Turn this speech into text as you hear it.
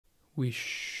we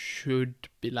should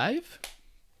be live.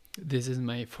 This is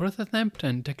my fourth attempt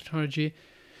and technology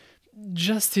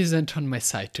just isn't on my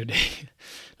side today.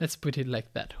 Let's put it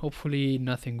like that. Hopefully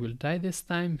nothing will die this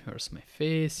time. Here's my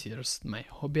face, here's my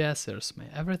OBS, here's my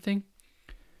everything.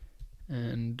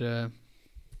 And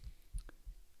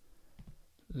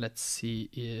let's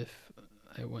see if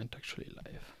I went actually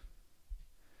live.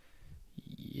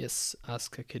 Yes,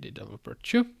 ask a KDE Developer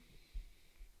 2.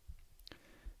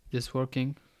 This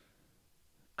working.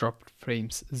 Dropped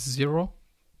frames 0,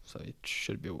 so it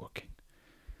should be working.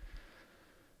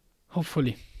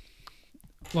 Hopefully.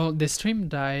 Well, the stream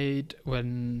died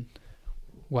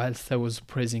whilst I was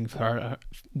praising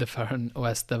the Fern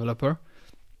OS developer.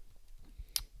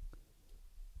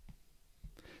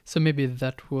 So maybe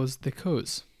that was the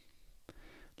cause.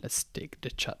 Let's take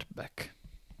the chat back.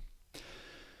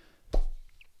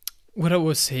 What I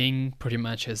was saying pretty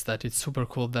much is that it's super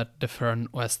cool that the Fern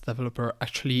OS developer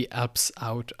actually helps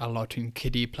out a lot in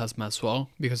KDE Plasma as well,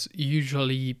 because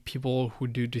usually people who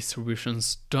do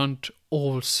distributions don't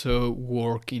also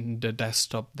work in the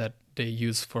desktop that they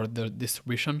use for the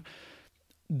distribution.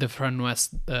 The Fern OS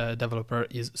developer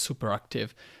is super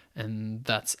active, and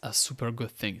that's a super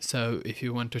good thing. So if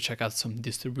you want to check out some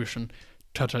distribution,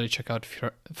 totally check out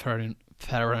Fern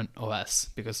OS,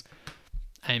 because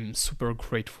I'm super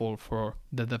grateful for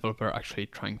the developer actually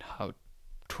trying how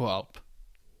to help.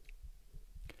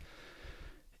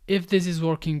 If this is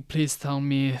working, please tell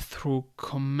me through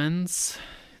comments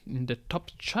in the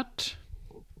top chat.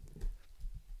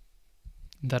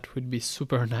 That would be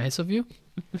super nice of you.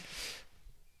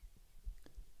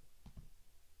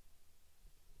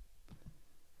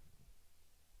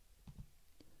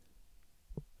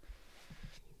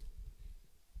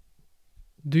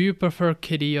 Do you prefer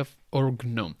KDE or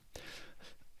GNOME?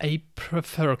 I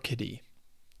prefer KDE.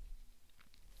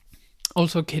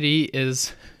 Also, KDE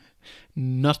is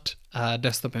not a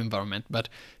desktop environment, but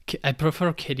I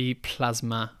prefer KDE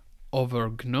Plasma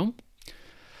over GNOME.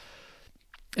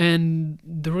 And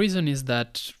the reason is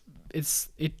that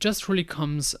it just really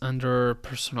comes under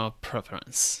personal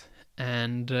preference.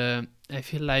 And I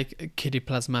feel like KDE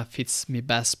Plasma fits me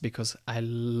best because I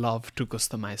love to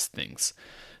customize things.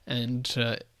 And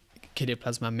KDE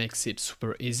Plasma makes it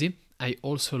super easy. I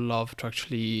also love to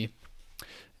actually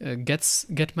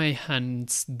get my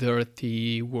hands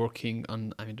dirty working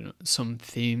on, I don't know, some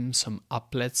themes, some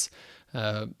applets.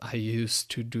 I used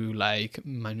to do like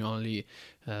manually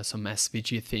some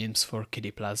SVG themes for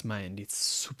KDE Plasma, and it's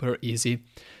super easy.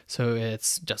 So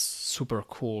it's just super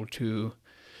cool to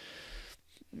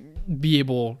be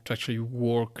able to actually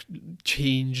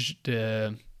change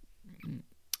the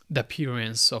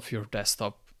appearance of your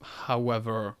desktop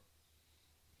however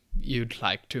you'd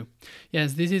like to.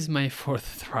 Yes, this is my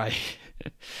fourth try.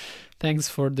 Thanks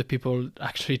for the people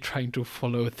actually trying to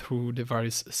follow through the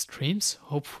various streams.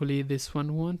 Hopefully this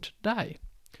one won't die.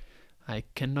 I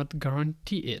cannot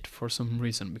guarantee it for some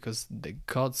reason because the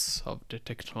gods of the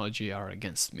technology are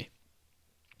against me.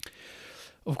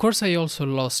 Of course, I also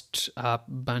lost a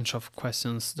bunch of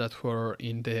questions that were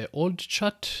in the old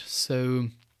chat, so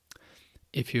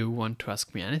if you want to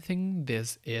ask me anything,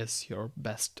 this is your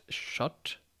best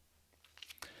shot.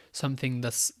 Something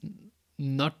that's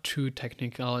not too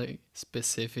technically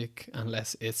specific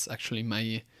unless it's actually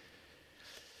my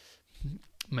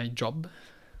job.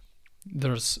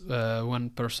 There's one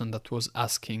person that was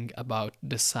asking about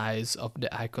the size of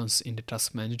the icons in the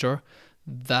task manager.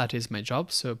 That is my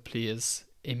job, so please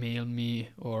email me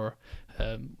or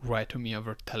write to me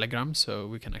over Telegram so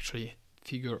we can actually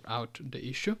figure out the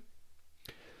issue.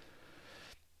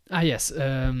 Yes,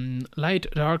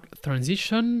 light-dark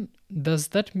transition. Does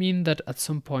that mean that at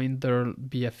some point there'll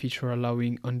be a feature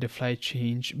allowing on-the-fly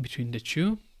change between the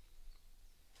two?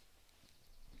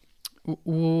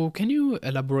 Can you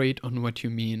elaborate on what you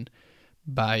mean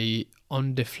by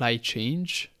on-the-fly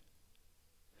change?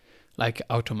 Like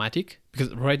automatic?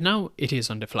 Because right now it is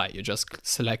on the fly. You just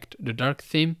select the dark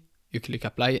theme, you click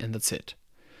apply, and that's it.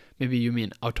 Maybe you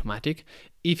mean automatic.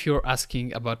 If you're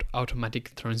asking about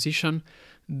automatic transition,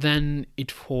 then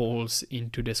it falls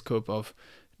into the scope of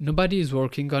nobody is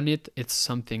working on it. It's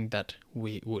something that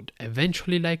we would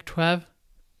eventually like to have,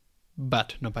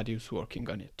 but nobody is working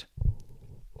on it.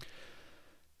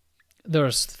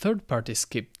 There's third-party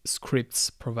scripts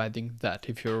providing that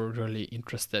if you're really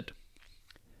interested.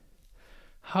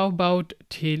 How about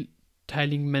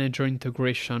tiling manager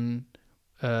integration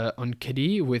on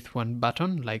KDE with one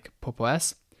button like Pop!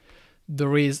 OS?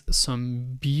 There is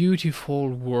some beautiful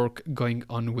work going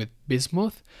on with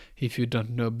Bismuth. If you don't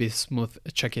know Bismuth,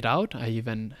 check it out. I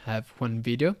even have one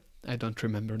video. I don't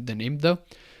remember the name though.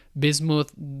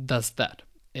 Bismuth does that.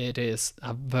 it is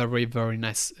a very, very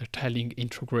nice tiling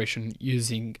integration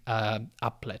using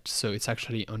applet, so it's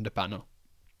actually on the panel.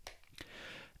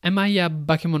 Am I a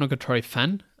Bakemonogatari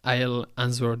fan? I'll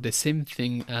answer the same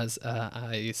thing as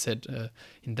I said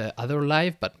in the other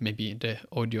live, but maybe the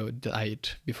audio died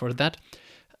before that.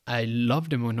 I love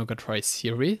the Monogatari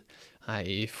series.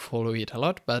 I follow it a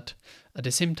lot, but at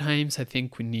the same time, I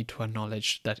think we need to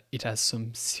acknowledge that it has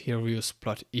some serious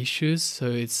plot issues. So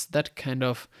it's that kind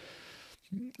of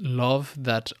love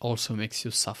that also makes you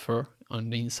suffer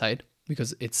on the inside,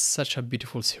 because it's such a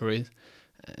beautiful series,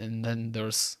 and then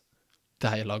there's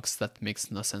dialogues that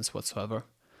makes no sense whatsoever.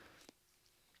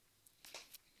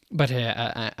 But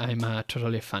yeah, I'm a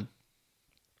totally fan.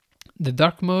 The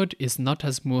dark mode is not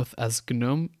as smooth as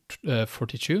GNOME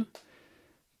 42.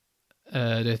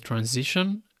 The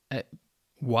transition,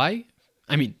 why?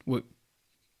 I mean,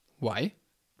 why?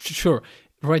 Sure,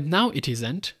 right now it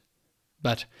isn't,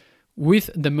 but with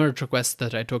the merge request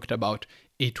that I talked about,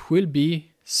 it will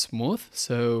be smooth,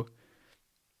 so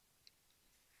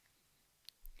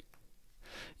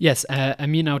yes, I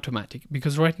mean automatic,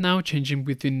 because right now changing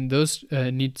between those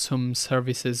need some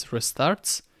services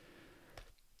restarts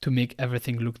to make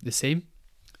everything look the same.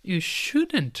 You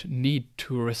shouldn't need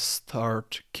to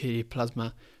restart KDE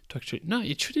Plasma to actually... No,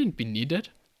 it shouldn't be needed.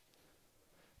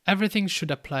 Everything should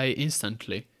apply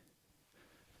instantly.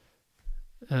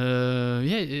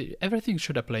 Yeah, everything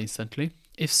should apply instantly.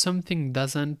 If something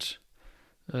doesn't,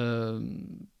 try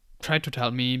to tell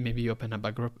me, maybe open a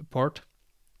bug report.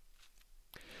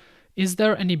 Is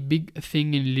there any big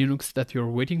thing in Linux that you're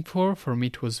waiting for? For me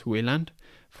it was Wayland,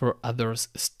 for others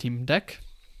Steam Deck.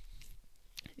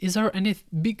 Is there any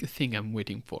big thing I'm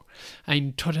waiting for?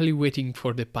 I'm totally waiting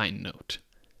for the Pine Note.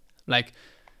 Like,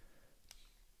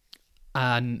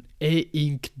 an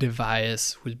e-ink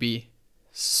device would be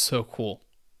so cool.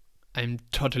 I'm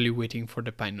totally waiting for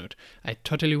the Pine Note. I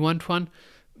totally want one.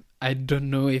 I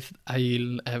don't know if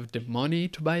I'll have the money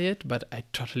to buy it, but I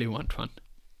totally want one.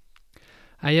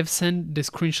 I have sent the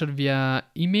screenshot via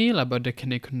email about the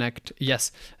KDE Connect.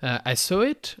 Yes, I saw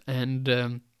it,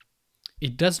 and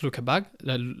it does look a bug.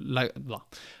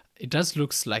 It does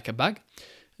looks like a bug.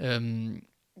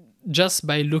 Just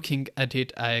by looking at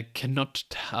it, I cannot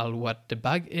tell what the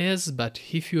bug is, but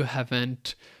if you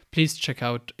haven't, please check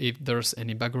out if there's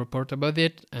any bug report about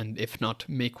it, and if not,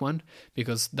 make one,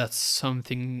 because that's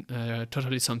something,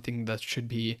 totally something that should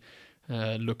be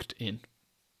looked in.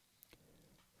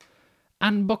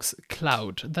 Unbox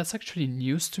Cloud, that's actually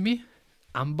news to me.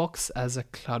 Unbox as a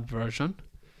cloud version.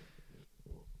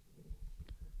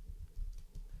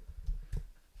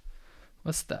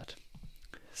 What's that?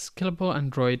 Scalable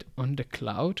Android on the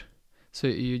cloud. So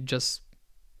you just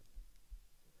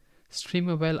stream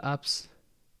mobile apps.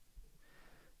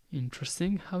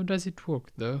 Interesting. How does it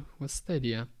work though? What's the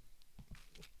idea?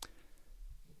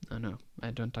 Oh no,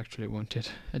 I don't actually want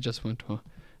it. I just want to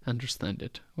understand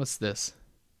it. What's this?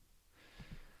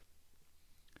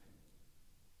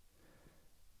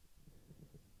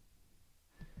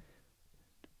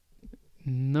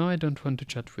 No, I don't want to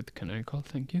chat with Canonical,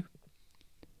 thank you.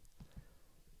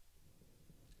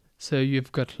 So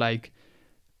you've got like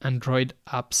Android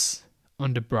apps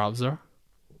on the browser.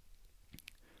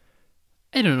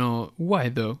 I don't know why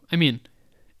though. I mean,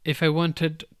 if I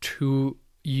wanted to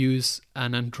use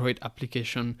an Android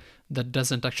application that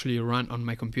doesn't actually run on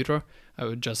my computer, I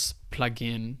would just plug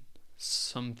in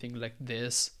something like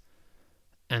this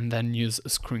and then use a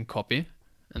screen copy,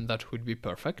 and that would be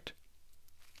perfect.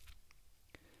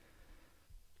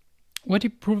 What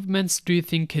improvements do you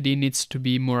think KDE needs to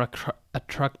be more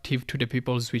attractive to the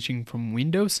people switching from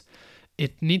Windows?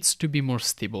 It needs to be more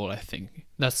stable, I think.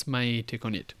 That's my take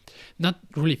on it. Not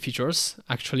really features.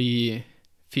 Actually,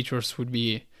 features would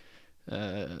be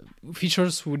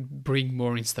features would bring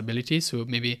more instability. So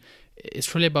maybe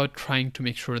it's really about trying to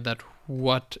make sure that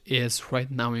what is right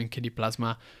now in KDE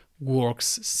Plasma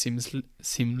works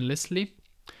seamlessly.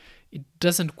 It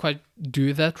doesn't quite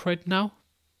do that right now.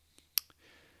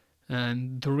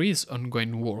 And there is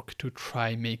ongoing work to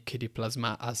try make KDE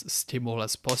Plasma as stable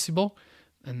as possible,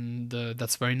 and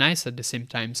that's very nice. At the same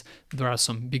time, there are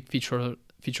some big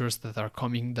features that are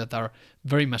coming that are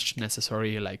very much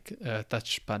necessary, like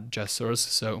touchpad gestures.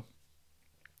 So,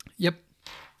 yep.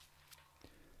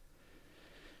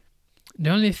 The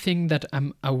only thing that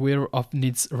I'm aware of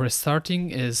needs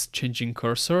restarting is changing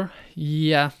cursor.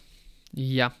 Yeah,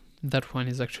 that one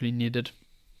is actually needed,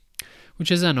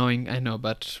 which is annoying, I know,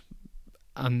 but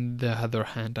on the other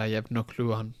hand, I have no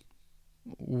clue on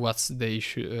what's the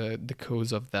issue, the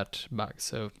cause of that bug.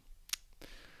 So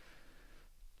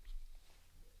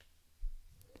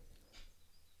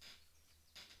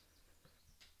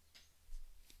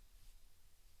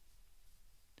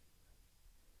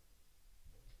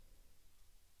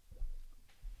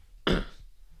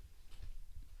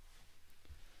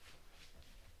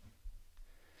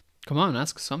Come on,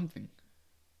 ask something.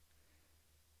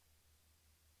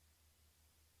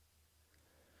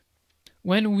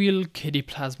 When will KDE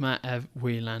Plasma have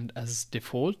Wayland as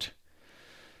default?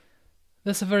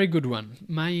 That's a very good one.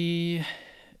 My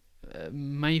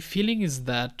feeling is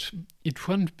that it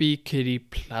won't be KDE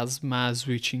Plasma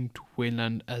switching to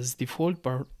Wayland as default,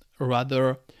 but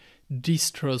rather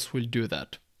distros will do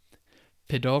that.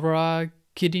 Fedora,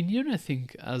 KDE Neon, I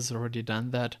think, has already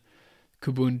done that.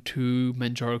 Kubuntu,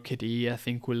 Manjaro KDE, I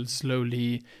think, will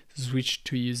slowly switch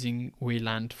to using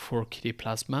Wayland for KDE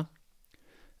Plasma.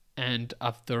 And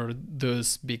after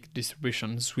those big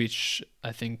distributions switch,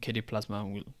 I think KDE Plasma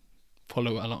will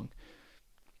follow along.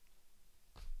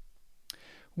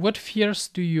 What fears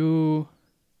do you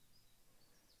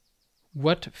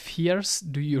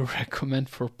recommend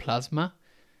for Plasma?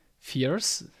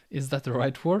 Fears? Is that the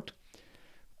right word?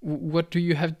 What do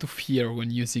you have to fear when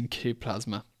using KDE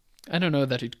Plasma? I don't know,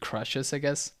 that it crashes, I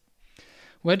guess.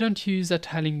 Why don't you use a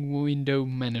tiling window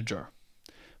manager?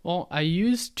 Well, I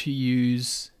used to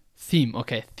use theme.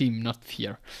 Okay, theme, not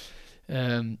fear.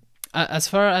 As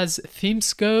far as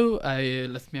themes go,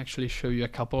 let me actually show you a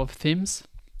couple of themes,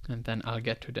 and then I'll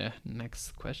get to the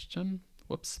next question.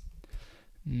 Whoops.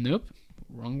 Nope,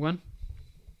 wrong one.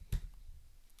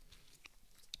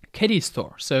 KDE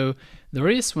Store. So there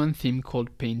is one theme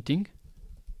called Painting,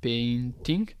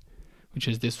 which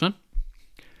is this one.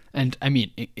 And I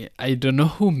mean, I don't know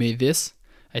who made this.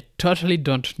 I totally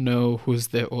don't know who's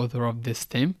the author of this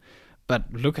theme, but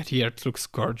look at here, it looks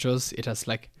gorgeous. It has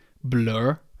like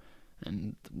blur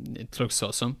and it looks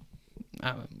awesome.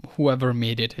 Whoever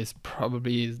made it is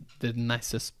probably the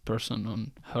nicest person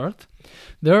on earth.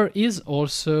 There is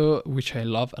also, which I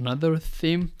love, another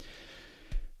theme,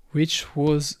 which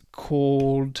was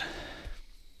called,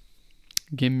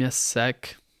 give me a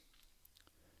sec.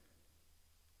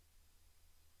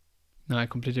 No, I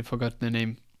completely forgot the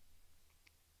name.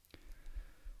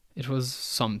 It was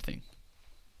something.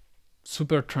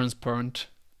 Super transparent.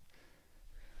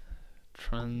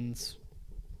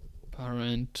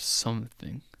 Transparent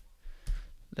something.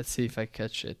 Let's see if I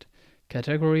catch it.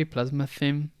 Category, Plasma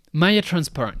theme. Maya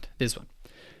Transparent, this one.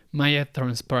 Maya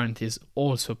Transparent is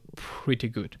also pretty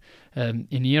good.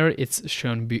 In here it's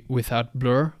shown without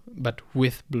blur, but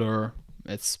with blur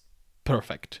it's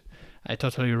perfect. I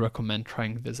totally recommend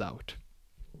trying this out.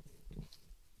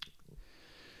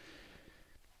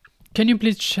 Can you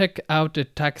please check out the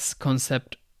tags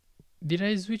concept? Did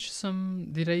I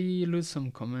lose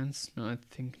some comments? No, I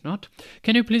think not.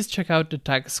 Can you please check out the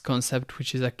tags concept,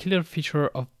 which is a killer feature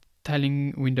of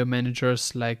tiling window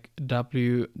managers like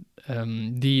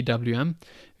DWM?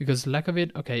 Because lack of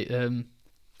it, okay,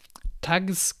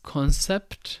 tags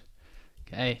concept.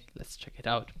 Okay, let's check it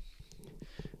out.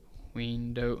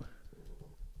 Window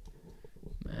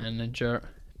manager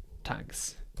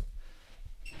tags.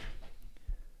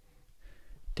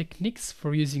 Techniques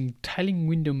for using tiling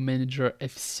window manager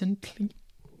efficiently.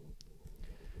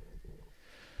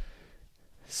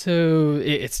 So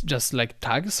it's just like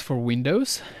tags for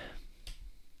windows.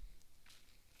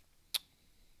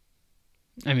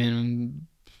 I mean,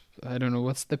 I don't know,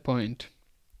 what's the point?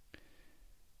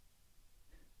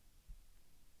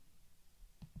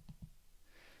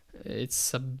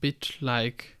 It's a bit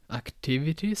like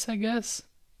activities, I guess.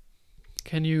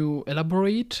 Can you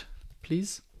elaborate,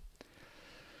 please?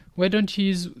 Why don't you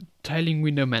use tiling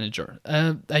window manager?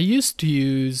 I used to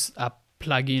use a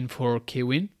plugin for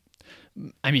KWin.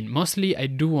 I mean, mostly I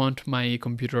do want my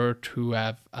computer to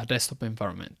have a desktop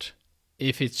environment.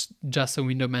 If it's just a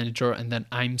window manager and then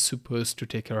I'm supposed to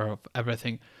take care of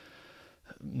everything,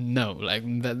 no, like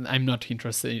I'm not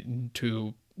interested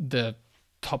into the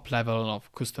top level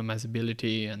of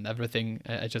customizability and everything.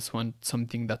 I just want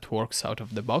something that works out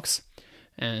of the box.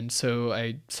 And so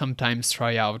I sometimes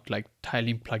try out like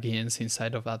tiling plugins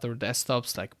inside of other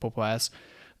desktops like Pop! OS.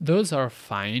 Those are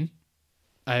fine.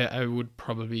 I would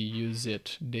probably use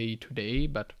it day to day,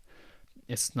 but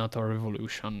it's not a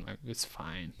revolution. It's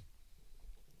fine.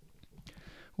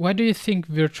 Why do you think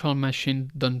virtual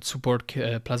machines don't support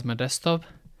Plasma Desktop?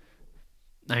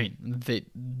 I mean, they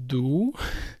do.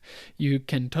 You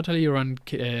can totally run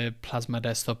Plasma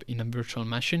Desktop in a virtual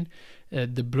machine.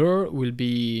 The blur will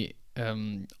be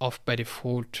off by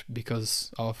default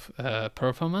because of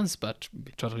performance, but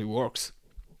it totally works.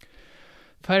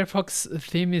 Firefox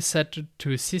theme is set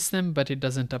to system, but it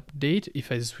doesn't update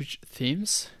if I switch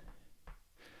themes.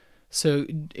 So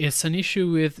it's an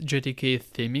issue with GTK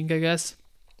theming, I guess.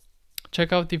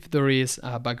 Check out if there is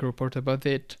a bug report about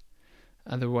it.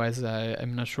 Otherwise,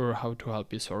 I'm not sure how to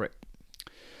help you, sorry.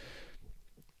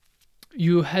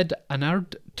 you had an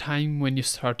hard time when you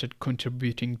started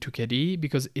contributing to KDE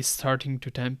because it's starting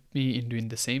to tempt me in doing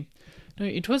the same. No,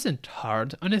 it wasn't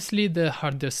hard. Honestly, the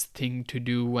hardest thing to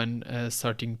do when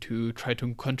starting to try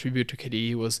to contribute to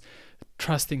KDE was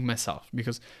trusting myself,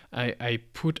 because I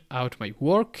put out my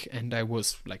work and I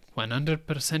was like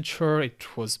 100% sure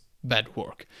it was bad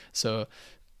work. So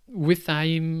with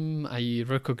time, I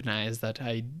recognized that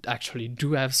I actually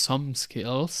do have some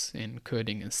skills in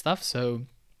coding and stuff. So,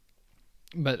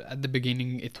 but at the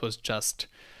beginning, it was just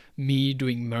me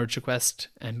doing merge request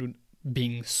and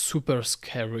being super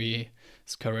scared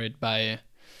by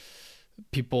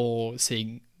people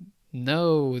saying,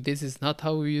 no, this is not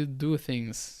how you do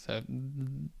things. So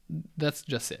that's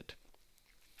just it.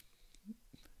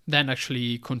 Then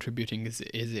actually contributing is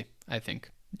easy, I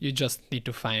think. You just need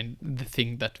to find the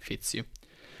thing that fits you.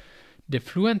 The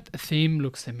Fluent theme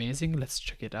looks amazing. Let's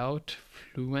check it out.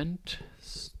 Fluent,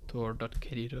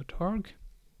 store.kde.org.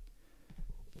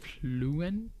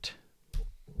 Fluent.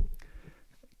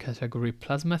 Category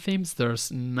Plasma themes.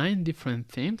 There's 9 different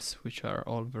themes, which are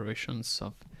all variations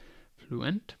of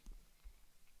Fluent.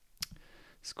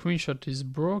 Screenshot is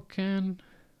broken.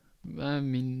 I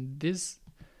mean, this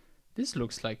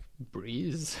looks like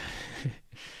Breeze.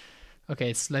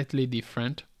 Okay, it's slightly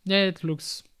different. Yeah, it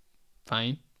looks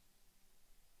fine.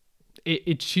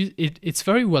 It's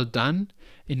very well done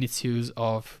in its use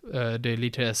of the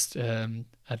latest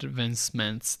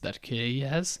advancements that KDE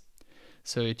has.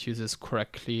 So it uses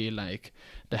correctly like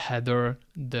the header,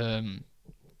 the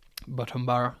bottom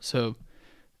bar. So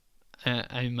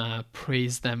I'm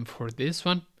praise them for this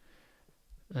one.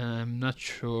 I'm not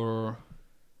sure.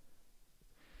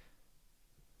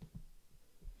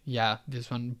 Yeah,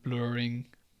 this one blurring,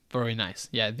 very nice.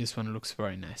 Yeah, this one looks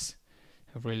very nice.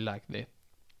 I really like it.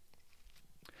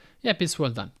 Yep, it's well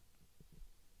done.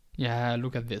 Yeah,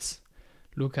 look at this.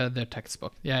 Look at the text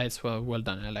box. Yeah, it's well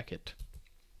done. I like it.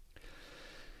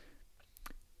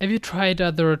 Have you tried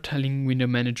other tiling window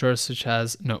managers such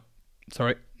as... No,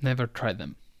 sorry, never tried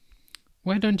them.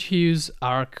 Why don't you use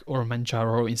Arc or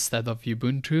Manjaro instead of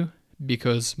Ubuntu?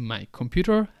 Because my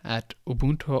computer had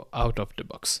Ubuntu out of the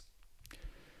box.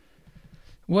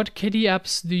 What KDE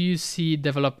apps do you see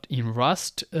developed in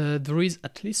Rust? There is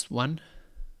at least one,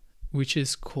 which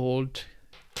is called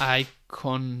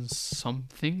Icon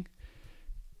something.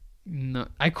 No,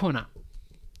 Icona.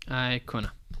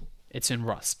 It's in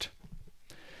Rust.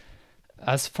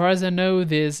 As far as I know,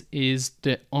 this is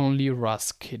the only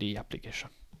Rust KDE application,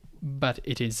 but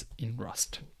it is in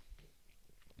Rust.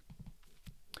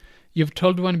 You've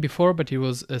told one before, but it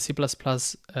was C++,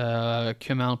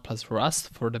 QML plus Rust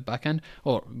for the backend,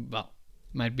 or, well,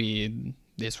 might be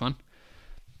this one.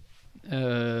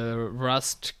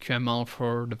 Rust QML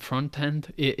for the front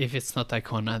end. If it's not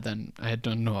Icona, then I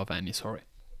don't know of any, sorry.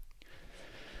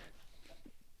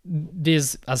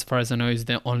 This, as far as I know, is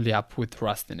the only app with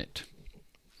Rust in it.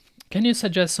 Can you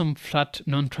suggest some flat,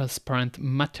 non-transparent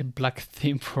matte black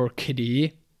theme for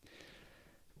KDE?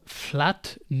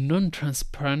 Flat,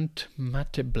 non-transparent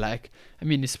matte black. I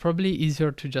mean, it's probably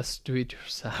easier to just do it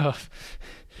yourself.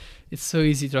 It's so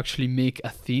easy to actually make a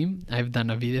theme. I've done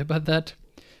a video about that.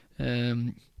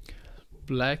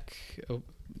 Black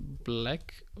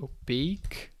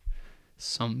opaque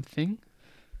something.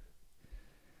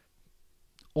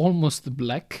 Almost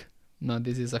black. No,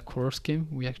 this is a color scheme.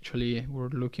 We actually were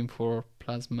looking for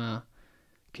Plasma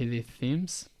KDE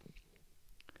themes.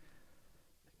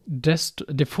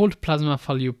 Default Plasma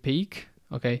value opaque.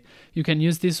 Okay, you can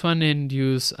use this one and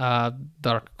use a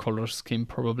dark color scheme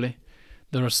probably.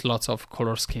 There's lots of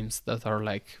color schemes that are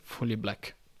like fully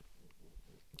black.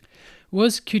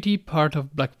 Was Qt part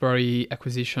of BlackBerry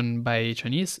acquisition by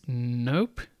Chinese?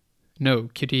 Nope. No,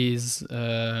 Qt is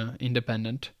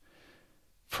independent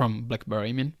from BlackBerry,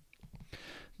 I mean.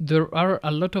 There are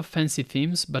a lot of fancy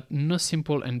themes, but no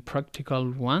simple and practical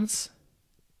ones.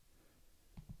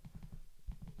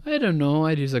 I don't know,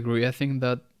 I disagree. I think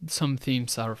that some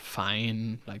themes are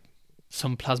fine, like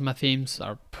some Plasma themes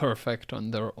are perfect on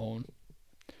their own.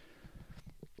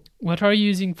 What are you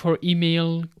using for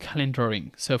email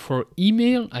calendaring? So for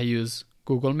email, I use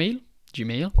Google Mail,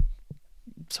 Gmail,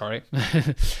 sorry.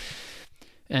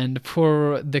 And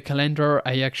for the calendar,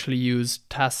 I actually use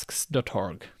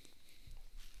tasks.org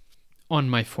on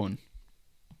my phone.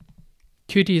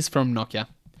 Qt is from Nokia.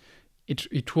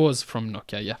 It was from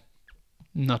Nokia, yeah,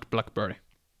 not BlackBerry.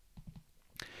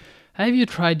 Have you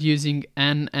tried using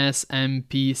NSMPCPP?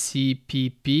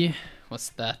 What's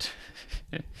that?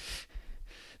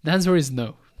 The answer is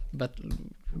no, but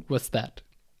what's that?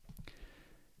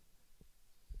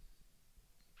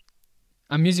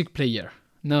 A music player.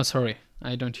 No, sorry,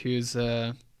 I don't use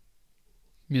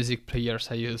music players.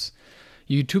 I use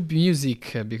YouTube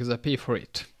Music because I pay for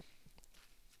it.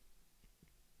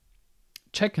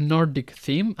 Check Nordic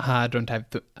theme. I don't have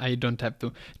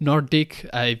to. Nordic.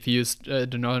 I've used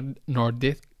the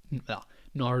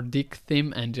Nordic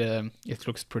theme, and it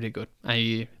looks pretty good.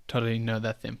 I totally know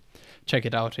that theme. Check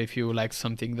it out if you like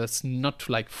something that's not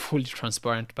like fully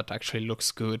transparent but actually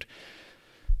looks good.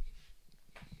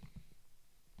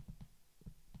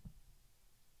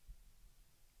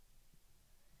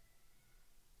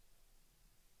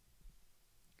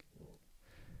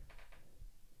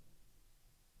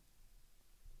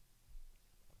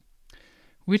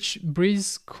 Which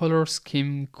breeze, color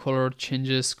scheme, color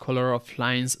changes, color of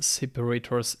lines,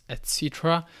 separators,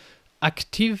 etc.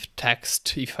 Active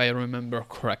text, if I remember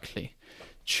correctly.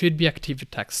 Should be active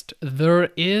text.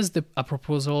 There is a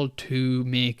proposal to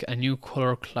make a new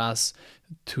color class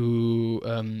to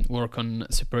work on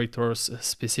separators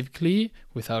specifically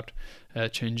without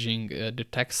changing the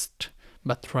text,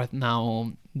 but right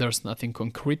now there's nothing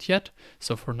concrete yet,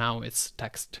 so for now it's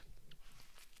text.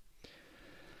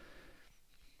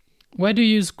 Why do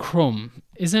you use Chrome?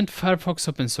 Isn't Firefox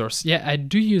open source? Yeah, I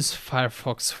do use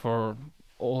Firefox for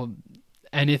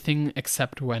anything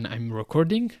except when I'm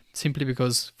recording, simply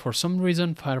because for some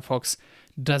reason Firefox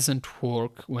doesn't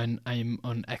work when I'm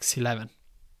on X11.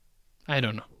 I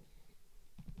don't know.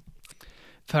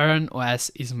 Farron OS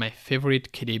is my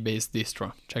favorite KDE-based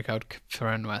distro. Check out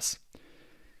Farron OS.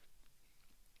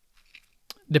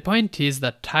 The point is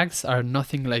that tags are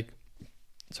nothing like,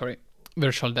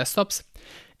 virtual desktops.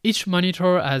 Each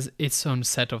monitor has its own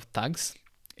set of tags.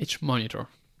 Each monitor.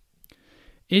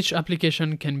 Each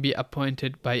application can be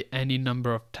appointed by any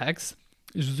number of tags.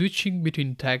 Switching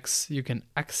between tags, you can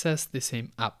access the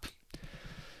same app.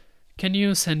 Can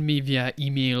you send me via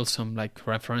email some like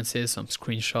references, some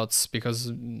screenshots?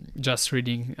 Because just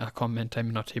reading a comment, I'm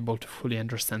not able to fully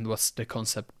understand what's the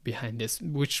concept behind this,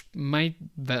 which may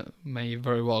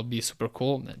very well be super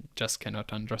cool. I just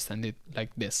cannot understand it like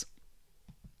this.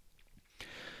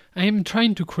 I am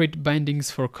trying to create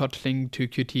bindings for Kotlin to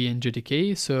Qt and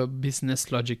JDK so business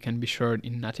logic can be shared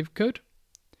in native code.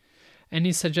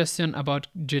 Any suggestion about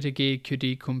JDK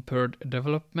Qt compared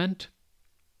development?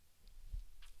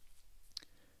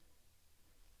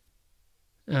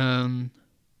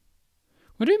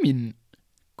 What do you mean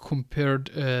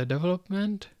compared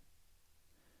development?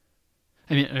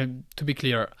 I mean, to be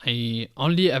clear, I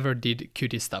only ever did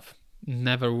Qt stuff,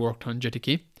 never worked on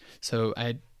JDK, so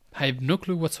I have no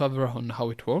clue whatsoever on how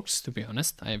it works, to be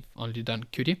honest. I've only done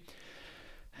Qt.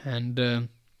 And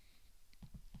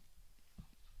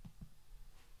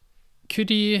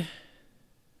Qt,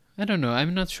 I don't know,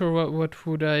 I'm not sure what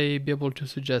would I be able to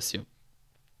suggest you.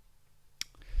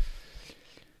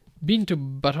 Been to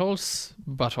Battles?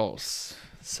 Battles.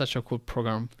 Such a cool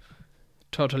program.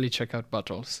 Totally check out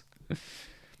Battles.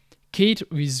 Kate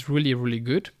is really, really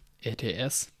good.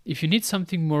 ATS. If you need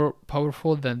something more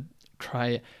powerful, then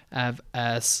try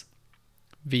AVS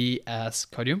VS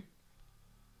Codium.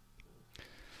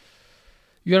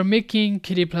 You are making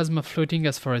KDE Plasma floating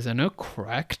as far as I know.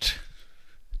 Correct.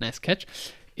 Nice catch.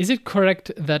 Is it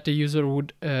correct that the user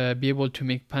would be able to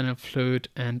make panel float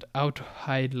and auto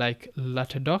hide like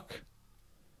Lattedoc?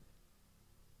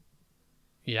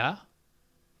 Yeah.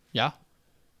 Yeah.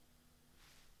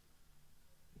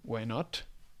 Why not?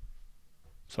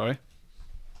 Sorry.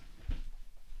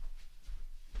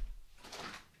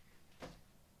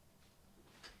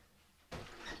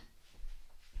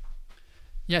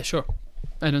 Yeah, sure.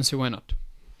 I don't see why not.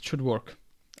 It should work.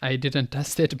 I didn't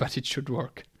test it, but it should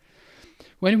work.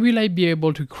 When will I be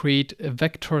able to create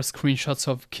vector screenshots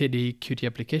of KDE Qt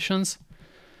applications?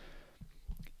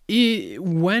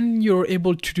 When you're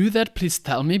able to do that, please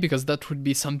tell me, because that would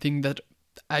be something that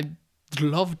I'd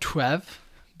love to have,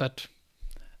 but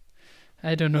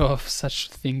I don't know of such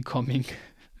thing coming.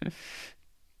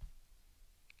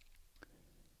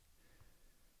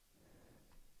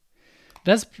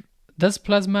 Does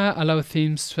Plasma allow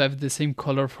themes to have the same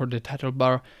color for the title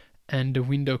bar and the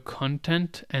window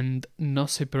content and no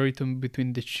separation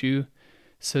between the two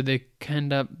so they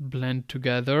kinda blend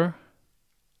together?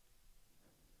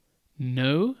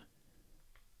 No.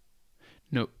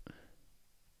 No.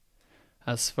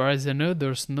 As far as I know,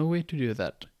 there's no way to do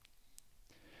that.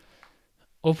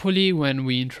 Hopefully when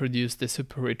we introduce the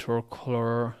separator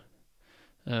color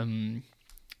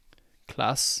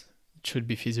class, it should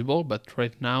be feasible, but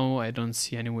right now I don't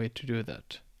see any way to do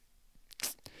that.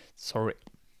 Sorry.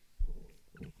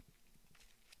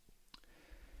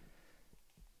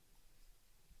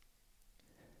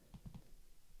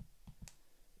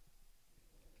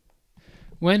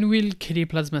 When will KDE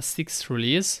Plasma 6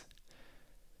 release?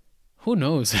 Who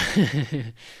knows?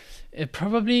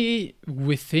 Probably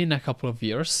within a couple of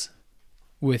years.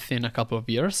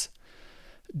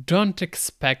 Don't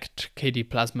expect KDE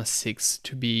Plasma 6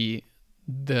 to be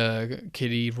the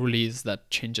KDE release that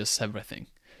changes everything.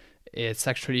 It's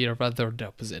actually rather the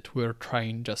opposite. We're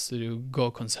trying just to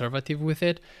go conservative with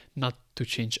it, not to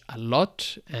change a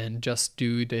lot, and just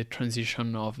do the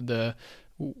transition of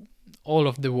all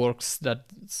of the works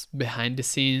that's behind the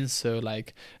scenes, so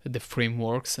like the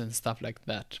frameworks and stuff like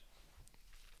that.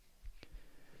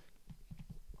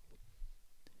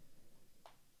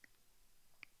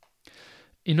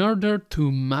 In order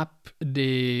to map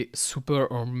the super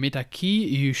or meta key,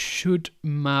 you should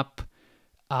map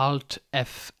Alt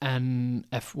F and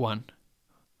F1,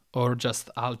 or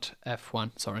just Alt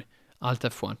F1, sorry, Alt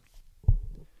F1.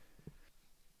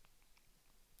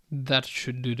 That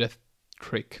should do the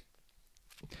trick.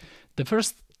 The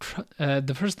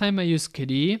first time I used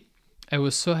KDE, I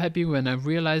was so happy when I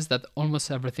realized that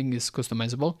almost everything is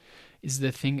customizable. Is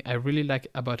the thing I really like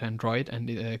about Android, and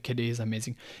KDE is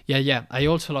amazing. Yeah, I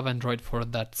also love Android for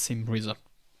that same reason.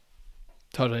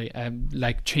 Totally,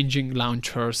 like changing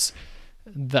launchers,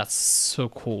 that's so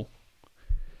cool.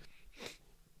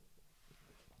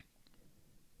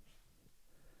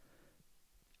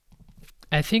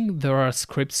 I think there are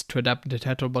scripts to adapt the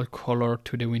title bar color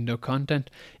to the window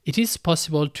content. It is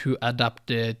possible to adapt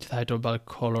the title bar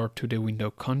color to the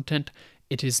window content.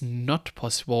 It is not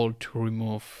possible to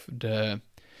remove the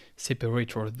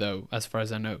separator though, as far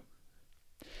as I know.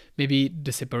 Maybe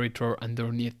the separator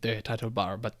underneath the title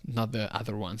bar, but not the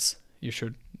other ones.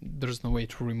 There's no way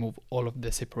to remove all of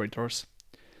the separators.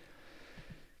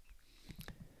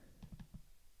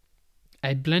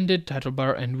 I blended title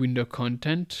bar and window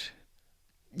content.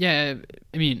 Yeah,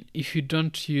 I mean, if you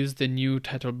don't use the new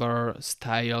title bar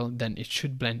style, then it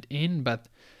should blend in, but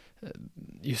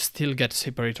you still get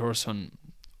separators on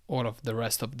all of the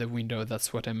rest of the window.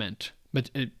 That's what I meant.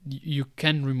 But you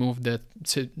can remove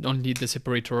only the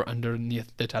separator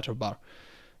underneath the title bar.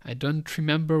 I don't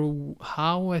remember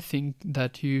how. I think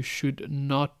that you should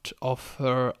not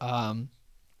offer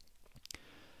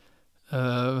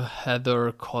a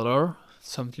header color,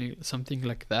 something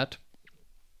like that.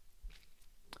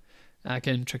 I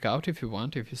can check out if you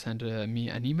want, if you send me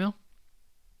an email.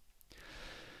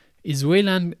 Is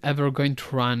Wayland ever going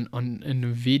to run on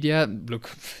NVIDIA?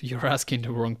 Look, you're asking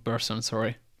the wrong person,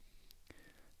 sorry.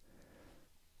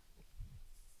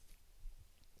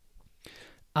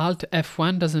 Alt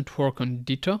F1 doesn't work on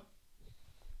Ditto.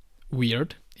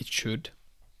 Weird, it should.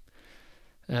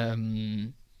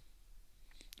 It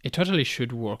totally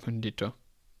should work on Ditto.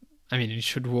 I mean, it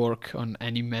should work on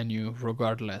any menu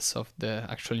regardless of the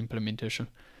actual implementation.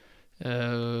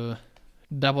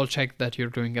 Double check that you're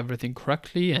doing everything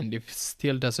correctly, and if it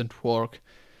still doesn't work,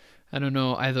 I don't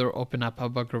know, either open up a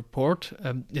bug report.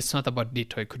 It's not about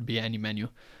Ditto, it could be any menu,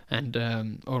 and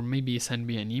or maybe send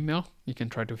me an email. You can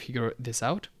try to figure this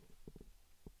out.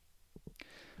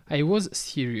 I was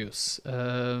serious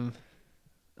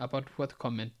about what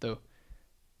comment though.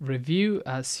 Review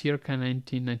a circa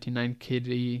 1999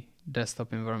 KDE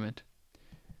desktop environment.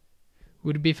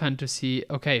 Would be fun to see.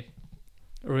 Okay,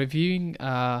 reviewing.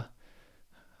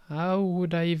 How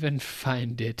would I even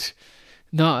find it?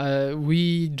 No,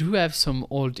 we do have some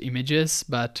old images,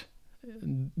 but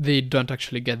they don't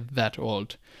actually get that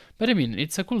old. But I mean,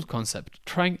 it's a cool concept.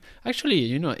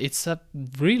 Actually, it's a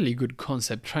really good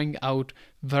concept. Trying out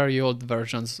very old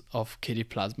versions of KDE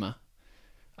Plasma.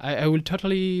 I will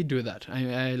totally do that.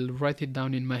 I'll write it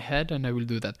down in my head and I will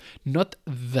do that. Not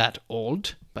that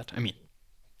old, but I mean,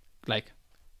 like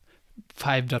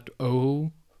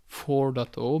 5.0,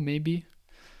 4.0 maybe.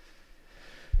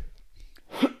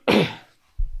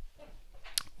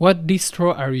 What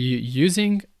distro are you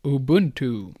using?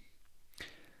 Ubuntu.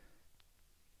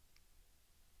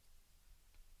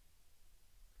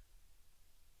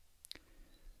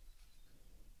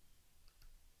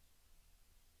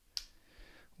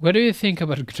 What do you think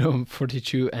about GNOME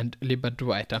 42 and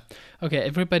libadwaita? Okay,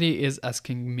 everybody is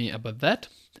asking me about that,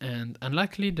 and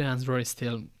unluckily the answer is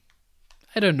still,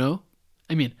 I don't know.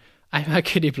 I mean, I'm a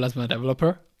KDE Plasma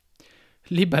developer.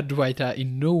 libadwaita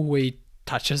in no way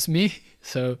touches me,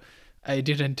 so I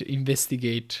didn't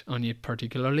investigate on it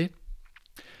particularly.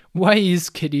 Why is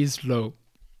KDE slow?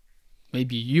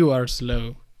 Maybe you are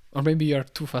slow, or maybe you are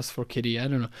too fast for KDE, I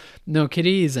don't know. No,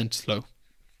 KDE isn't slow.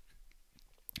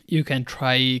 You can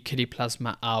try KDE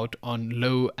Plasma out on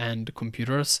low-end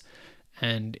computers,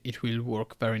 and it will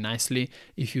work very nicely.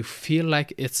 If you feel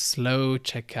like it's slow,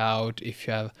 check out if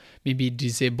you have maybe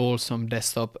disable some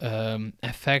desktop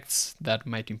effects that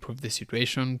might improve the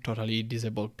situation. Totally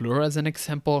disable blur as an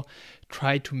example.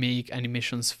 Try to make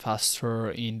animations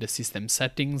faster in the system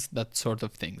settings, that sort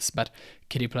of things. But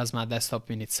KDE Plasma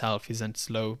Desktop in itself isn't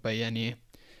slow by any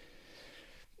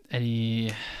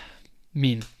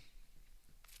mean.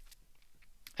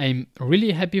 I'm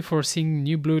really happy for seeing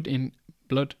new blood in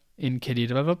KDE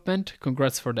development.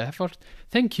 Congrats for the effort.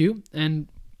 Thank you. And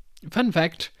fun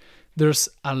fact, there's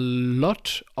a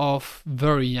lot of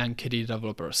very young KDE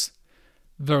developers.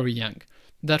 Very young.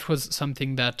 That was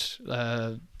something that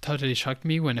totally shocked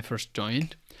me when I first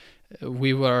joined.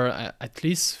 We were at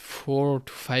least 4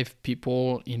 to 5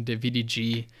 people in the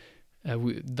VDG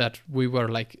that we were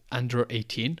like under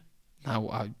 18.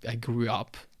 Now I grew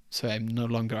up, so I'm no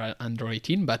longer under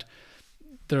 18, but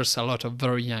there's a lot of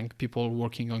very young people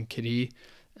working on KDE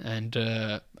and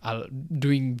are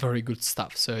doing very good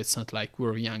stuff. So it's not like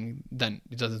we're young, then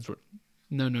it doesn't.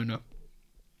 No.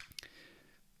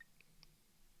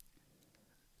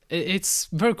 It's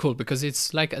very cool because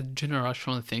it's like a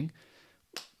generational thing.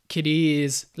 KDE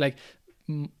is like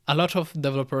a lot of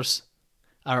developers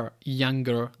are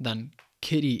younger than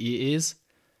KDE is.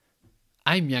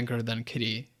 I'm younger than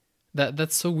KDE.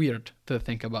 That's so weird to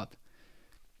think about.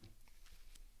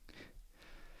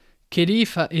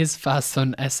 KDE is fast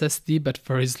on SSD but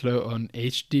very slow on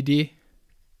HDD.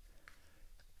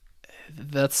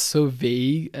 That's so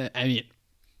vague. I mean,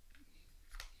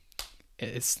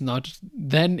 it's not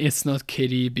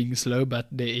KDE being slow, but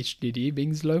the HDD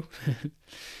being slow.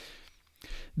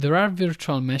 There are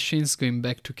virtual machines going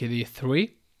back to KDE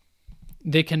 3.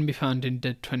 They can be found in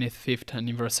the 25th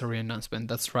anniversary announcement.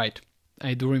 That's right.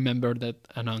 I do remember that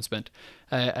announcement.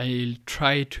 I'll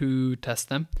try to test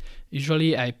them.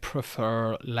 Usually I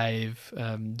prefer live,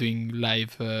 doing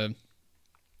live,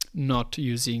 not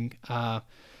using a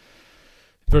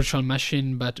virtual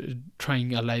machine, but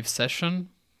trying a live session.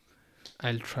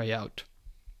 I'll try out.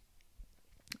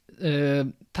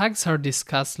 Tags are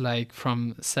discussed like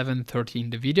from 7:30 in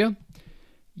the video.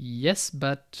 Yes,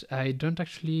 but I don't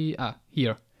actually...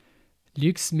 here.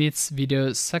 Luke Smith's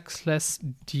video, Success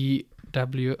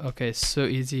DW. Okay, so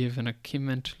easy, even a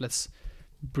comment. Let's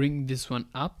bring this one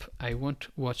up. I won't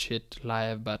watch it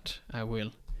live, but I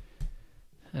will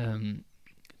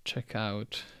check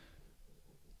out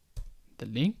the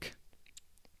link.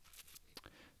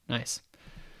 Nice.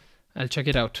 I'll check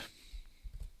it out.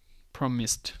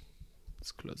 Promised.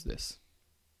 Let's close this.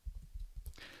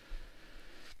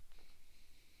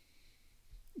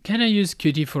 Can I use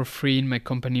Qt for free in my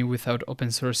company without open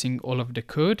sourcing all of the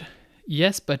code?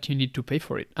 Yes, but you need to pay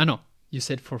for it. No, you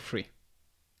said for free.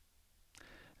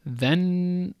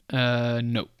 Then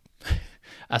no.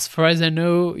 As far as I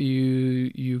know,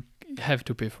 you have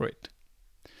to pay for it.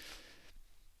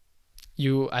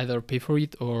 You either pay for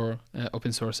it or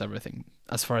open source everything,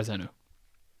 as far as I know.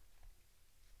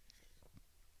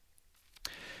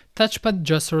 Touchpad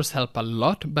gestures help a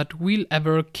lot, but will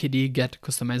ever KDE get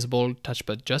customizable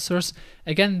touchpad gestures?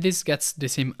 Again, this gets the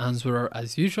same answer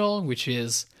as usual, which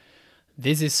is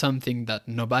this is something that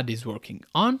nobody's working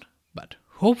on, but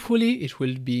hopefully it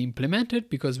will be implemented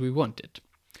because we want it.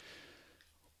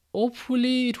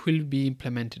 Hopefully it will be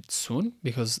implemented soon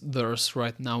because there's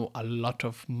right now a lot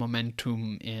of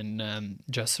momentum in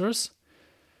gestures.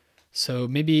 So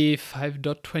maybe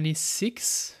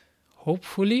 5.26,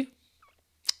 hopefully.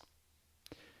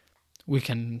 We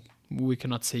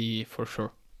cannot say for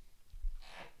sure.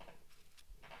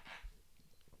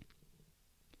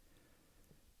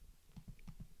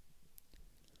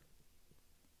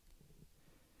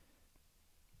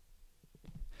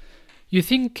 You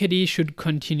think KDE should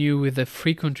continue with the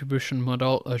free contribution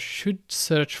model or should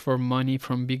search for money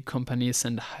from big companies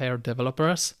and hire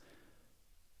developers?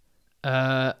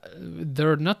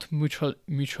 They're not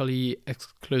mutually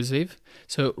exclusive.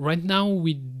 So right now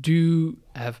we do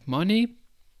have money.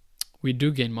 We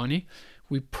do gain money.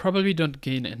 We probably don't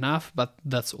gain enough, but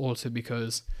that's also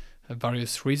because of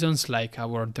various reasons, like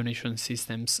our donation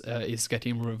systems is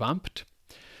getting revamped.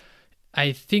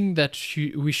 I think that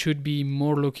we should be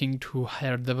more looking to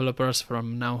hire developers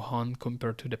from now on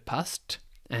compared to the past.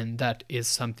 And that is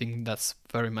something that's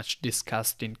very much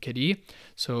discussed in KDE.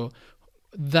 So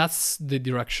that's the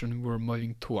direction we're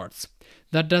moving towards.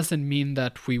 That doesn't mean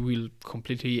that we will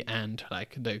completely end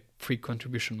like the free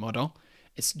contribution model.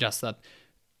 It's just that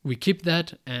we keep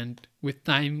that, and with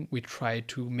time we try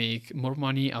to make more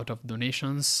money out of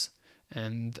donations,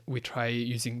 and we try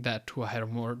using that to hire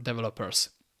more developers.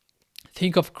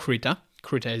 Think of Krita.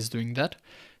 Krita is doing that.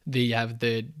 they have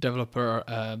the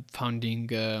developer founding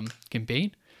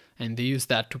campaign, and they use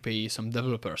that to pay some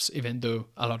developers, even though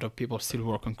a lot of people still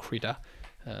work on Krita,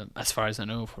 as far as I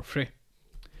know, for free.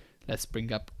 Let's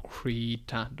bring up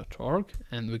krita.org,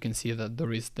 and we can see that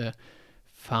there is the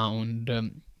found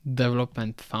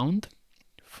development found,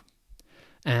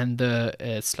 and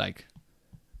it's like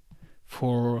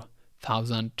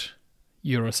 4,000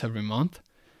 euros every month,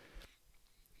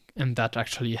 and that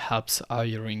actually helps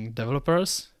hiring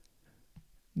developers.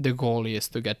 The goal is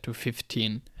to get to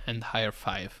 15 and hire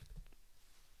 5.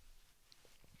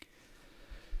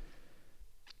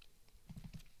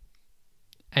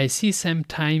 I see Sam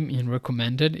Time in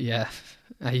recommended. Yeah,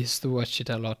 I used to watch it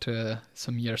a lot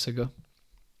some years ago.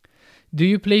 Do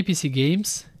you play PC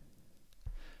games?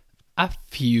 A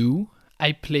few.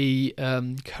 I play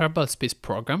Kerbal Space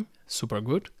Program, super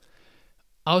good.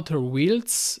 Outer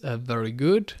Wilds, very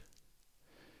good.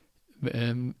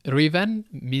 Riven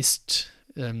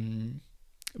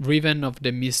of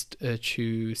the Mist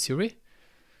 2 series.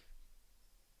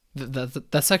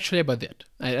 That's actually about it.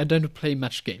 I don't play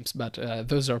much games, but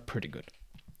those are pretty good.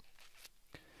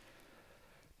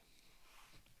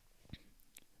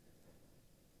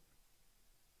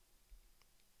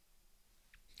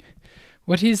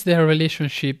 What is the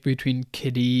relationship between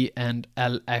KDE and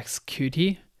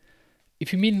LXQT?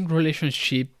 If you mean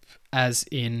relationship as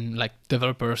in like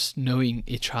developers knowing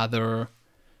each other,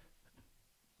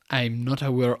 I'm not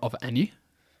aware of any.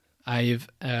 I've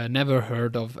never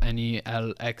heard of any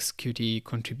LXQT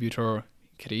contributor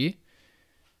KDE,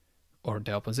 or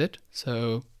the opposite.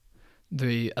 So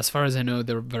as far as I know,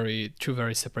 they're two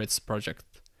very separate projects.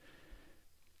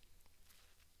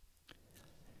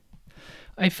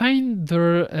 I find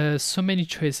there are so many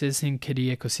choices in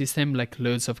KDE ecosystem, like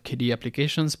loads of KDE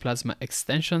applications, Plasma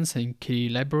extensions, and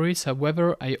KDE libraries.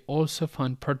 However, I also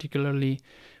found particularly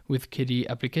with KDE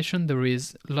application, there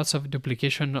is lots of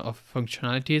duplication of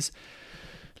functionalities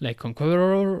like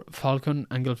Conqueror, Falcon,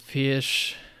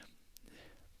 Anglefish.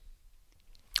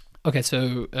 Okay,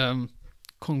 so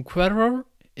Conqueror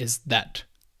is dead.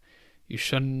 You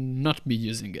should not be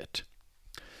using it.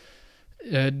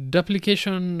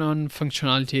 Duplication on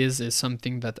functionalities is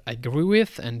something that I agree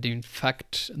with, and in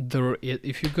fact,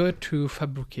 if you go to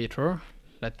Fabricator,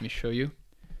 let me show you,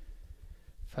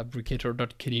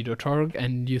 fabricator.kde.org,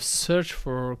 and you search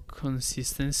for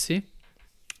consistency,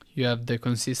 you have the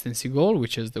consistency goal,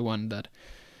 which is the one that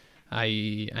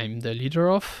I'm the leader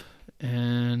of,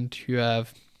 and you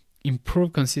have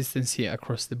improve consistency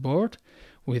across the board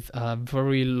with a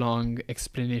very long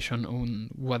explanation on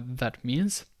what that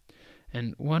means.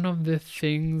 And one of the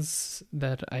things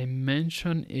that I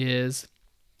mention is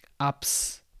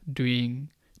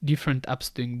different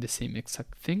apps doing the same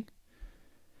exact thing.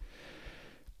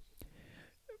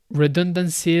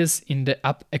 Redundancies in the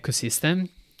app ecosystem,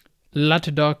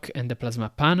 Lattidoc and the Plasma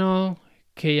panel,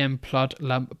 KMplot,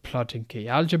 LabPlot and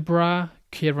KAlgebra,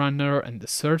 KRunner and the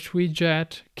search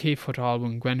widget,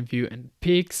 KPhotoAlbum, GwenView and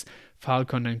Pix,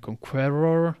 Falcon and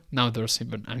Conqueror. Now there's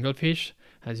even Anglefish,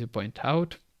 as you point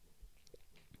out.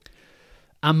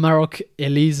 Amarok,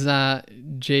 Elisa,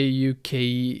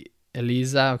 JUK,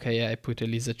 Elisa. Okay, I put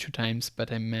Elisa 2 times,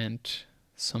 but I meant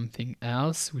something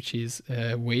else, which is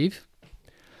Wave.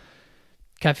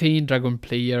 Caffeine, Dragon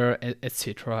Player,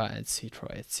 etc.,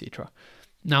 etc., etc.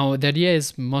 Now, the idea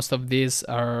is most of these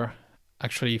are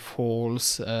actually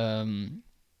false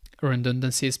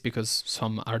redundancies, because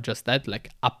some are just dead, like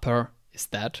Upper is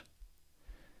dead.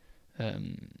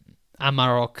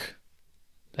 Amarok,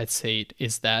 let's say it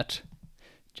is dead.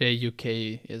 JUK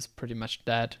is pretty much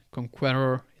dead.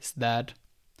 Conqueror is dead.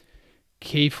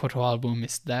 KPhotoAlbum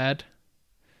is dead.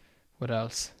 What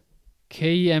else?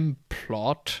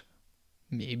 KMplot,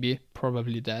 maybe,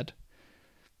 probably dead.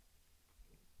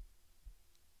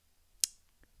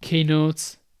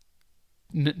 Keynotes.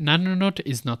 Nanonote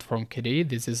is not from KDE.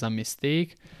 This is a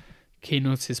mistake.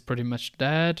 Keynotes is pretty much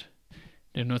dead.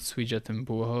 The Notes widget and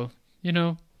Buho, you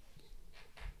know.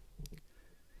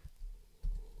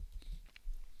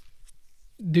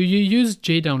 Do you use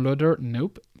JDownloader?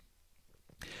 Nope.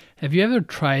 Have you ever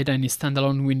tried any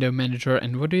standalone window manager,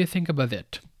 and what do you think about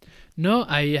it? No,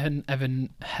 I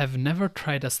have never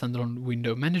tried a standalone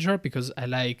window manager, because I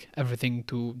like everything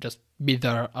to just be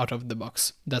there out of the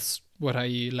box. That's what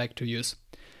I like to use.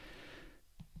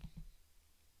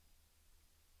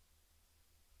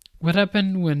 What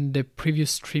happened when the previous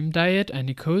stream died?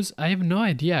 Any cause? I have no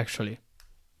idea, actually.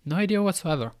 No idea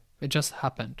whatsoever. It just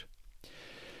happened.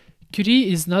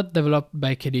 Qt is not developed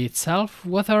by KDE itself.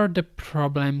 What are the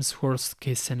problems, worst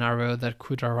case scenario that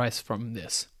could arise from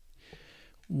this?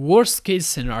 Worst case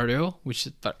scenario, which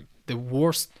is the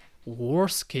worst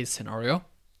worst case scenario,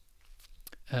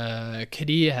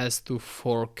 KDE has to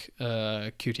fork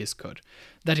Qt's code.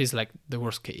 That is like the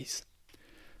worst case.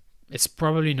 It's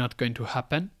probably not going to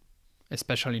happen,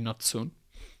 especially not soon.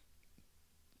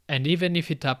 And even if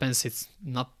it happens, it's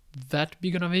not that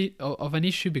big of an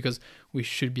issue, because we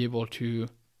should be able to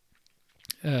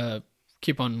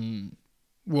keep on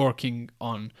working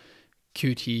on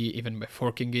Qt even by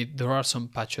forking it. There are some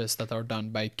patches that are done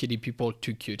by KDE people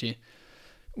to Qt.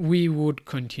 We would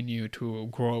continue to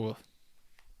grow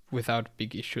without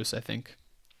big issues, I think.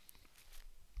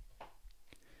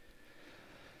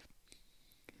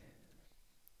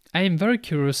 I am very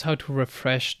curious how to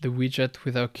refresh the widget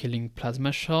without killing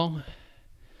Plasma Shell.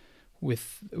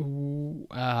 With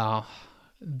the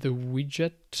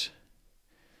widget,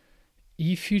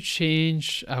 if you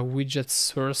change a widget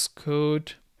source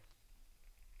code,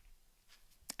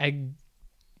 I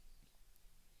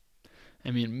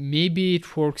mean, maybe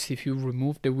it works if you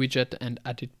remove the widget and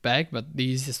add it back, but the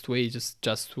easiest way is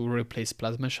just to replace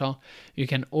Plasma Shell. You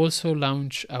can also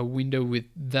launch a window with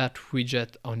that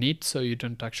widget on it, so you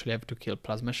don't actually have to kill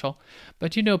Plasma Shell.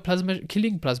 But you know,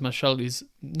 killing Plasma Shell is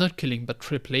not killing, but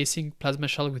replacing Plasma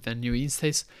Shell with a new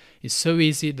instance is so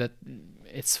easy that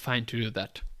it's fine to do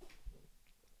that.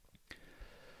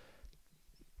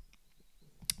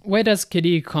 Why does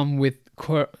KDE come with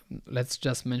core? Let's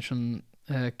just mention.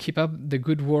 Keep up the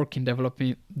good work in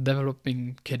developing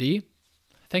KDE.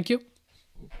 Thank you.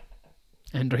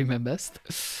 And doing my best.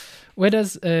 Why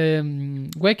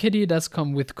KDE does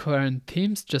come with coherent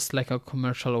themes, just like a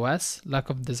commercial OS? Lack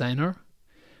of designer.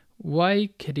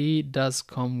 Why KDE does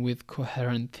come with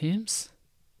coherent themes?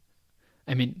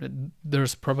 I mean,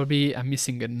 there's probably a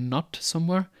missing knot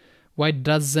somewhere. Why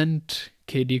doesn't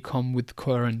KDE come with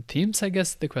coherent themes? I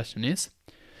guess the question is.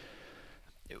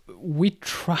 We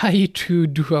try to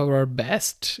do our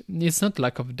best. It's not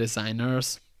lack of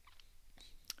designers.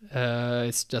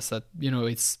 It's just that, you know,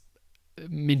 it's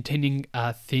maintaining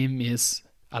a theme is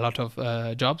a lot of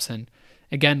jobs, and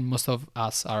again, most of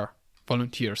us are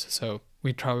volunteers, so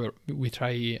we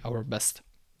try our best.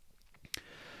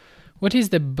 What is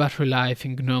the battery life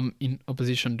in GNOME in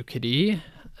opposition to KDE?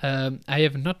 I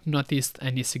have not noticed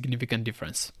any significant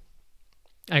difference.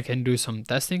 I can do some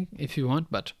testing if you want,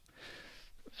 but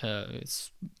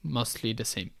it's mostly the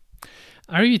same.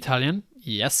 Are you Italian?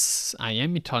 Yes, I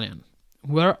am Italian.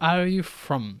 Where are you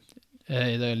from?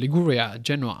 Liguria,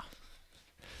 Genoa.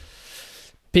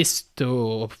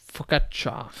 Pesto,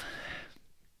 focaccia.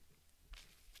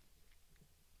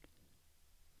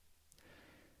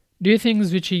 Do you think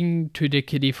switching to the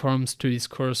KDE forums to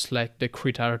discourse like the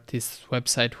Crit Artist's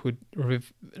website would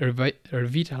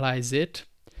revitalize it?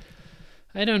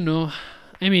 I don't know.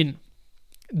 I mean,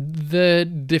 the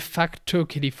de facto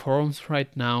KDE forums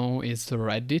right now is the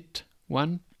Reddit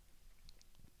one.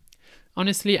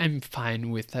 Honestly, I'm fine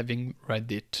with having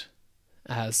Reddit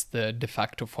as the de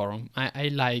facto forum. I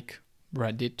like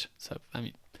Reddit, so I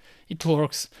mean, it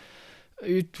works.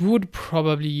 It would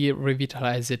probably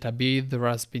revitalize it a bit. There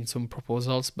has been some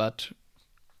proposals, but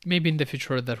maybe in the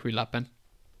future that will happen.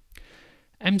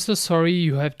 I'm so sorry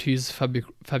you have to use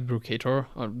Fabricator,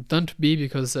 or don't be,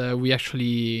 because we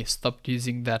actually stopped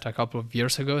using that a couple of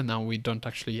years ago. Now we don't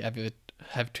actually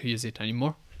have to use it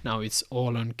anymore. Now it's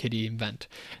all on KDE Invent.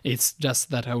 It's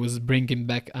just that I was bringing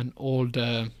back an old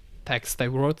text I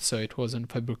wrote, so it was on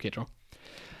Fabricator.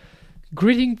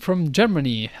 Greeting from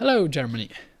Germany. Hello,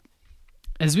 Germany.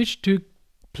 I switched to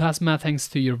Plasma thanks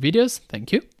to your videos.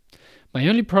 Thank you. My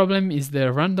only problem is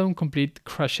the random complete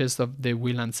crashes of the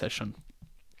WLAN session.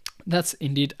 That's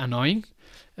indeed annoying.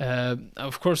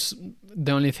 Of course,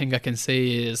 the only thing I can say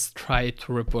is try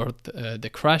to report the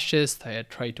crashes,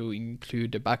 try to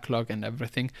include the backlog and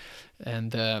everything.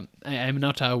 And I'm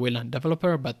not a WLAN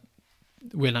developer, but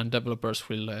WLAN developers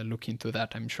will look into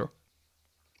that, I'm sure.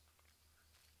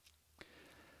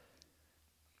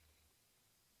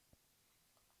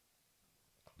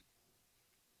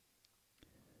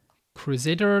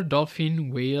 Crusader, Dolphin,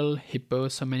 Whale, Hippo,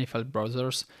 so many file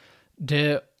browsers.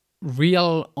 The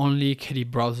real only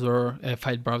KDE browser,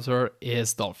 file browser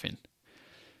is Dolphin.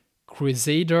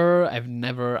 Crusader, I've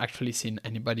never actually seen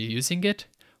anybody using it.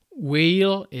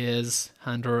 Whale is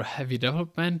under heavy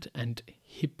development, and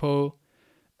Hippo,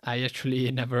 I actually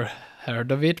never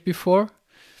heard of it before.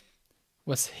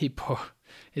 What's Hippo?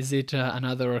 Is it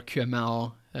another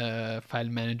QML file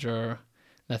manager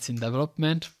that's in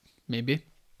development? Maybe.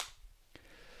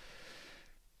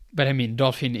 But I mean,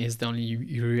 Dolphin is the only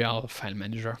real file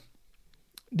manager.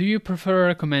 Do you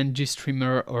recommend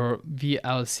GStreamer or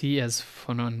VLC as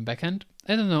phono and backend?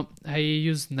 I don't know. I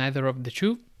use neither of the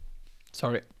two.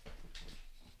 Sorry.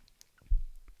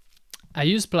 I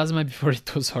used Plasma before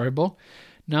it was horrible.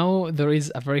 Now there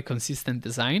is a very consistent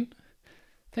design.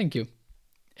 Thank you.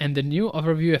 And the new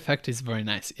overview effect is very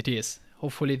nice. It is.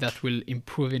 Hopefully that will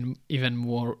improve even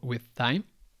more with time.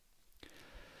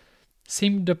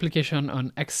 Same duplication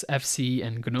on XFCE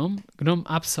and GNOME. GNOME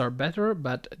apps are better,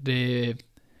 but the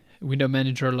window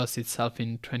manager lost itself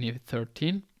in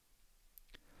 2013.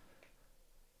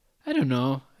 I don't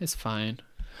know, it's fine.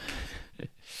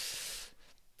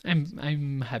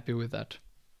 I'm happy with that.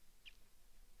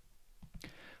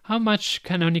 How much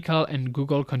Canonical and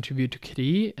Google contribute to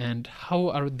KDE and how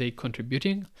are they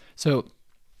contributing? So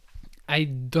I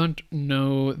don't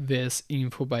know this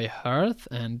info by heart,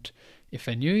 and if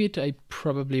I knew it, I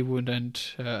probably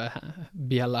wouldn't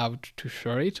be allowed to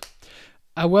share it.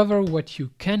 However, what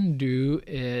you can do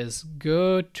is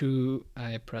go to,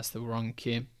 I pressed the wrong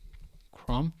key,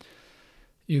 Chrome.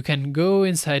 You can go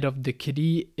inside of the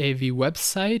KDE AV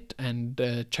website and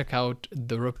check out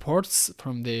the reports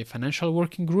from the financial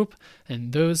working group,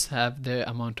 and those have the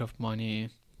amount of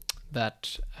money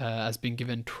that has been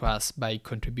given to us by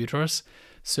contributors,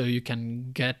 so you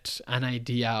can get an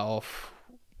idea of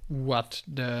what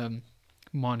the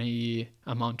money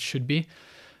amount should be.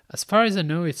 As far as I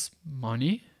know, it's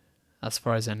money, as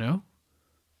far as I know.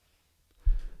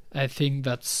 I think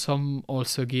that some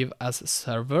also give us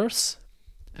servers.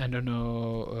 I don't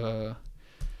know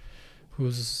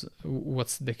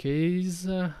what's the case.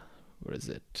 Where is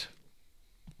it?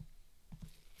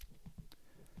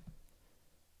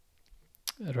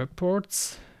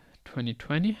 Reports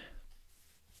 2020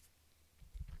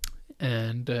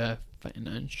 and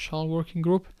financial working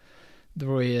group.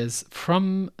 There is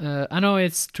from I know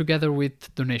it's together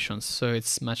with donations, so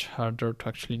it's much harder to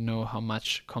actually know how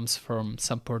much comes from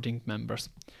supporting members.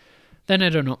 Then I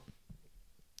don't know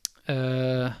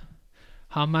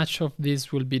how much of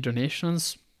these will be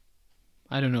donations.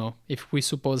 I don't know. If we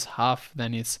suppose half,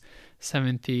 then it's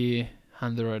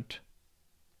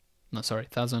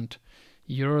 1,000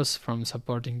 euros from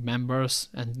supporting members,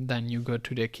 and then you go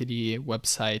to the KDE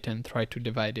website and try to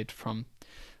divide it from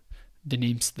the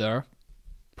names there,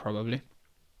 probably.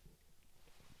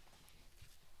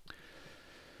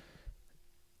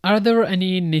 Are there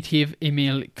any native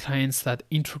email clients that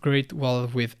integrate well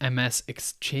with MS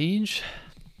Exchange?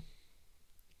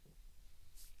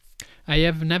 I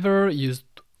have never used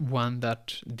one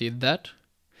that did that.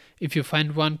 If you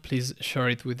find one, please share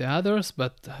it with the others,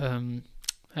 but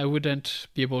I wouldn't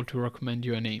be able to recommend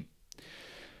you a name.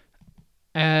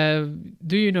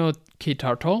 Do you know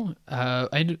KTurtle?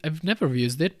 I've never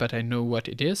used it, but I know what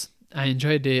it is. I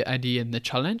enjoyed the idea and the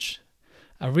challenge.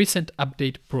 A recent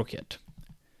update broke it.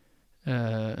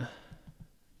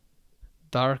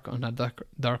 Dark on a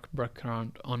dark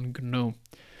background on GNOME.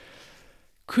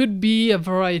 Could be a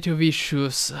variety of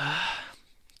issues.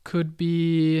 Could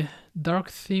be dark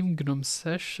theme GNOME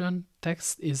session.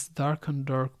 Text is dark on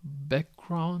dark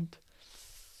background.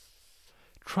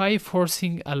 Try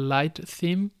forcing a light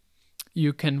theme.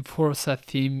 You can force a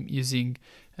theme using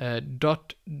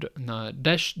dash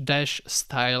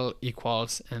style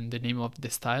equals and the name of the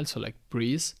style, so like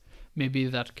breeze. Maybe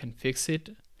that can fix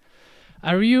it.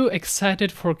 Are you excited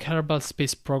for Kerbal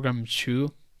Space Program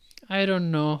 2? I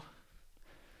don't know.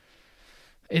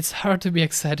 It's hard to be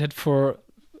excited for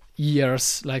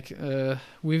years. Like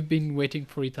we've been waiting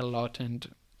for it a lot,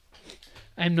 and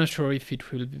I'm not sure if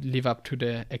it will live up to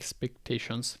the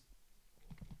expectations.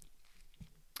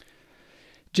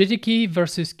 JDK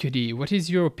versus KDE. What is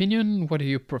your opinion? What do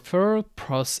you prefer?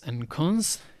 Pros and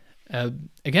cons?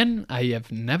 Again, I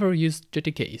have never used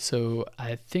JDK, so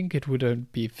I think it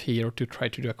wouldn't be fair to try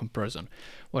to do a comparison.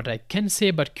 What I can say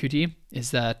about KDE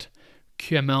is that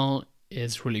QML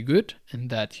is really good and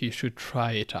that you should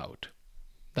try it out.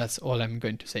 That's all I'm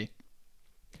going to say.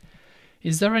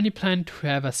 Is there any plan to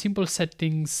have a simple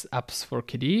settings apps for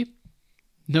KDE?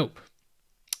 Nope.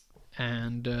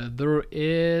 And there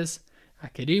is a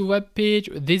KDE web page.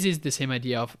 This is the same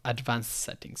idea of advanced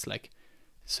settings,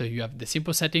 so you have the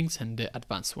simple settings and the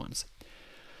advanced ones.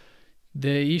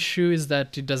 The issue is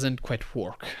that it doesn't quite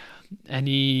work.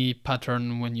 Any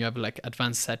pattern when you have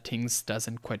advanced settings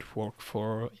doesn't quite work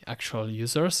for actual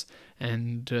users.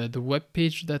 And the web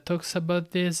page that talks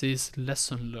about this is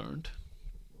lesson learned.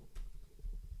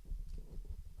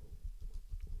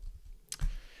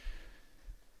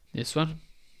 This one.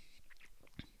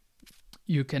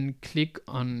 You can click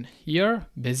on here,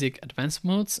 basic advanced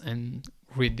modes, and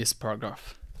read this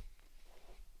paragraph.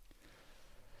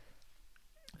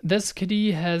 Does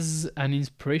KDE has an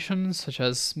inspiration such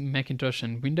as Macintosh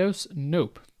and Windows?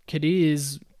 Nope. KDE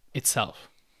is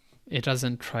itself. It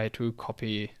doesn't try to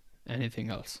copy anything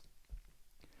else.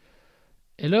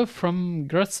 Hello from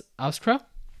Graz, Austria.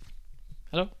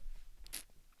 Hello.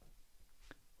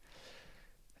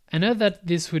 I know that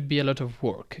this would be a lot of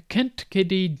work. Can't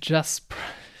KDE just...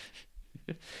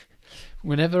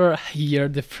 Whenever I hear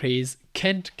the phrase,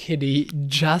 can't KDE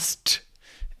just...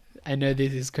 I know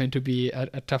this is going to be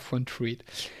a tough one to read.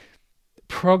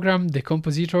 Program the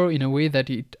compositor in a way that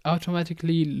it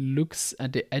automatically looks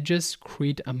at the edges,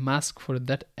 create a mask for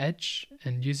that edge,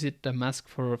 and use it a mask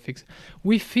for a fix.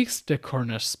 We fixed the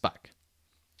corners bug.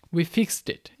 We fixed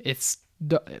it.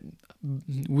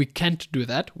 We can't do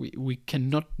that. We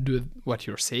cannot do what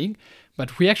you're saying,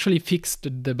 but we actually fixed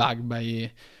the bug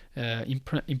by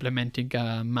implementing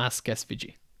a mask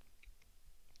SVG.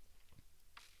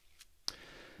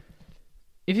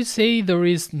 If you say there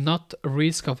is not a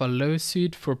risk of a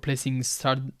lawsuit for placing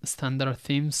standard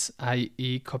themes,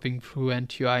 i.e. copying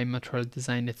Fluent UI, material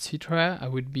design, etc., I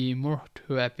would be more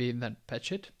too happy than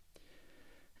patch it.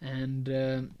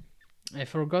 And I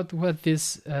forgot what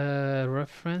this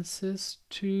references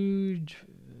to.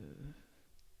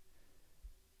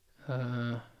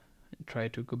 Try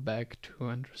to go back to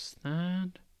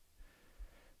understand.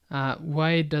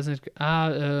 Why doesn't...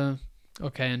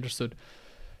 okay, understood.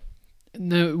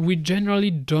 No, we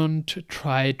generally don't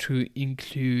try to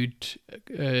include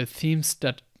themes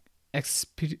that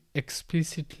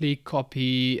explicitly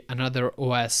copy another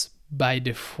OS by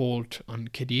default on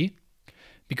KDE,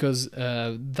 because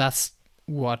that's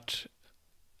what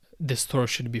the store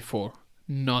should be for,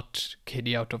 not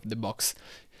KDE out of the box.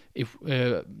 If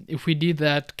we did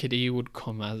that, KDE would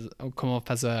come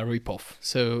off as a ripoff.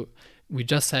 So we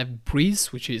just have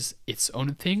Breeze, which is its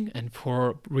own thing, and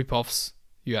for ripoffs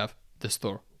you have the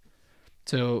store.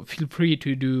 So feel free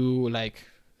to do like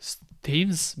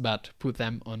themes, but put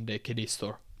them on the KDE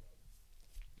store.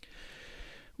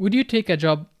 Would you take a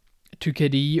job to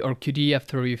KDE or QD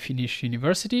after you finish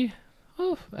university?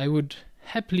 Oh, I would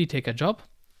happily take a job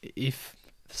if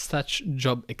such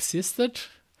job existed.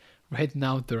 Right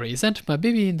now there isn't, but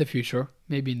maybe in the future.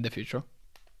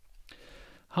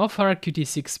 How far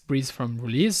Qt6 Breeze from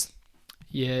release?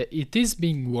 Yeah, it is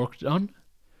being worked on.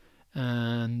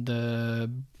 And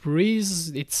Breeze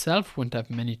itself won't have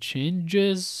many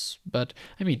changes, but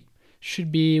I mean,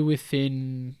 should be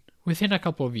within a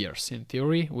couple of years in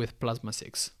theory with Plasma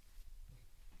 6.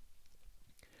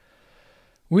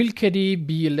 Will KDE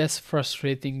be less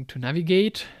frustrating to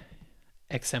navigate?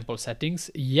 Example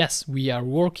settings. Yes, we are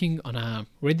working on a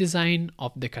redesign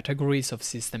of the categories of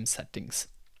system settings.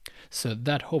 So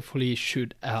that hopefully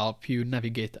should help you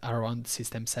navigate around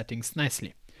system settings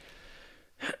nicely.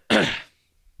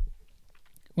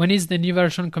 When is the new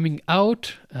version coming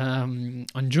out? On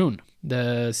June.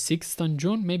 The 6th on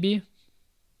June, maybe?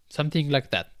 Something like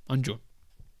that, on June.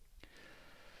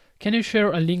 Can you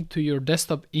share a link to your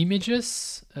desktop image?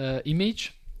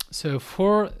 So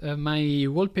for my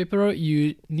wallpaper,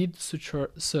 you need to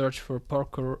search for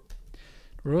Porco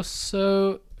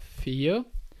Rosso Fio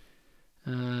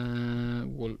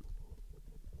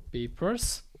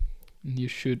wallpapers. You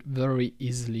should very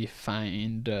easily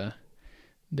find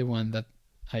the one that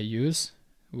I use.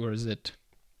 Where is it?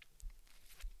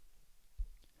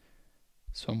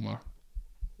 Somewhere.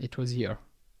 It was here.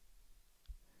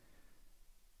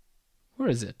 Where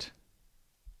is it?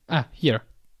 Ah, here.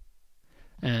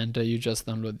 And you just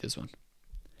download this one.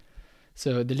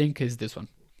 So the link is this one.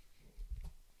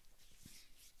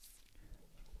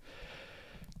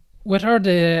 What are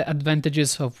the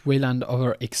advantages of Wayland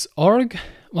over Xorg?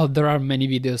 Well, there are many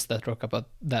videos that talk about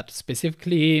that.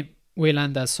 Specifically,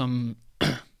 Wayland has some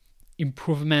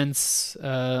improvements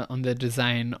on the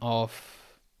design of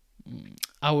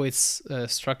how it's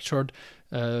structured.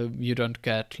 You don't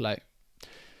get like...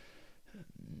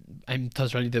 I'm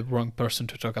totally the wrong person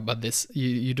to talk about this.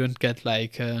 You don't get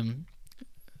like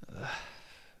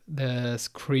the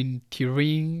screen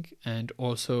tearing, and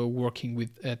also working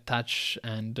with touch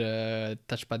and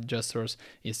touchpad gestures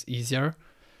is easier.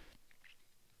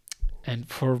 And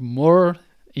for more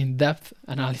in-depth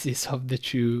analysis of the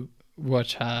two,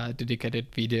 watch a dedicated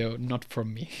video, not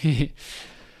from me.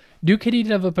 Do KDE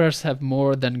developers have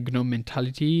more than GNOME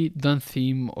mentality, don't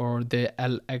theme, or the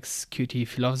LXQT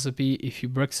philosophy? If you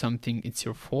break something, it's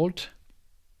your fault?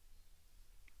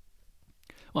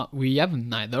 Well, we have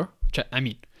neither. I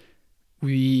mean,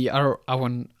 we are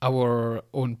our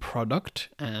own product,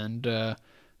 and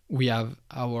we have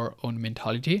our own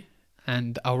mentality.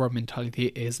 And our mentality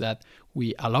is that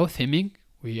we allow theming,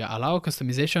 we allow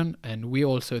customization, and we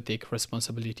also take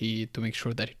responsibility to make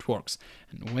sure that it works.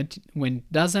 And when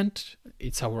it doesn't,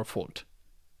 it's our fault.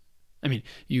 I mean,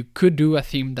 you could do a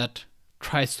theme that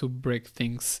tries to break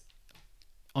things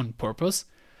on purpose,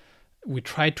 We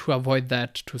try to avoid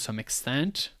that to some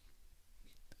extent,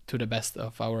 to the best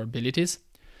of our abilities.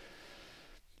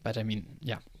 But I mean,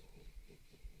 yeah.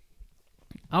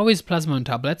 How is Plasma on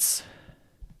tablets?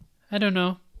 I don't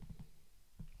know.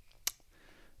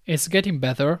 It's getting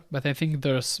better, but I think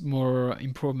there's more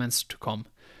improvements to come.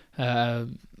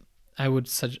 I would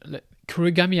suggest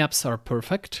Kurigami apps are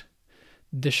perfect.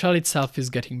 The shell itself is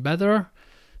getting better.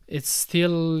 It's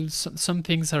still, some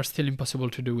things are still impossible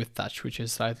to do with touch, which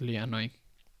is slightly annoying.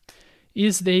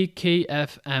 Is the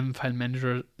KFM file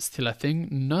manager still a thing?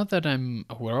 Not that I'm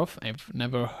aware of. I've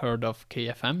never heard of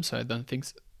KFM, so I don't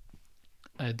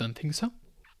think so.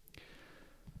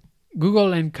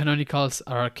 Google and Canonicals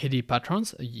are KDE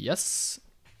patrons. Yes.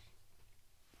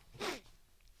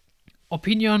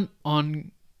 Opinion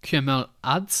on QML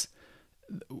ads.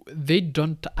 They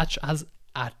don't touch us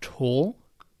at all.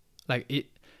 Like it,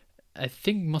 I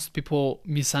think most people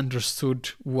misunderstood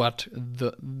what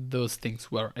those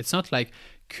things were. It's not like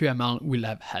QML will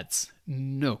have heads.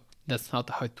 No, that's not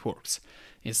how it works.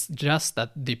 It's just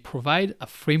that they provide a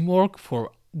framework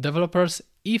for developers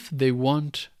if they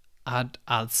want add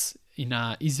ads in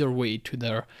an easier way to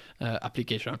their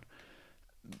application.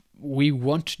 We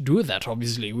won't do that,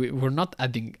 obviously. We're not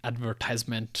adding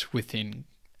advertisement within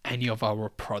any of our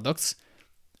products,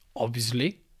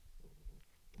 obviously.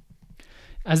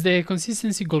 As the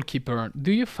consistency goalkeeper,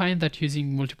 do you find that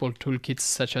using multiple toolkits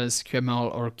such as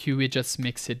QML or QWidgets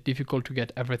makes it difficult to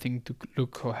get everything to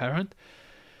look coherent?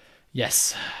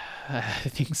 Yes, I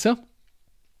think so.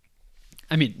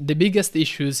 I mean, the biggest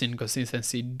issues in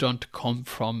consistency don't come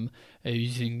from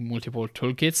using multiple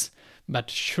toolkits, but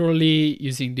surely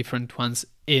using different ones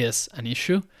is an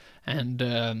issue.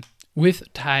 And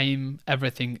with time,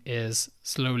 everything is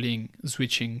slowly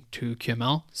switching to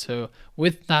QML. So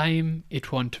with time,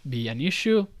 it won't be an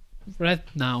issue. Right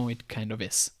now, it kind of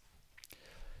is.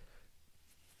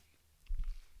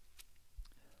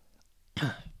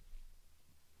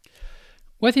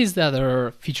 What is the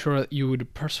other feature you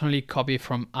would personally copy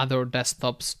from other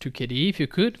desktops to KDE if you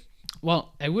could?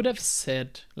 Well, I would have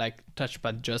said like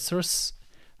touchpad gestures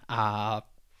a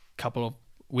couple of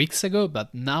weeks ago,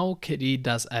 but now KDE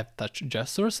does have touch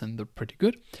gestures and they're pretty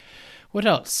good. What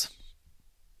else?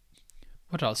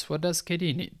 What does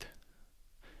KDE need?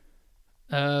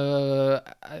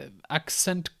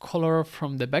 Accent color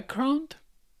from the background?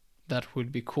 That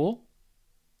would be cool.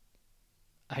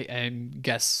 I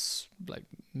guess like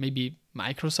maybe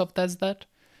Microsoft has that,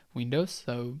 Windows,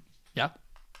 so yeah.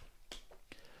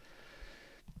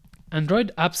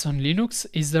 Android apps on Linux,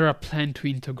 is there a plan to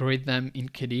integrate them in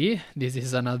KDE? This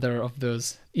is another of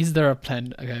those is there a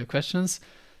plan questions.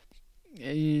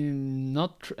 I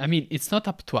mean, it's not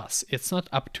up to us. It's not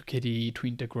up to KDE to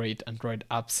integrate Android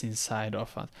apps inside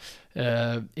of us.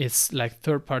 It's like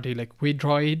third party, like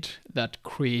Widroid, that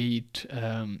create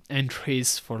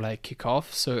entries for like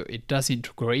kickoff. So it does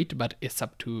integrate, but it's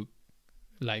up to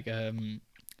like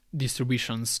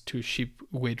distributions to ship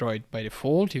Widroid by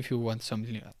default if you want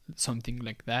something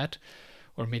like that,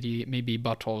 or maybe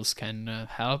bottles can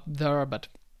help there, but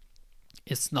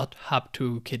it's not up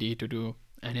to KDE to do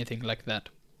anything like that.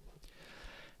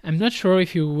 I'm not sure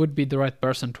if you would be the right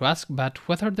person to ask, but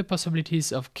what are the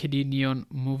possibilities of KDE Neon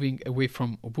moving away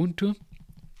from Ubuntu?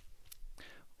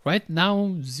 Right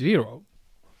now, 0.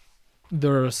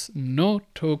 There's no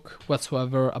talk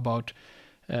whatsoever about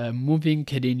moving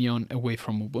KDE Neon away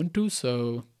from Ubuntu,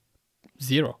 so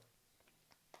 0.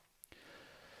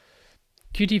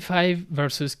 Qt5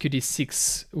 versus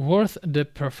Qt6, worth the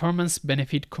performance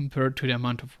benefit compared to the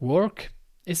amount of work?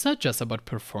 It's not just about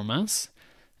performance,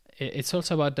 it's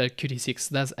also about that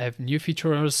Qt6 does have new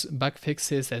features, bug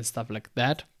fixes and stuff like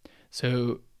that.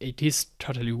 So it is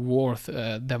totally worth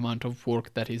the amount of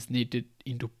work that is needed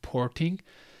into porting.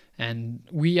 And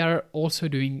we are also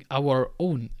doing our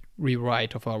own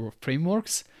rewrite of our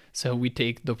frameworks. So we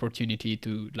take the opportunity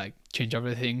to like change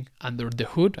everything under the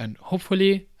hood, and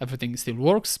hopefully everything still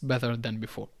works better than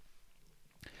before.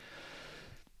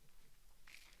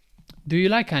 Do you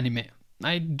like anime?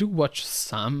 I do watch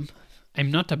some. I'm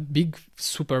not a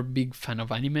super big fan of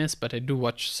animes, but I do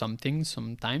watch something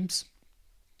sometimes.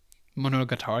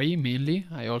 Monogatari mainly.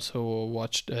 I also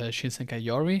watched Shinsekai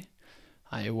Yori.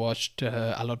 I watched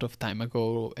a lot of time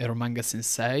ago Eromanga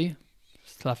Sensei,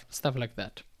 stuff like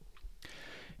that.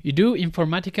 You do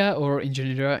Informatica or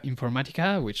Ingegneria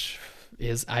Informatica, which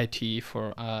is IT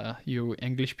for you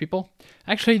English people.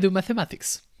 Actually, I do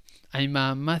mathematics. I'm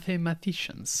a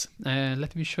mathematician.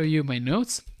 Let me show you my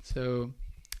notes. So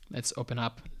let's open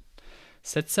up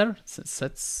Setzer,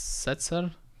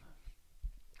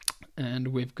 and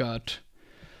we've got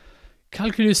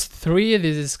Calculus 3,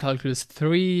 this is Calculus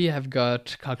 3. I've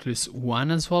got Calculus 1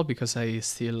 as well because I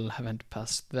still haven't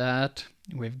passed that.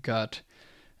 We've got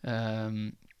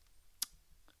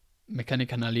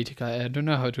mechanic analytic. I don't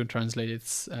know how to translate it.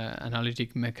 It's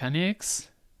analytic mechanics.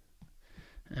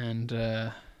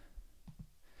 And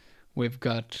we've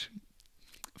got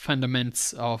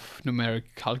fundamentals of numeric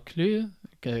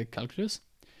calculus.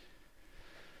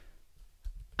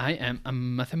 I am a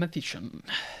mathematician.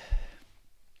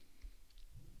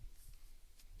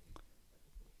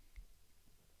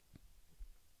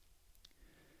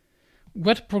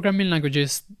 What programming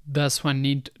languages does one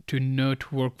need to know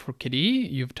to work for KDE?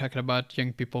 You've talked about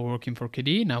young people working for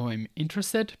KDE. Now I'm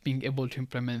interested. Being able to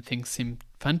implement things seems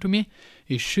fun to me.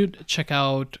 You should check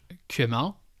out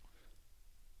QML,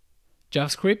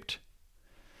 JavaScript,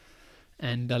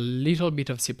 and a little bit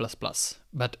of C++,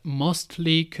 but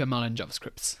mostly QML and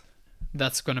JavaScript.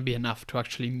 That's going to be enough to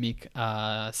actually make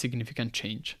a significant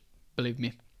change, believe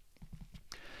me.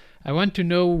 I want to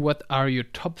know what are your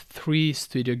top 3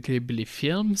 Studio Ghibli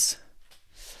films?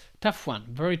 Tough one,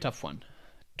 very tough one.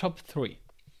 Top 3.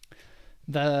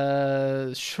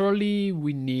 Surely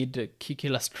we need Kiki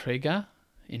La Strega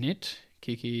in it.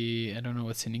 Kiki, I don't know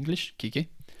what's in English,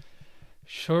 Kiki.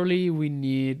 Surely we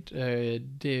need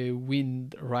The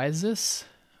Wind Rises.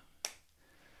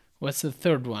 What's the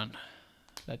third one?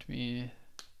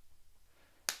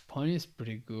 Pony is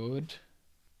pretty good.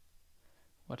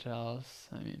 What else?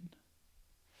 I mean,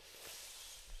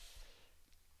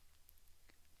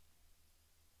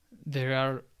 they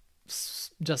are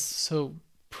just so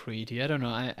pretty. I don't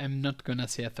know. I'm not gonna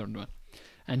say a third one.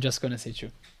 I'm just gonna say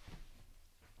 2.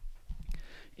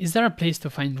 Is there a place to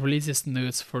find releases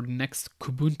notes for the next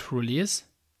Kubuntu release?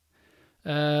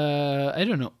 I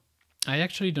don't know. I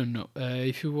actually don't know.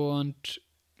 If you want,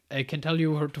 I can tell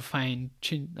you where to find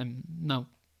no,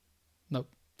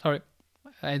 sorry.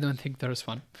 I don't think there's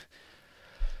one.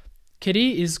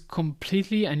 KDE is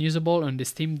completely unusable on the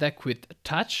Steam Deck with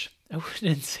Touch. I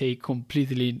wouldn't say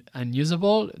completely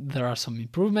unusable. There are some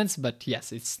improvements, but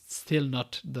yes, it's still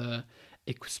not the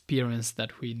experience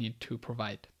that we need to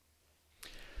provide.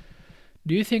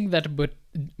 Do you think that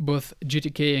both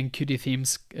GTK and Qt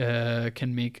themes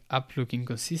can make app look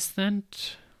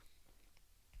inconsistent?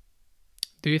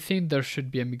 Do you think there should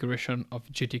be a migration of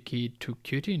GTK to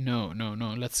Qt? No.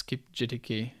 Let's keep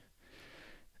GTK.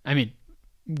 I mean,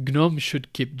 GNOME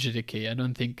should keep GTK. I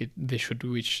don't think they should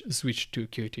switch to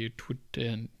Qt.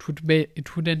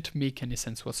 It wouldn't make any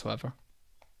sense whatsoever.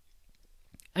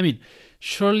 I mean,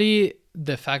 surely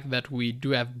the fact that we do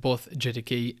have both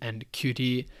GTK and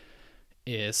Qt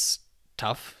is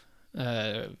tough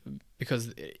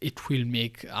because it will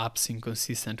make apps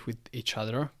inconsistent with each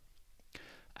other.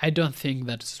 I don't think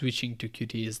that switching to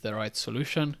Qt is the right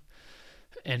solution,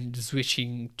 and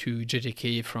switching to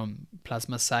GTK from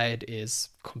Plasma side is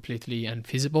completely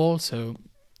unfeasible, so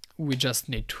we just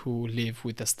need to live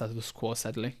with the status quo,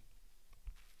 sadly.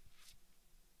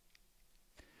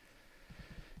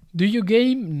 Do you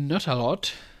game? Not a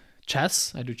lot.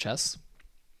 Chess, I do chess.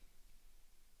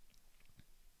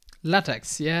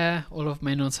 LaTeX, yeah, all of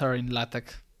my notes are in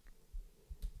LaTeX.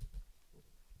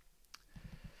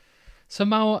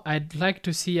 Somehow I'd like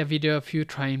to see a video of you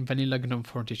trying Vanilla GNOME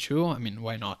 42. I mean,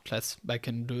 why not? I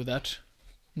can do that.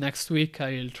 Next week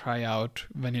I'll try out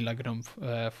Vanilla GNOME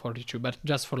 42, but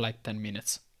just for like 10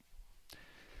 minutes.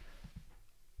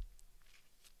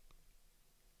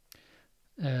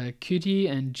 Qt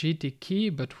and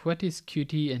GTK, but what is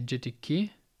Qt and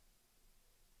GTK?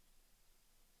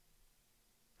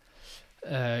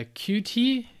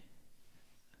 Qt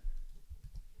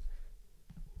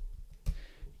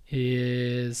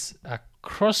is a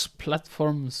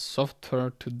cross-platform software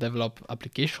to develop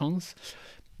applications.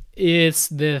 It's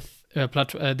the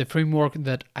framework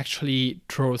that actually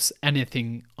draws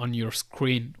anything on your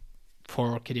screen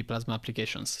for KDE Plasma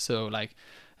applications. So like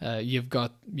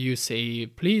you say,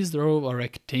 please draw a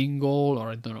rectangle,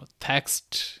 or I don't know,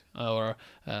 text, or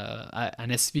an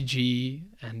SVG,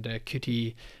 and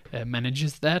Qt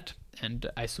manages that.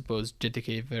 And I suppose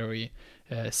GTK very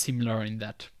similar in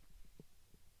that.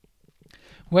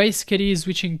 Why is KDE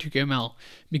switching to QML?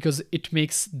 Because it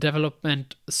makes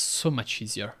development so much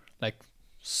easier, like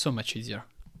so much easier.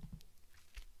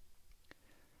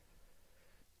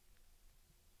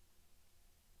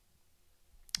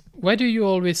 Why do you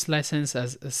always license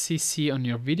as a CC on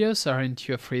your videos? Aren't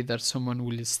you afraid that someone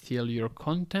will steal your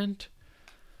content?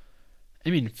 I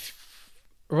mean,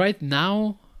 right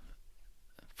now,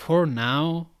 for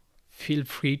now, feel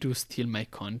free to steal my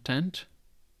content,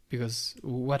 because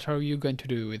what are you going to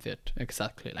do with it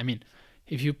exactly? I mean,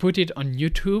 if you put it on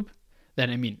YouTube, then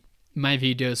I mean, my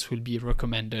videos will be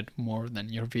recommended more than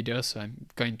your videos, so I'm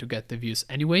going to get the views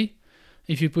anyway.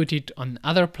 If you put it on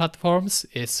other platforms,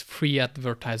 it's free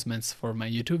advertisements for my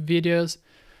YouTube videos.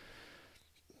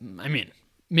 I mean,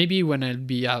 maybe when I'll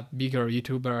be a bigger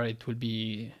YouTuber, it will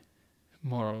be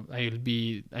more,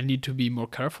 I need to be more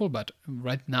careful, but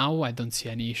right now I don't see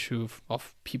any issue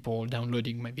of people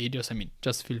downloading my videos. I mean,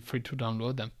 just feel free to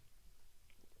download them.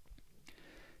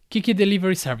 KDE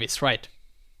delivery service, right.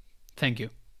 Thank you.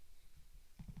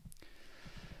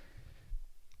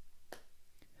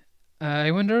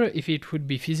 I wonder if it would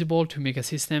be feasible to make a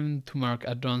system to mark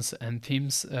add-ons and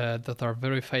themes that are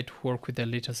verified to work with the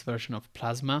latest version of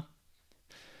Plasma.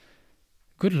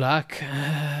 Good luck.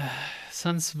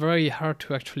 Sounds very hard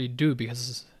to actually do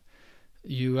because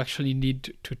you actually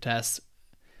need to test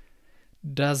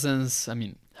dozens, I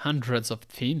mean, hundreds of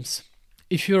themes.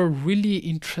 If you're really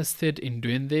interested in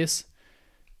doing this,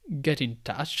 get in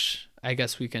touch. I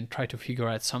guess we can try to figure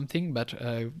out something, but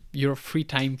your free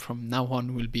time from now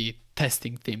on will be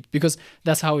testing themes, because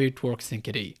that's how it works in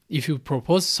KDE. If you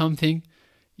propose something,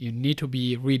 you need to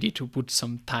be ready to put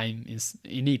some time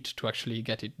in it to actually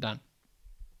get it done.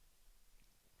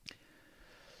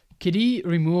 KDE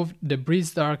removed the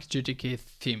Breeze Dark GTK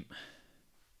theme.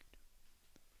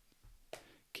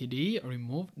 KDE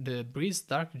removed the Breeze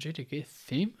Dark GTK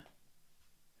theme?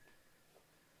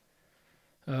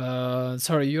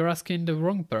 Sorry, you're asking the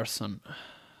wrong person.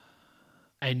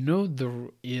 I know there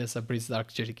is a Breeze Dark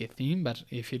GTK theme, but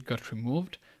if it got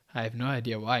removed, I have no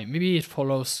idea why. Maybe it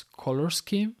follows color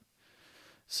scheme.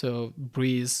 So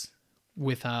Breeze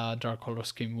with a dark color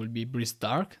scheme will be Breeze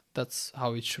Dark. That's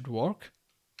how it should work.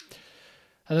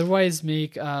 Otherwise,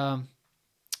 make a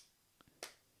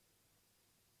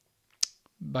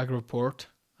bug report.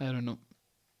 I don't know.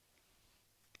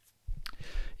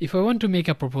 If I want to make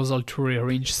a proposal to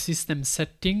rearrange system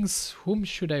settings, whom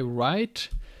should I write?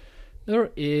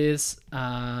 There is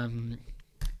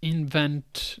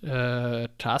invent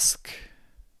task.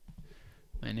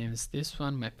 My name is this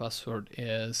one. My password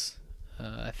is,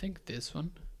 I think, this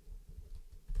one.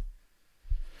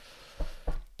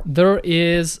 There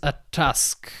is a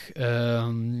task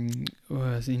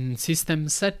in system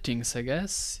settings, I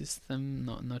guess. System,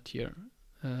 no, not here.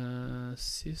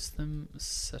 System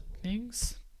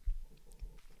settings.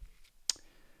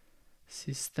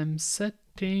 System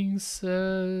settings,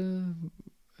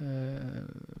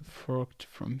 forked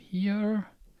from here,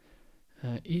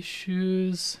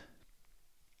 issues,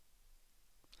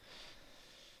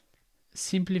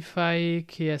 simplify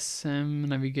KSM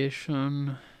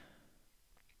navigation.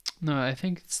 No, I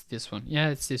think it's this one. Yeah,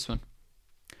 it's this one.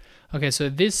 Okay, so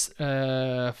this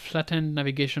flattened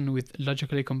navigation with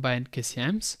logically combined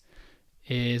KCMs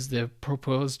is the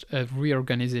proposed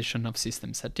reorganization of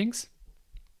system settings.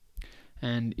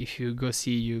 And if you go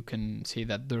see, you can see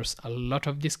that there's a lot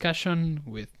of discussion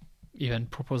with even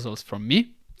proposals from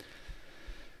me.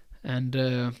 And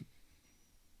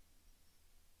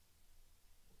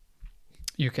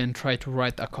you can try to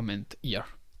write a comment here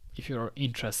if you're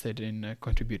interested in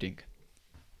contributing.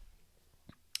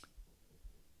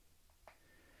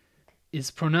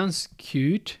 It's pronounced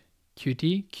cute,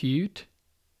 cutie, cute,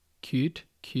 cute,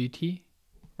 cutie.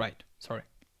 Right, sorry.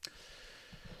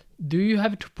 Do you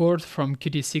have to port from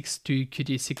Qt6 to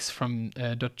Qt6 from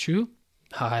 .2?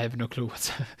 I have no clue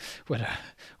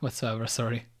whatsoever,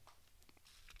 sorry.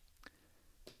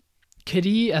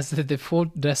 KDE as the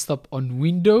default desktop on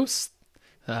Windows?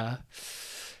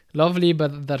 Lovely,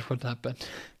 but that would happen.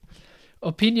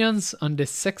 Opinions on the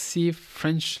sexy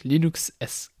French Linux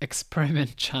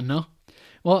experiment channel?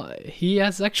 Well, he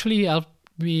has actually helped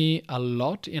me a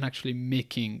lot in actually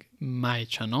making my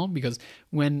channel, because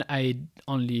when I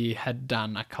only had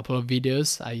done a couple of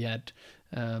videos, I had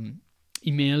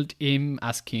emailed him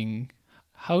asking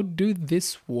how do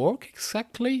this work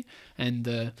exactly,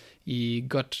 and he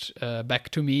got back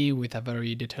to me with a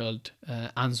very detailed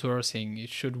answer saying it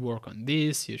should work on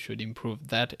this, you should improve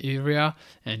that area,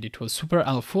 and it was super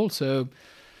helpful, so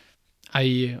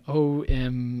I owe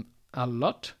him a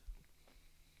lot.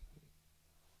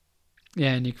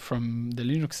 Yeah, Nick from the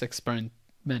Linux experiment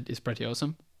is pretty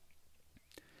awesome.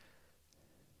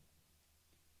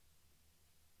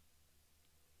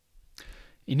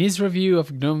 In his review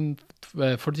of GNOME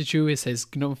 42, he says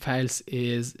GNOME files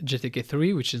is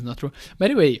GTK3, which is not true. By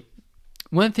the way,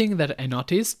 one thing that I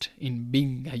noticed in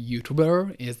being a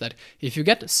YouTuber is that if you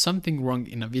get something wrong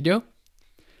in a video,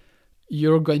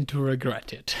 you're going to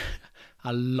regret it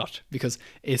a lot, because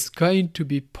it's going to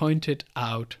be pointed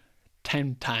out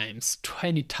 10 times,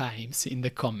 20 times in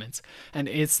the comments. And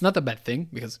it's not a bad thing,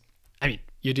 because, I mean,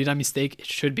 you did a mistake, it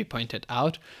should be pointed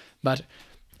out, but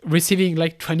receiving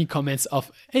like 20 comments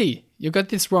of, hey, you got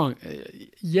this wrong.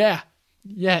 Yeah,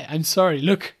 I'm sorry.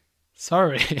 Look,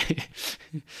 sorry.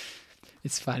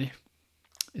 It's funny.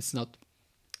 It's not.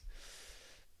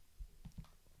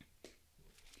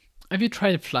 Have you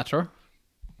tried Flutter?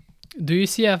 Do you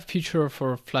see a future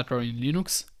for Flutter in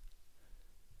Linux?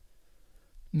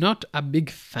 Not a big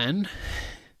fan.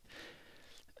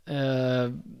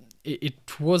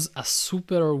 It was a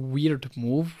super weird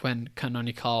move when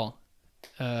Canonical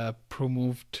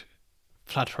promoted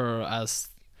Flutter as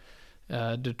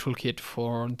the toolkit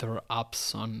for their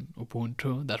apps on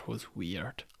Ubuntu. That was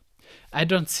weird. I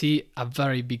don't see a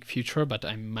very big future, but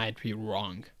I might be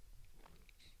wrong.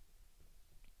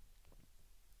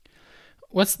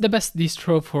 What's the best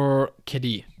distro for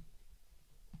KDE?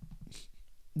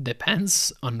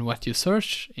 Depends on what you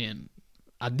search in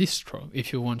a distro.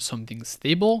 If you want something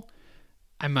stable,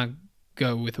 I might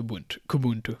go with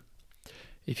Kubuntu.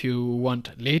 If you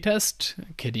want latest,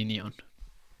 KDE Neon.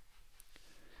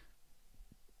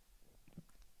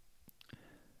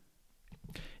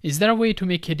 Is there a way to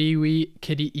make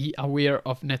KDE aware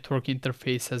of network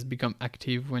interface has become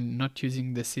active when not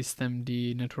using the system,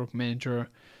 the network manager?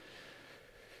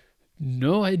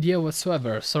 No idea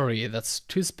whatsoever. Sorry, that's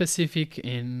too specific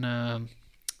in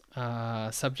a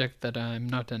subject that I'm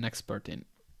not an expert in.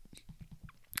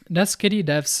 Does KDE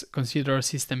devs consider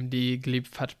systemd glib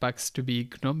flatpaks to be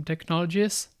GNOME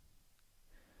technologies?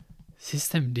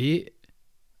 Systemd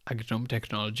a GNOME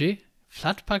technology?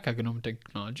 Flatpak a GNOME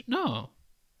technology? No,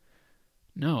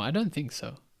 I don't think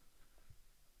so.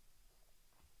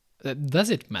 Does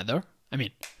it matter? I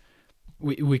mean,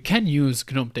 we can use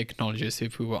GNOME technologies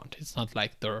if we want. It's not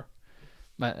like they're...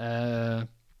 But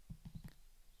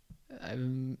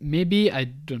maybe I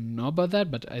don't know about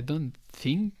that, but I don't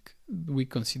think we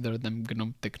consider them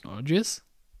GNOME technologies.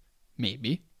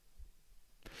 Maybe.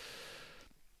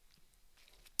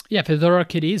 Yeah, Fedora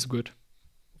KDE is good.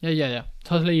 Yeah.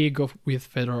 Totally go with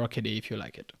Fedora KDE if you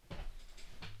like it.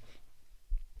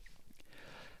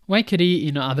 Why KDE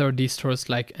in other distros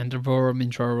like Endeavor,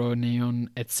 Manjaro, Neon,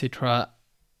 etc.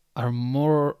 are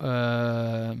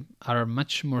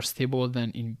much more stable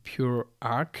than in pure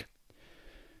Arc?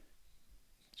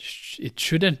 It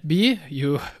shouldn't be.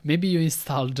 Maybe you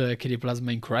installed KDE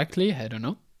Plasma incorrectly. I don't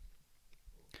know.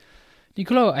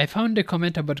 Nicolo, I found a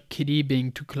comment about KDE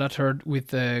being too cluttered with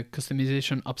the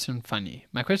customization option funny.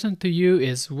 My question to you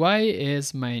is, why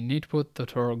is my Netboot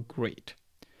tutor great?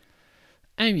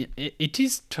 I mean, it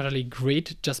is totally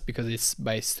great just because it's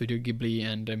by Studio Ghibli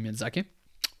and Miyazaki.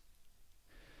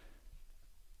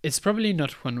 It's probably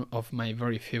not one of my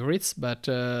very favorites, but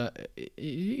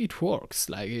it works.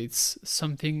 Like, it's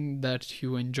something that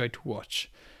you enjoy to watch.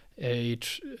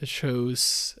 It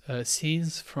shows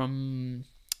scenes from...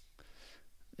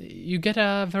 You get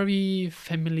a very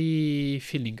family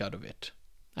feeling out of it.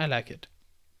 I like it.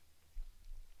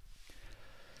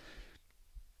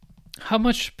 How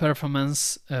much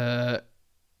performance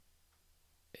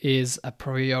is a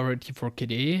priority for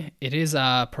KDE? It is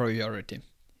a priority.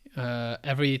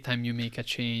 Every time you make a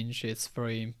change, it's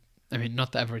very... I mean,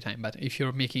 not every time, but if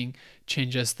you're making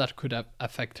changes that could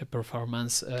affect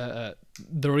performance,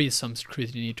 there is some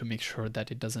scrutiny to make sure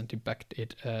that it doesn't impact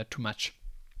it too much.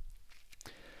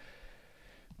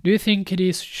 Do you think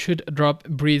KDE should drop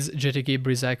Breeze GTK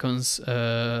Breeze icons?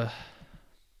 I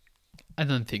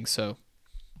don't think so.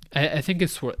 I think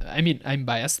it's worth... I mean, I'm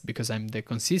biased because I'm the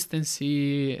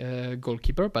consistency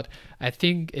goalkeeper, but I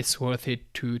think it's worth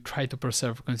it to try to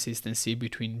preserve consistency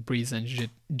between Breeze and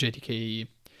GTK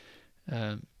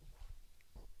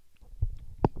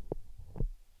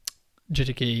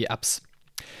GTK apps.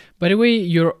 By the way,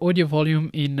 your audio volume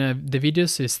in the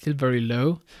videos is still very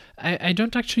low. I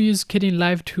don't actually use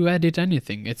Kdenlive to edit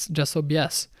anything. It's just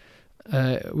OBS.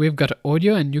 We've got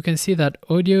audio, and you can see that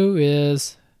audio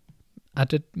is at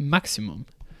the maximum,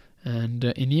 and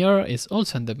in here is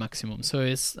also at the maximum. So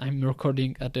I'm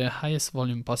recording at the highest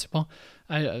volume possible.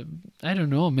 I don't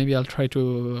know. Maybe I'll try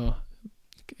to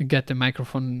get the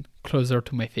microphone closer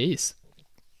to my face.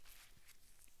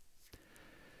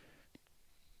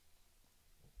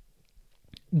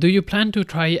 Do you plan to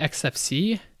try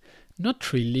XFC?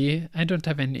 Not really. I don't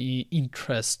have any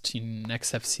interest in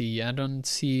XFC. I don't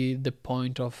see the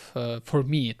point of, for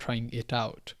me, trying it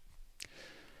out.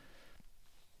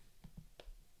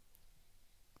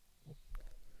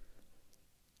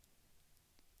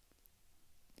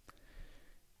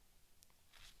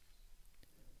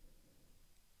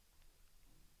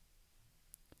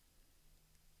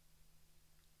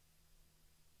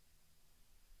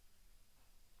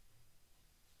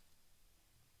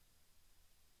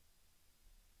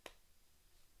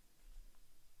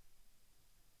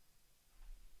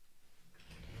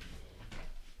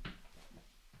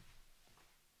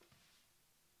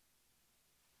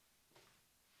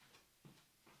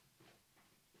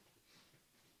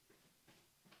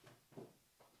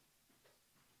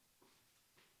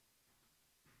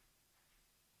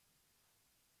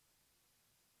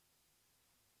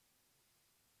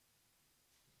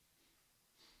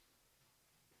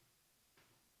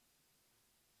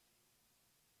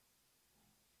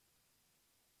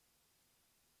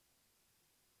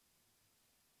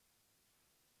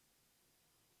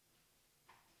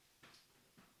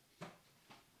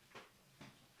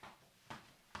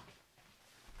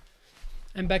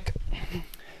 I'm back.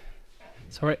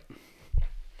 Sorry.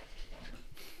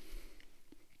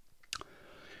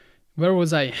 Where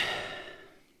was I?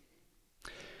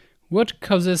 What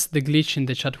causes the glitch in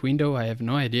the chat window? I have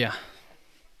no idea.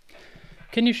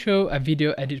 Can you show a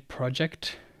video edit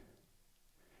project?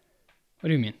 What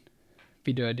do you mean?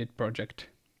 Video edit project.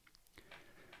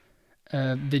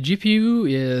 The GPU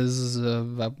is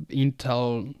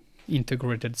Intel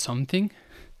integrated something,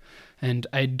 and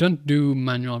I don't do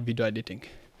manual video editing.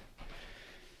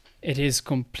 It is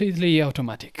completely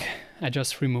automatic. I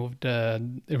just removed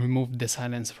the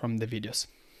silence from the videos.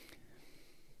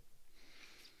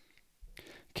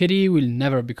 KDE will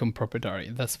never become proprietary,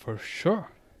 that's for sure.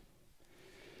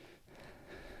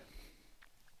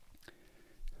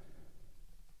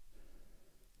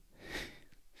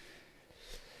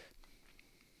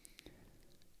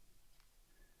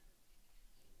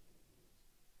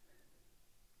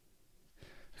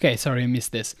 Okay, sorry, I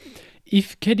missed this.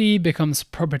 If KDE becomes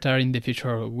proprietary in the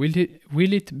future, will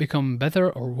it become better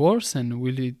or worse, and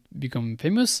will it become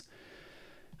famous?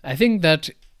 I think that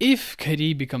if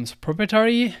KDE becomes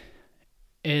proprietary,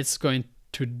 it's going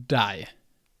to die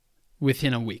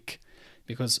within a week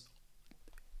because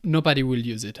nobody will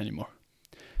use it anymore.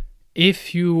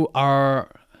 If you want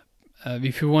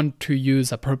to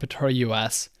use a proprietary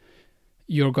OS,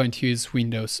 you're going to use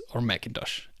Windows or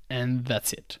Macintosh, and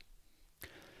that's it.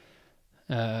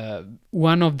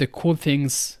 One of the cool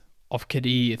things of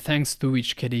KDE, thanks to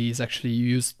which KDE is actually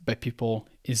used by people,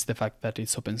 is the fact that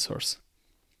it's open source.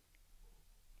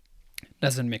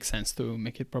 Doesn't make sense to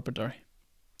make it proprietary.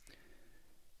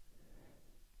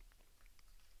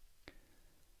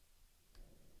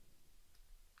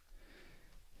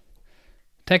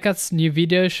 TechCat's new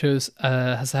video shows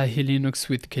Asahi Linux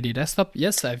with KDE Desktop.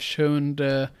 Yes, I've shown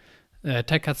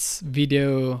TechCat's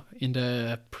video in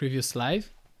the previous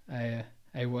live.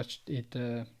 I watched it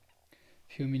a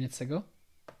few minutes ago.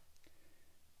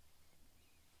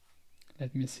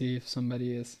 Let me see if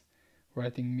somebody is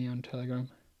writing me on Telegram.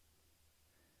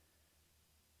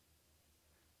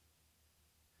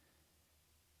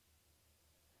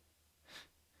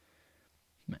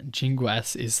 Man,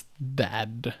 Jinguas is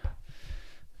dead.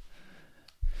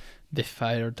 They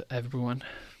fired everyone.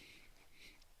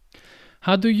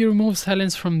 How do you remove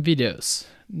silence from videos?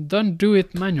 Don't do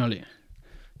it manually.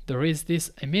 There is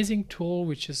this amazing tool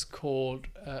which is called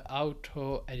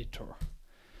Auto Editor.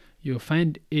 You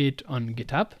find it on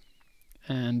GitHub,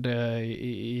 and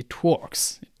it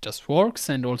works. It just works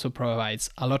and also provides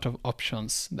a lot of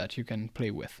options that you can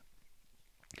play with.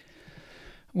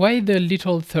 Why the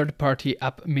little third-party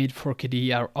app made for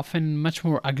KDE are often much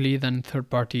more ugly than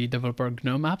third-party developer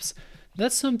GNOME apps?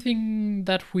 That's something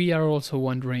that we are also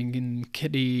wondering in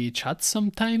KDE chat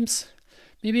sometimes.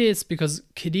 Maybe it's because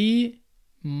KDE,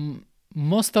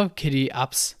 most of KDE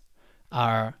apps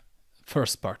are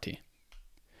first-party.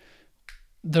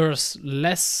 There's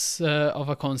less of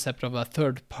a concept of a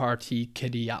third-party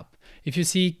KDE app. If you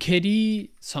see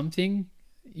KDE something,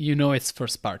 you know it's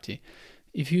first-party.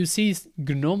 If you see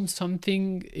GNOME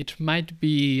something, it might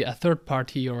be a third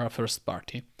party or a first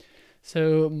party.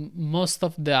 So most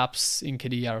of the apps in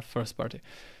KDE are first party.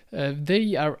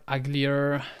 They are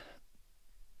uglier.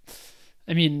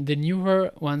 I mean, the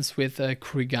newer ones with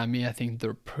Kurigami, I think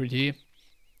they're pretty.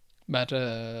 But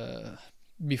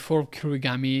before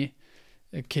Kurigami,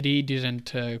 KDE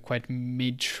didn't quite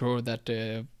made sure that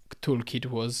the toolkit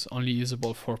was only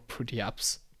usable for pretty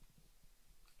apps.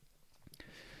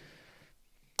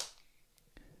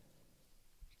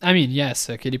 I mean, yes,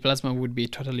 KDE Plasma would be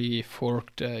totally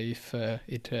forked if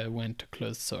it went to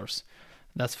closed source.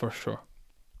 That's for sure.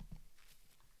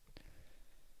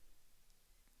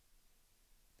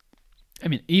 I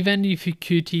mean, even if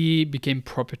Qt became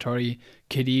proprietary,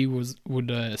 KDE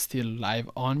would still live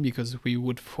on because we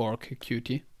would fork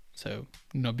Qt, so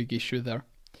no big issue there.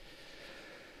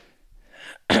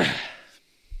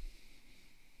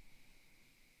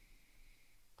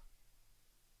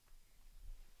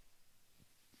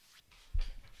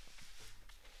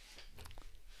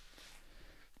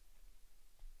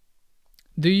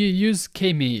 Do you use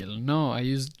Kmail? No, I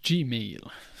use Gmail.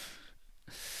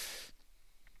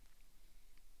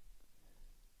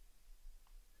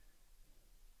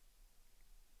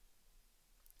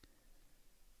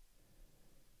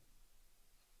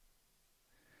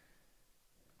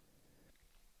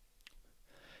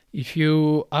 If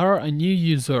you are a new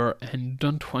user and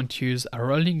don't want to use a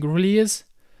rolling release,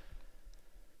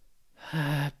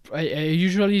 I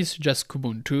usually suggest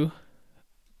Kubuntu,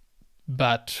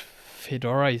 but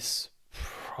Fedora is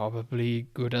probably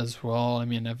good as well. I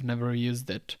mean, I've never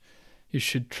used it. You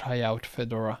should try out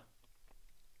Fedora.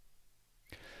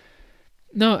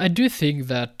 No, I do think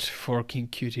that forking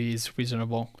Qt is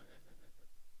reasonable.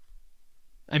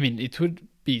 I mean, it would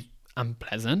be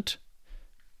unpleasant,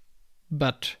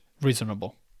 but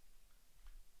reasonable.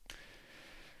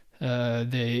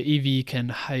 The EV can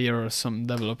hire some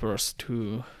developers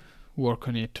to work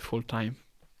on it full time.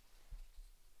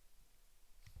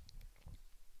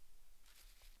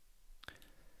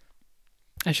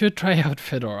 I should try out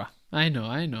Fedora. I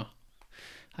know.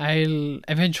 I'll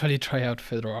eventually try out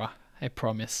Fedora. I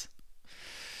promise.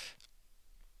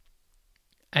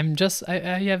 I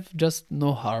have just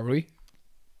no hurry.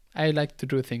 I like to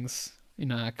do things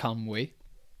in a calm way.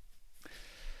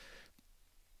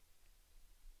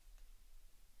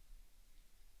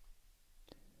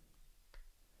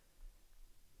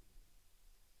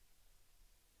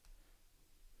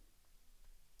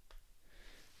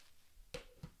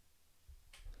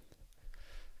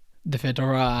 The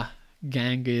Fedora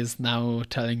gang is now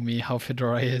telling me how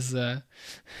Fedora is,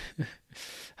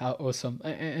 how awesome.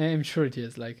 I'm sure it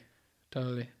is, like,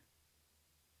 totally.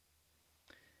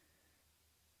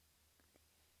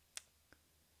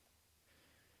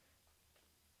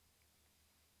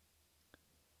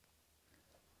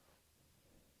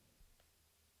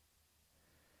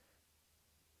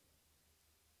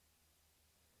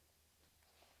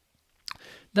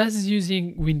 Does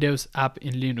using Windows app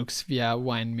in Linux via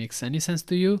Wine make any sense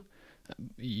to you?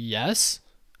 Yes.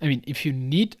 I mean, if you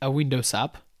need a Windows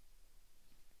app,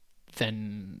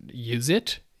 then use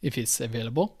it if it's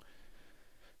available.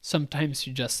 Sometimes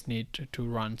you just need to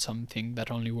run something that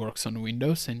only works on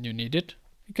Windows and you need it.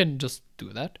 You can just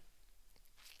do that.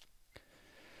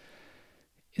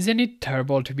 Isn't it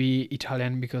terrible to be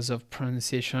Italian because of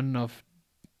pronunciation of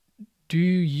do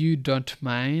you don't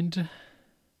mind?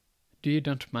 Do you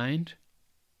don't mind?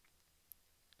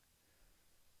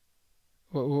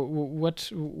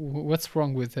 What's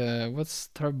wrong with what's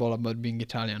terrible about being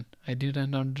Italian? I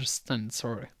didn't understand,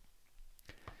 sorry.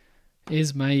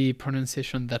 Is my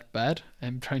pronunciation that bad?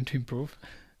 I'm trying to improve.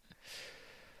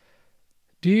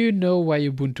 Do you know why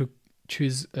Ubuntu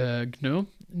choose GNOME?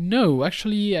 No,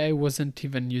 actually I wasn't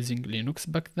even using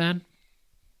Linux back then.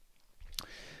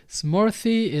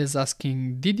 Smorthy is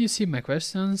asking, did you see my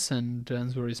questions? And the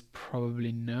answer is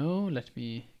probably no. Let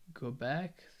me go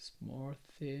back.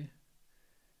 Smorthy.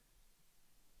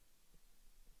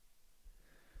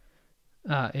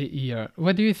 Here.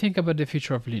 What do you think about the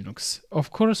future of Linux?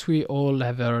 Of course, we all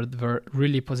have heard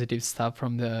really positive stuff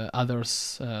from the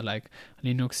others, like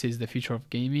Linux is the future of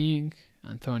gaming,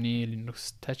 Anthony,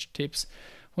 Linux Tech Tips.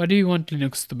 What do you want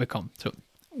Linux to become? So,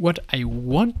 what I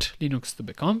want Linux to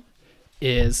become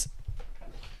is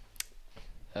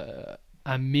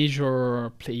a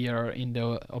major player in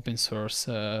the open source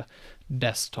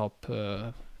desktop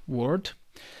world.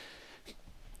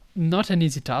 Not an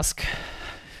easy task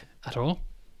at all.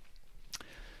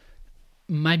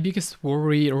 My biggest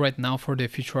worry right now for the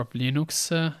future of Linux,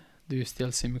 do you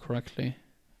still see me correctly?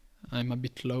 I'm a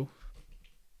bit low.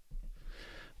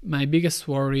 My biggest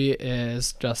worry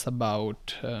is just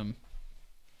about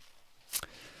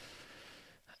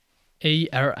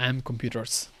ARM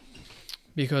computers,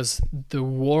 because the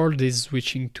world is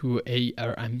switching to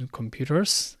ARM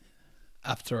computers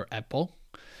after Apple.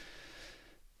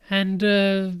 And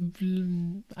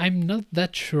I'm not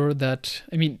that sure that,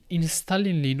 I mean,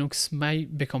 installing Linux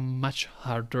might become much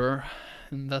harder,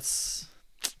 and that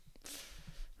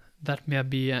may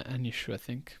be an issue, I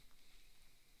think.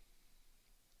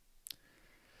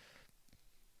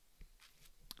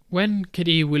 When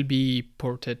KDE will be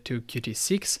ported to Qt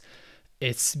 6,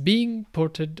 it's being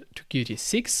ported to Qt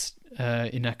 6.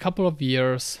 In a couple of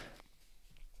years,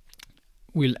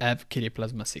 we'll have KDE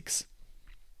Plasma 6.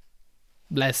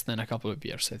 Less than a couple of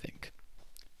years, I think.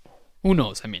 Who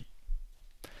knows? I mean,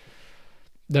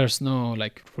 there's no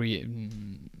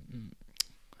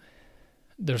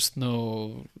there's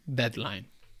no deadline.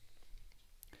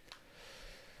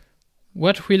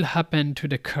 What will happen to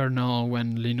the kernel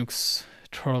when Linux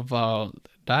Torvald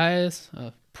dies?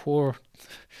 Poor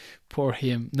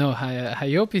him. No,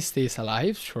 I hope he stays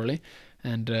alive, surely,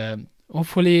 and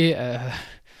hopefully,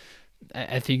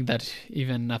 I think that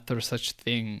even after such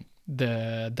thing,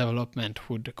 the development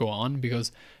would go on,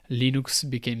 because Linux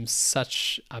became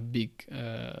such a big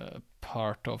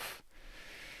part of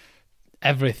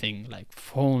everything, like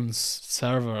phones,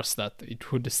 servers, that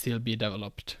it would still be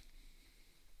developed.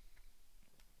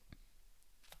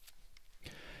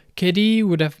 KDE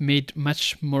would have made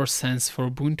much more sense for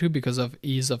Ubuntu because of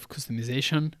ease of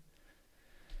customization.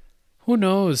 Who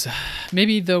knows?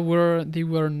 Maybe they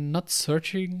were not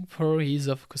searching for ease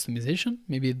of customization.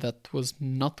 Maybe that was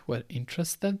not what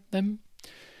interested them.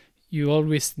 you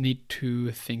always need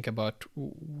to think about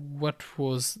what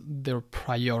was their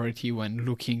priority when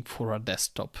looking for a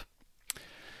desktop.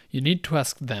 You need to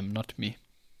ask them, not me.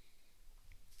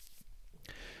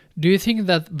 Do you think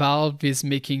that Valve is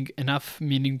making enough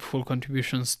meaningful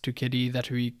contributions to KDE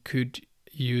that we could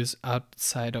use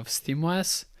outside of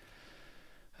SteamOS?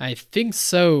 I think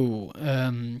so.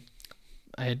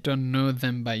 I don't know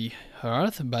them by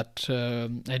heart, but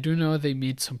I do know they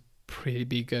made some pretty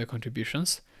big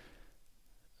contributions.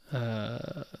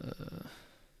 I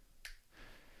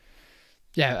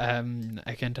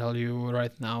can tell you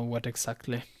right now what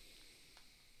exactly.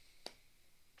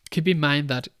 Keep in mind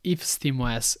that if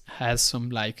SteamOS has some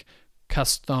like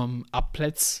custom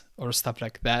applets or stuff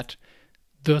like that,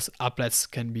 those applets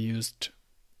can be used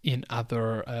in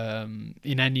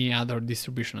any other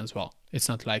distribution as well. It's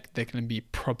not like they can be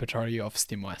proprietary of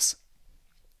SteamOS.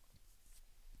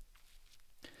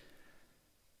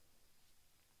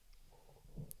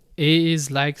 A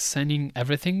is like signing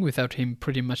everything. Without him,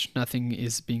 pretty much nothing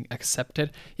is being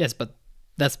accepted. Yes, but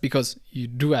that's because you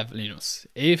do have Linux.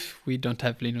 If we don't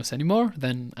have Linux anymore,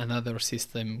 then another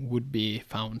system would be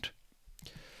found.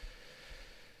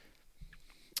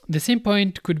 The same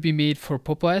point could be made for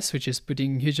Pop! OS, which is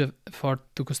putting huge effort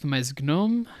to customize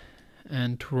GNOME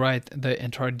and to write the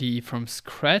entire DE from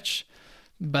scratch,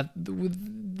 but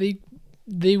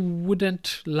they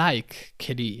wouldn't like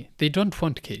KDE. They don't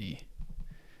want KDE.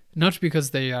 Not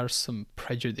because they are some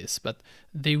prejudice, but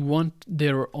they want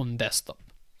their own desktop.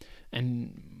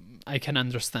 And I can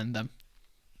understand them.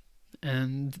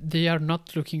 And they are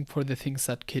not looking for the things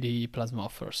that KDE Plasma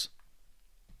offers.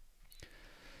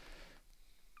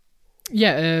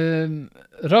 Yeah,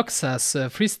 Roxas,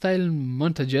 freestyle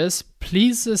montages,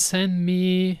 please send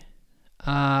me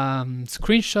a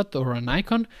screenshot or an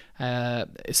icon.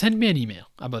 Send me an email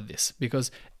about this,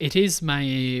 because it is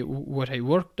what I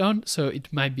worked on, so it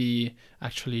might be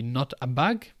actually not a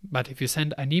bug, but if you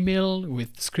send an email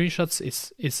with screenshots,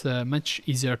 it's much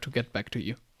easier to get back to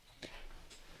you.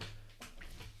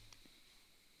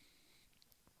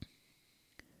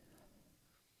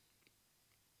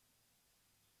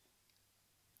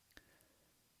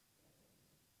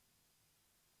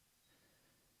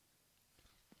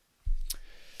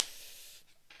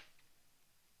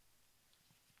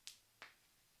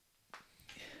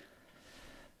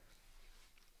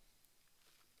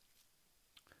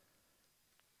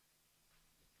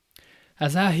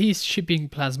 Asahi shipping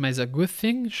Plasma is a good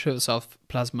thing, shows off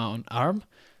Plasma on ARM.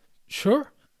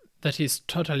 Sure, that is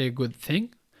totally a good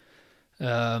thing.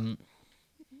 I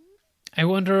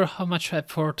wonder how much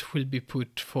effort will be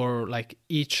put for like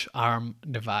each ARM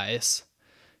device.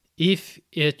 If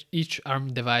each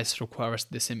ARM device requires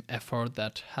the same effort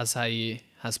that Asahi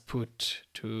has put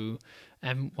to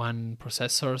M1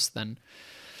 processors, then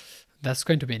that's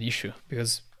going to be an issue,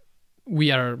 because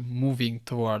we are moving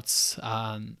towards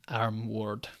an ARM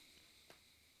world.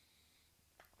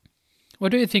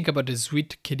 What do you think about the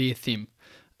sweet KDE theme?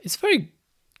 It's very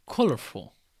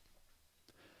colorful.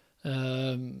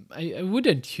 I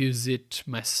wouldn't use it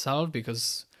myself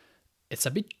because it's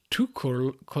a bit too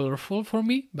colorful for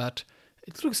me, but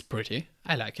it looks pretty.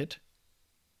 I like it.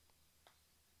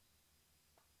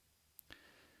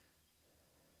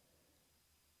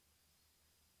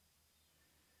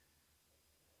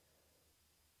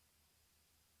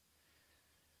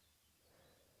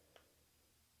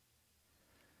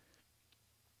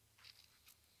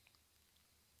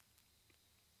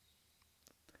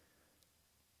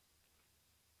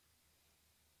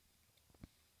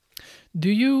 Do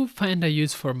you find a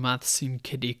use for maths in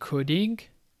KDE coding?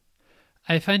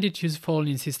 I find it useful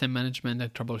in system management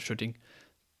and troubleshooting.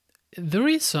 There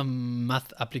is some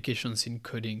math applications in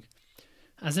coding.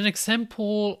 As an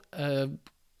example, a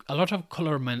lot of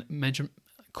color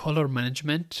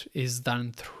management is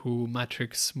done through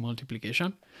matrix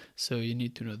multiplication. So you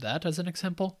need to know that as an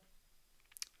example.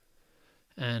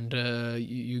 And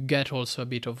you get also a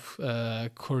bit of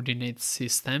coordinate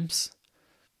systems.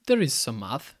 There is some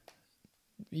math.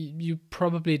 You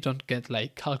probably don't get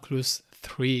like calculus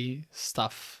 3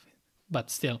 stuff, but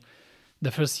still,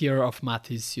 the first year of math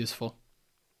is useful.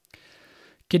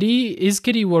 Is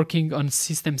KDE working on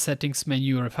system settings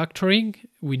menu refactoring?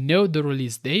 We know the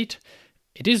release date.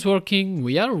 It is working.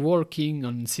 We are working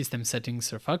on system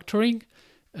settings refactoring.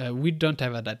 We don't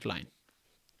have a deadline.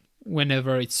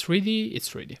 Whenever it's ready,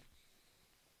 it's ready.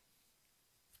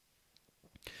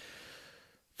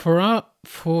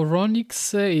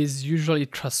 Phoronix is usually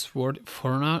trustworthy.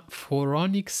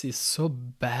 Phoronix is so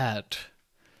bad.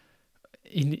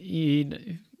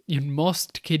 In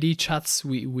most KDE chats,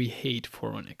 we hate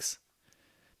Phoronix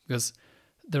because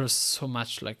there's so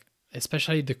much like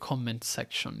especially the comment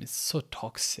section. It's so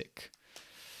toxic.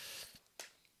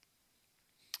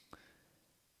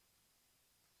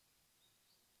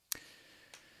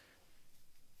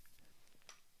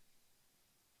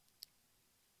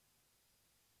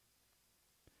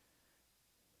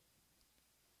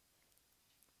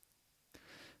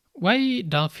 Why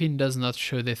Dolphin does not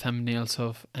show the thumbnails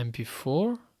of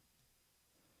MP4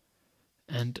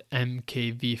 and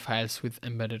MKV files with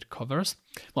embedded covers?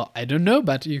 Well, I don't know,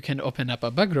 but you can open up a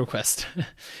bug request.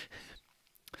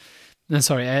 No,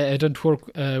 sorry, I don't work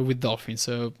with Dolphin,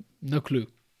 so no clue.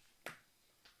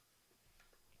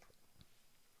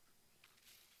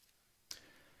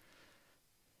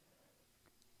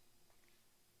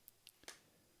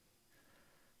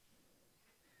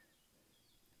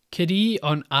 KDE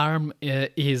on ARM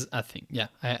is a thing. Yeah,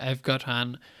 I've got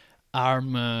an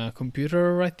ARM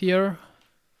computer right here.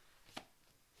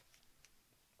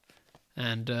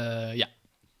 And yeah,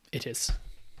 it is.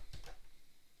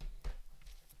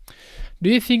 Do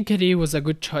you think KDE was a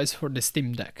good choice for the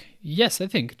Steam Deck? Yes, I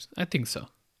think so.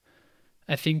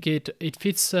 I think it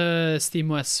fits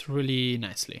SteamOS really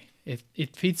nicely.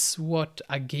 It fits what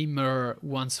a gamer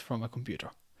wants from a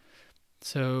computer.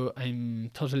 So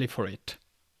I'm totally for it.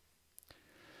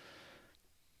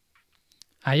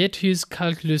 I had to use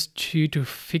Calculus 2 to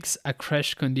fix a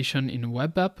crash condition in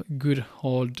web app. Good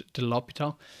old the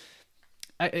L'Hopital.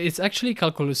 It's actually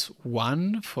Calculus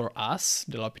 1 for us,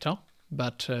 the L'Hopital,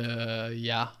 but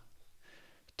yeah,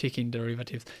 taking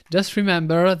derivatives. Just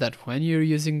remember that when you're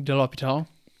using the L'Hopital,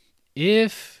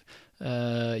 if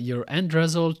your end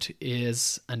result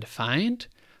is undefined,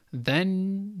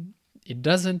 then it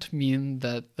doesn't mean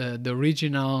that the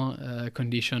original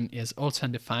condition is also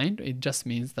undefined. It just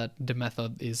means that the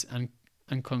method is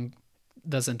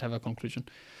doesn't have a conclusion.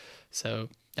 So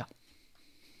yeah.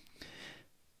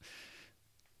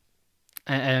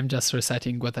 I am just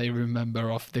reciting what I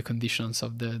remember of the conditions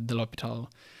of the L'Hopital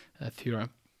theorem.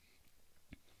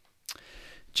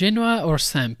 Genoa or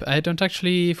Samp? I don't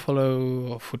actually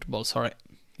follow football, sorry.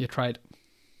 You tried.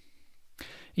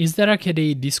 Is there a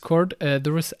KDE Discord?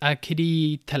 There is a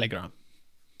KDE Telegram.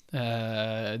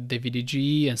 The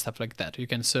VDG and stuff like that. You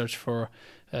can search for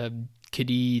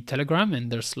KDE Telegram and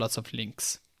there's lots of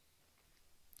links.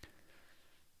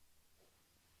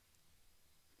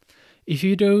 If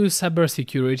you do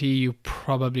cybersecurity, you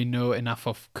probably know enough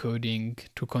of coding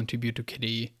to contribute to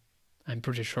KDE. I'm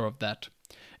pretty sure of that.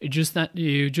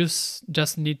 You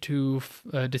just need to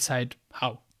decide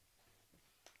how.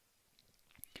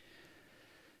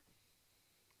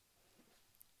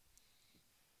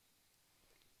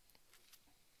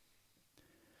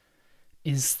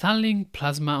 Installing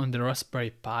Plasma on the Raspberry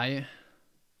Pi,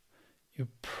 you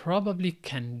probably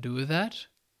can do that.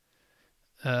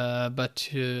 But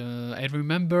I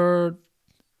remember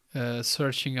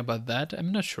searching about that.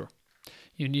 I'm not sure.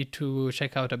 You need to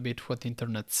check out a bit what the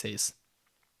internet says.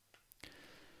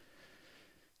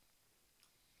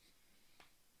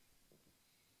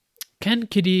 Can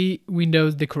KDE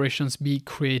Windows decorations be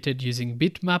created using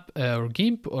bitmap or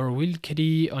GIMP, or will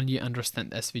KDE only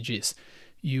understand SVGs?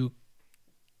 You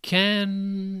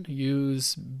can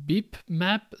use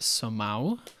bitmap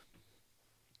somehow.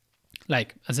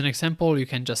 Like, as an example, you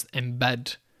can just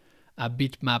embed a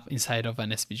bitmap inside of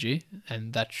an SVG,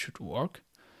 and that should work.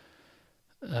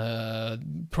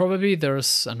 Probably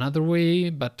there's another way,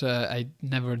 but I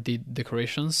never did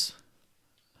decorations.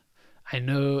 I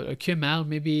know a QML,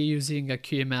 maybe using a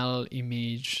QML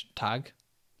image tag.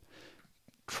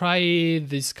 Try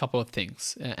these couple of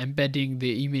things, embedding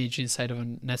the image inside of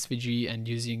an SVG and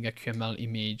using a QML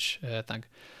image tag.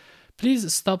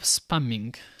 Please stop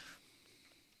spamming.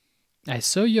 I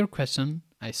saw your question.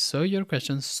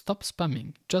 Stop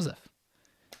spamming. Joseph,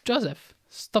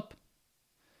 stop.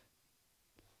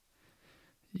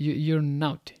 You're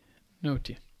naughty.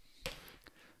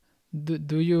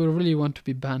 Do you really want to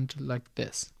be banned like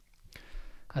this?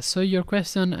 I saw your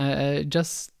question. I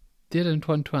just didn't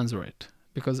want to answer it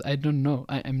because I don't know.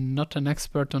 I'm not an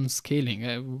expert on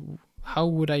scaling. How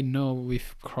would I know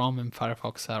if Chrome and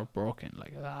Firefox are broken?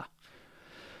 Like,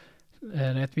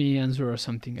 let me answer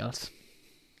something else.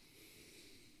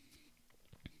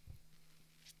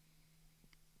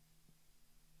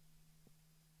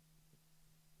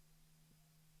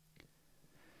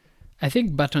 I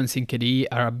think buttons in KDE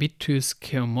are a bit too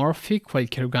skeuomorphic, while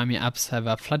Kirigami apps have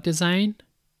a flat design.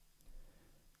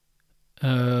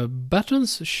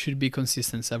 Buttons should be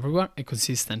consistent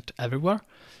everywhere.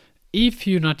 If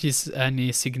you notice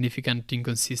any significant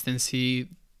inconsistency,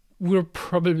 we're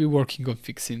probably working on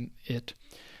fixing it.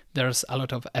 There's a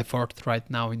lot of effort right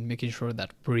now in making sure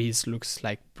that Breeze looks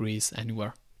like Breeze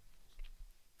anywhere.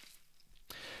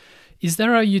 Is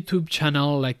there a YouTube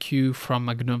channel like you from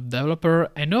A KDE Developer?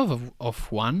 I know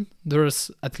of one. There's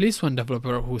at least one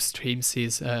developer who streams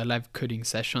his live coding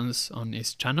sessions on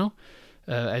his channel.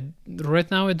 Right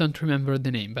now I don't remember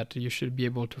the name, but you should be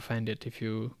able to find it if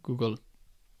you Google.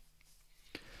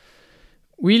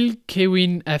 Will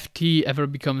KWin FT ever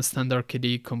become a standard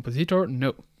KDE compositor?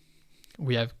 No.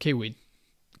 We have KWin.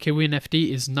 KWin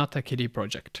FT is not a KDE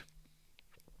project.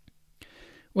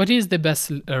 What is the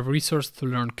best resource to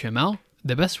learn QML?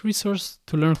 The best resource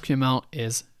to learn QML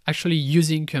is actually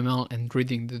using QML and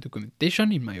reading the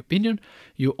documentation, in my opinion.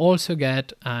 You also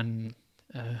get a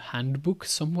handbook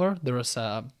somewhere. There is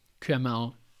a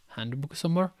QML handbook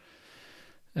somewhere.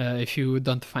 If you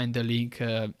don't find the link,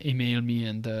 email me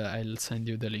and I'll send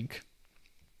you the link.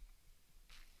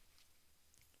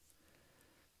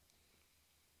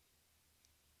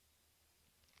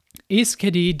 Is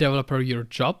KDE Developer your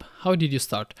job? How did you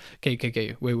start?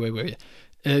 Okay, wait.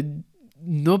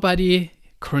 Nobody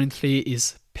currently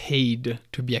is paid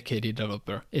to be a KDE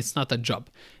developer. It's not a job.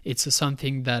 It's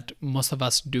something that most of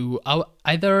us do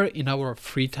either in our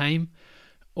free time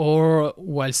or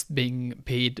whilst being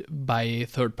paid by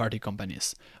third-party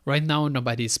companies. Right now,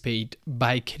 nobody is paid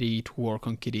by KDE to work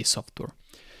on KDE software.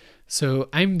 So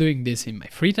I'm doing this in my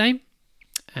free time.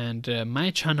 And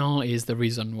my channel is the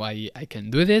reason why I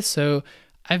can do this. So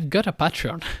I've got a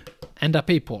Patreon and a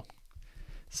PayPal.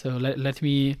 So let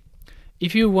me,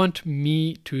 if you want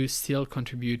me to still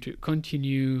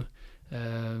continue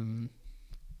like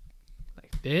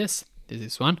this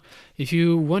is one. If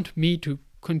you want me to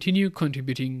continue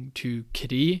contributing to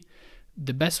KDE,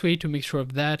 the best way to make sure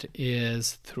of that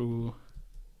is through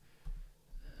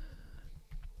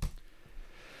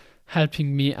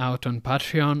helping me out on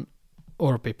Patreon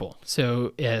or PayPal.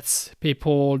 So it's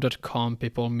paypal.com,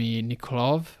 PayPal.me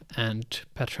Nikolov, and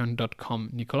patreon.com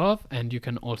Nikolov. And you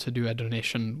can also do a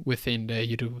donation within the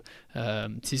YouTube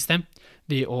system.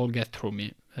 They all get through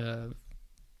me.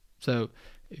 So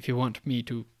if you want me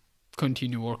to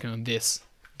continue working on this,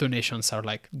 donations are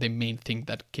like the main thing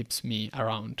that keeps me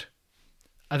around.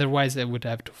 Otherwise, I would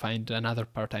have to find another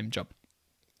part-time job.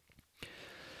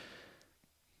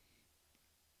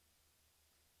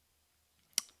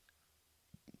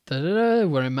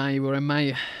 Where am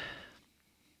I?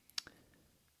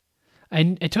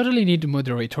 I totally need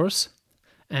moderators,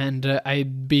 and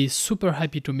I'd be super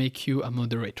happy to make you a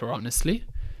moderator, honestly.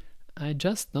 I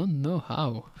just don't know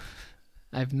how.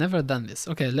 I've never done this.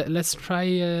 Okay, let's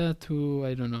try to,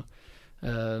 I don't know,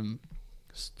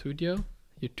 Studio,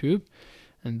 YouTube,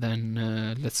 and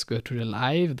then let's go to the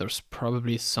live. There's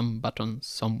probably some button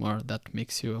somewhere that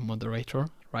makes you a moderator,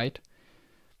 right?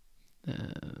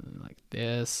 Like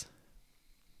this.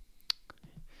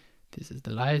 This is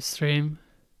the live stream.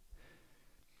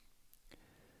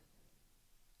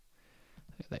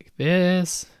 Like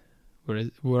this.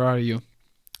 Where are you?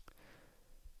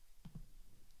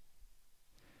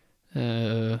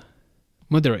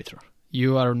 Moderator.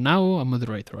 You are now a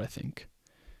moderator, I think.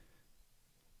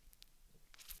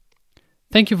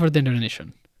 Thank you for the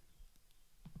donation.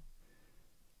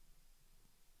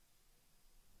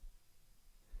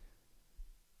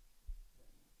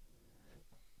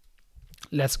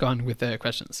 Let's go on with the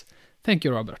questions. Thank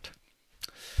you, Robert.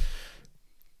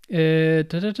 Do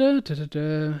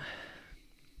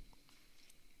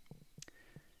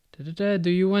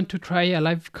you want to try a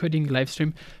live coding live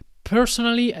stream?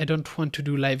 Personally, I don't want to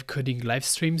do live coding live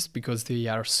streams because they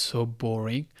are so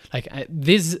boring. Like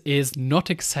this is not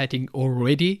exciting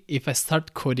already. If I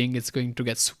start coding, it's going to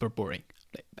get super boring.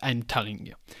 I'm telling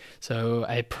you. So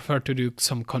I prefer to do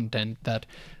some content that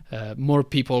more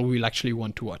people will actually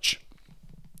want to watch.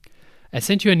 I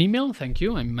sent you an email. Thank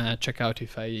you. I'm check out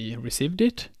if I received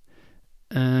it.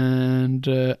 And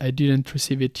I didn't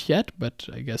receive it yet, but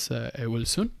I guess I will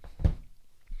soon.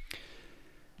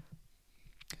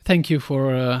 Thank you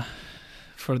for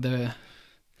the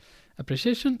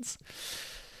appreciations.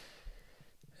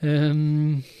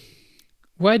 Why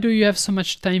do you have so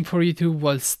much time for YouTube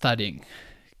while studying?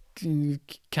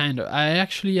 Kind of. I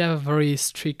actually have a very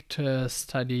strict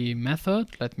study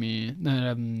method. Let me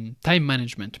time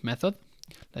management method.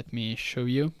 Let me show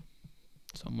you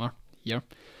somewhere here.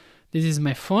 This is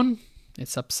my phone.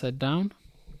 It's upside down.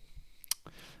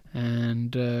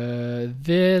 And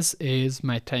this is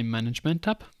my time management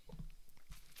app.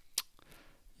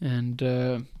 And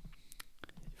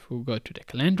if we go to the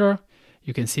calendar,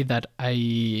 you can see that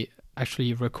I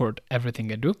actually record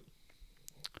everything I do.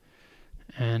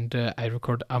 And I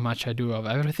record how much I do of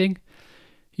everything.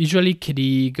 Usually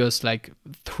KDE goes like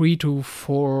 3 to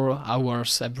 4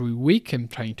 hours every week. I'm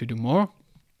trying to do more.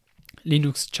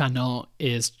 Linux channel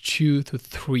is 2 to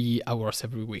 3 hours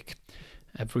every week.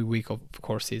 Every week, of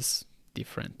course, is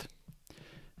different.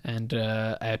 And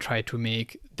I try to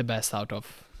make the best out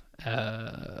of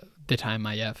the time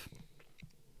I have.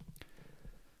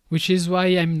 Which is why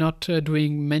I'm not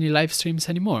doing many live streams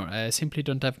anymore. I simply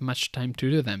don't have much time to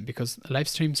do them because live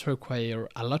streams require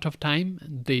a lot of time.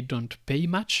 They don't pay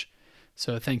much.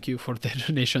 So thank you for the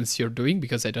donations you're doing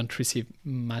because I don't receive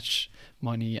much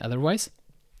money otherwise.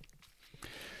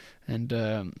 And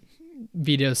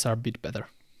videos are a bit better.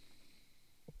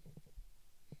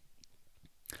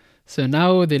 So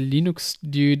now the Linux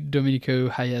dude Domenico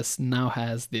Hayes now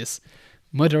has this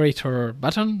moderator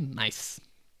button. Nice.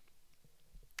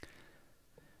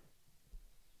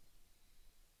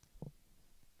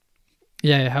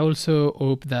 Yeah, I also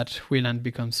hope that Wayland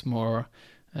becomes more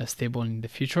stable in the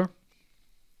future.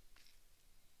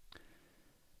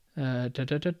 Good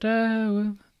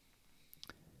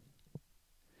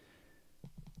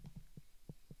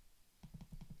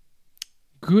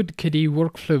KDE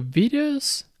workflow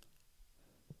videos?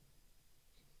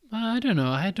 I don't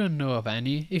know. I don't know of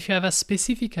any. If you have a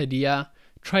specific idea,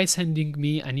 try sending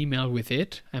me an email with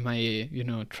it. I might,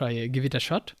 try give it a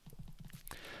shot.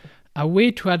 A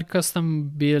way to add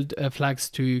custom build flags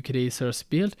to KDE source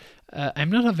build.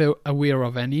 I'm not aware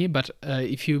of any, but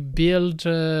if you build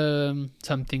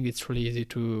something, it's really easy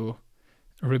to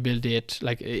rebuild it.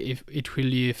 Like if it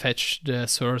will fetch the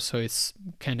source, so it's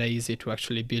kind of easy to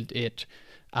actually build it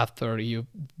after you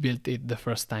built it the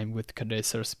first time with KDE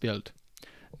source build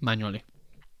manually.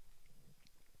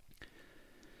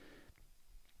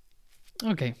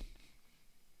 Okay.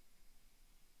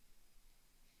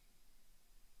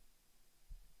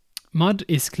 Mod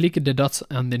is click the dots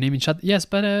on the name in chat. Yes,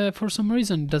 but for some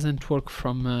reason it doesn't work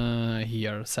from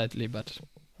here, sadly. But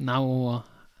now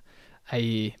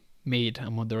I made a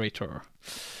moderator.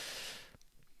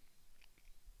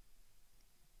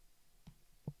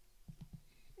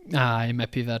 I'm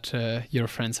happy that your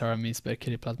friends are amazed by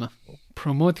KDE Plasma.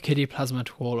 Promote KDE Plasma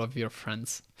to all of your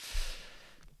friends.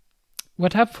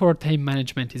 What app for time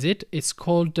management is it? It's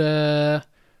called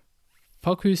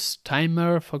Focus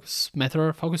Meter,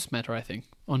 I think,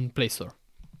 on Play Store.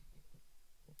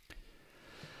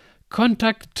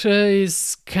 Contact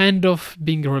is kind of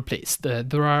being replaced.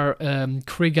 There are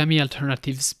Kurigami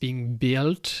alternatives being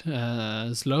built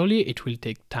slowly. It will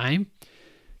take time.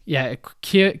 Yeah,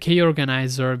 Key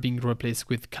Organizer being replaced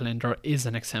with Calendar is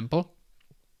an example.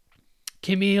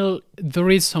 Kmail,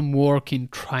 there is some work in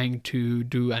trying to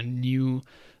do a new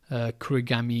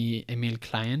Kurigami email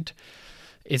client.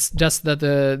 It's just that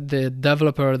the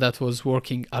developer that was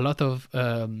working a lot of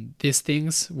these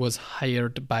things was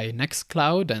hired by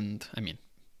Nextcloud, and I mean,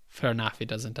 fair enough, he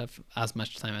doesn't have as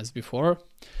much time as before.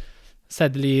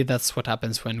 Sadly, that's what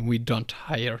happens when we don't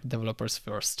hire developers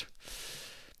first.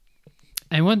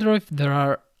 I wonder if there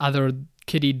are other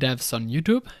KDE devs on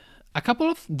YouTube. A couple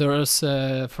of. There's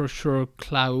for sure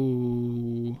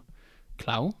Clau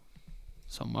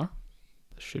somewhere.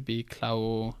 There should be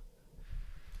Clau.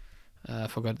 I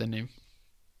forgot the name.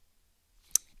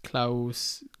 Clau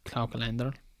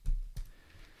Calendar.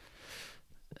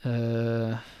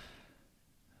 As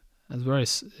well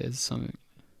as something.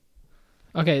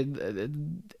 Okay,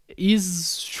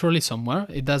 is surely somewhere.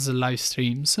 It does live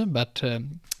streams, but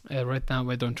right now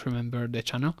I don't remember the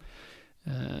channel.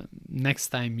 Next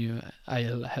time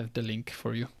I'll have the link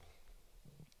for you.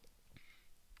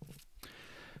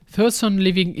 Thoughts on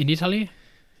living in Italy?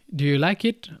 Do you like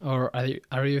it, or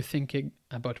are you thinking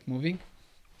about moving?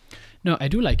 No, I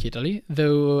do like Italy,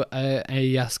 though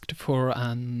I asked for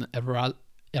an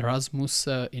Erasmus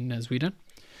in Sweden.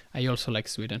 I also like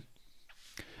Sweden.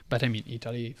 But I mean,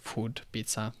 Italy, food,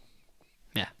 pizza,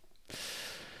 yeah.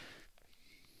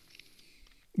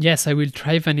 Yes, I will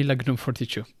try Vanilla GNOME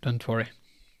 42, don't worry.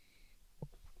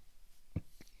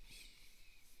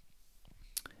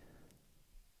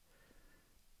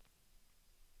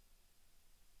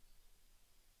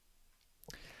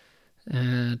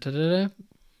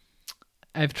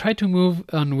 I've tried to move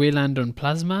on Wayland on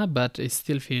Plasma, but it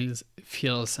still feels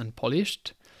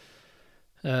unpolished.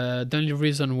 The only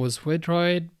reason was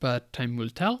Wdroid, but time will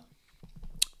tell.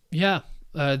 Yeah,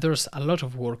 there's a lot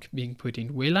of work being put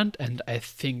in Wayland, and I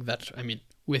think that, I mean,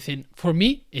 for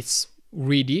me, it's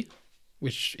ready,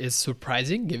 which is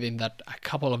surprising, given that a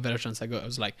couple of versions ago, I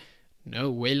was like, no,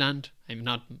 Wayland, I'm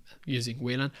not using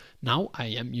Wayland. Now I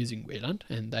am using Wayland,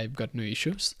 and I've got no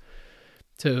issues.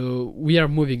 So we are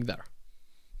moving there.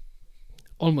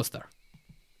 Almost there.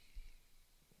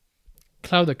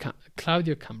 Claudio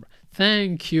Cambra.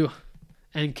 Thank you.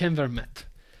 And Kenvermet.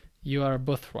 You are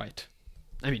both right.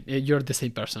 I mean, you're the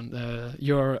same person.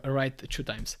 You're right 2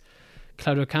 times.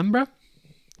 Claudio Cambra,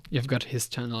 you've got his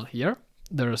channel here.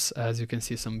 There's, as you can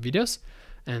see, some videos.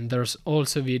 And there's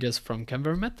also videos from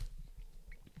CameraMet,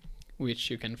 which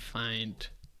you can find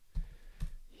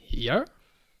here.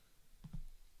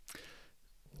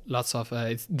 Lots of,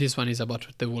 this one is about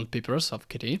the wallpapers of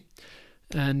KDE.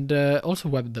 And also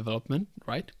web development,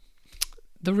 right?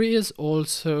 There is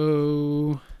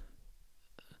also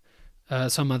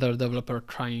some other developer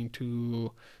trying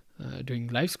to doing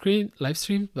live stream,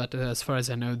 but as far as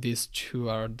I know, these 2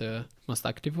 are the most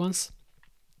active ones.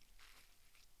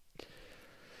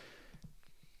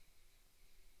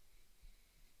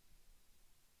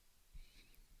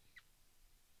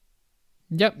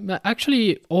 Yeah,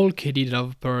 actually all KDE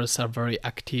developers are very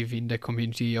active in the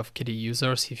community of KDE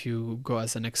users. If you go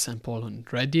as an example on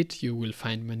Reddit, you will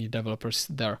find many developers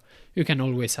there. You can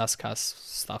always ask us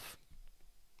stuff.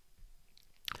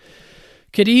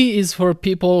 KDE is for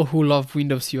people who love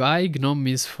Windows UI. GNOME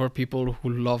is for people who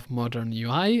love modern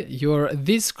UI. You're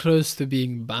this close to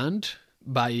being banned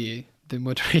by the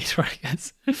moderator, I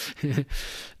guess.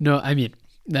 No, I mean,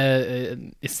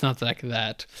 it's not like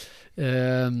that.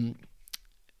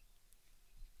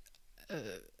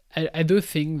 I do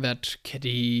think that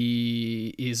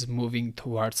KDE is moving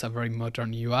towards a very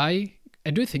modern UI. I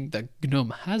do think that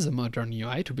GNOME has a modern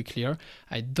UI, to be clear.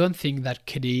 I don't think that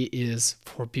KDE is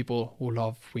for people who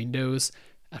love Windows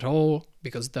at all,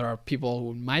 because there are people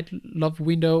who might love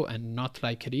Windows and not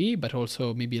like KDE, but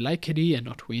also maybe like KDE and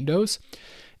not Windows.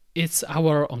 It's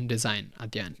our own design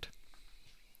at the end.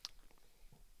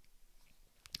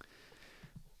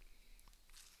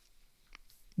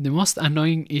 The most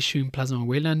annoying issue in Plasma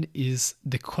Wayland is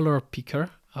the color picker.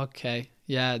 Okay,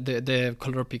 yeah, the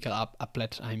color picker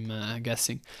applet, I'm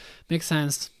guessing. Makes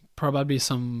sense. Probably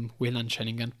some Wayland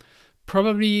shenanigan.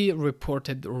 Probably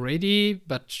reported already,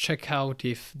 but check out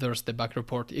if there's the bug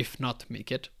report. If not,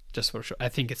 make it, just for sure. I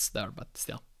think it's there, but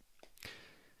still.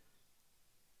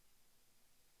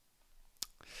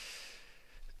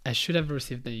 I should have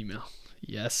received the email.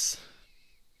 Yes.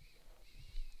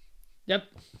 Yep.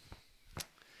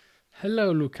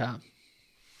 Hello, Luca.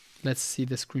 Let's see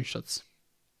the screenshots.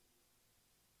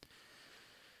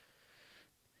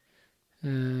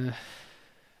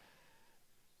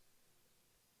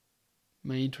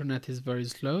 My internet is very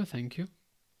slow, thank you.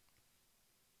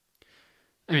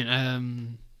 I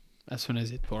mean, as soon as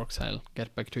it works, I'll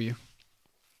get back to you.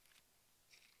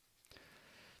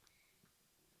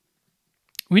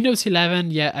 Windows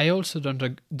 11, yeah, I also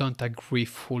don't agree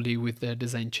fully with the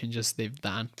design changes they've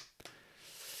done.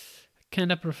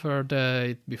 Kinda preferred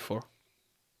it before.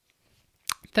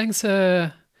 Thanks,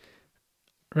 Rellingson,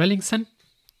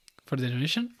 for the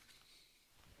donation.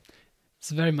 It's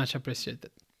very much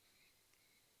appreciated.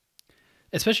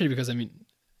 Especially because, I mean,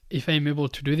 if I'm able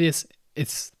to do this,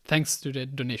 it's thanks to the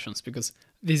donations, because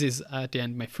this is at the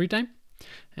end my free time.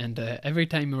 And every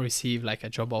time I receive like a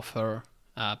job offer,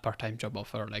 a part-time job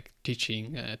offer, like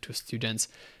teaching to students,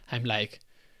 I'm like,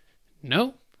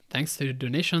 no, thanks to the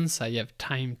donations, I have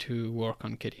time to work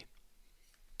on KDE.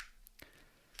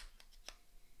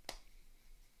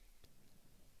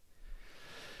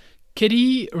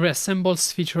 KDE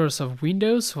reassembles features of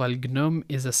Windows, while GNOME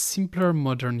is a simpler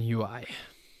modern UI.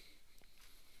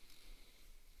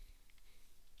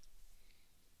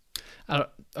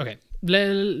 Okay,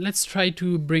 let's try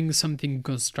to bring something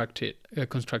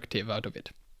constructive out of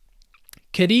it.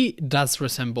 KDE does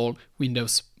resemble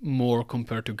Windows more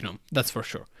compared to GNOME, that's for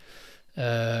sure.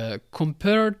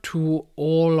 Compared to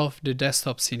all of the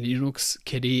desktops in Linux,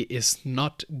 KDE is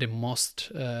not the most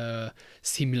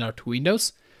similar to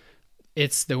Windows.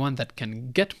 It's the one that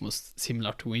can get most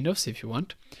similar to Windows if you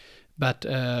want, but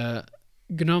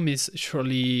GNOME is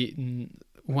surely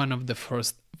one of the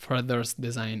furthest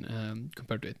design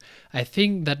compared to it. I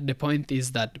think that the point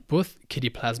is that both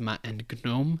KDE Plasma and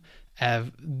GNOME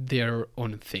have their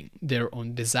own thing, their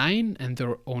own design and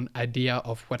their own idea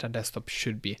of what a desktop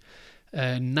should be.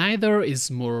 Neither is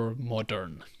more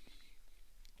modern,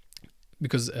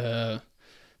 because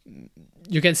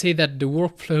you can say that the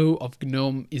workflow of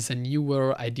GNOME is a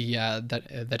newer idea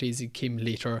that is it came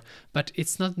later, but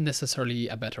it's not necessarily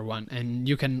a better one, and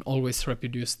you can always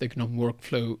reproduce the GNOME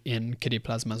workflow in KDE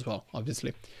Plasma as well,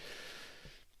 obviously.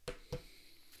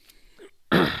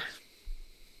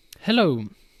 Hello.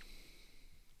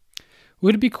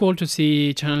 Would it be cool to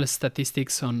see channel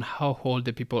statistics on how old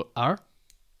the people are?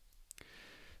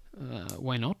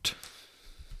 Why not?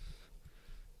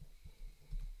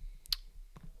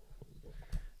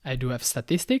 I do have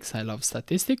statistics, I love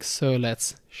statistics, so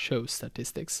let's show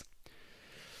statistics.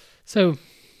 So,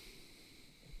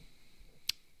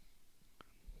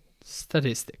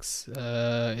 statistics.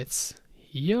 It's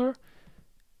here,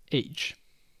 age.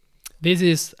 This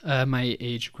is my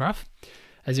age graph.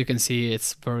 As you can see,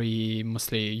 it's very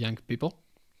mostly young people.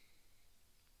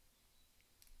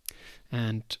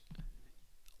 And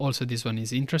also this one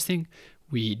is interesting.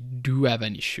 We do have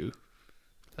an issue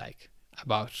like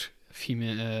about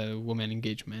female woman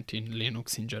engagement in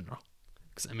Linux in general.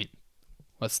 Because I mean,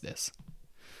 what's this?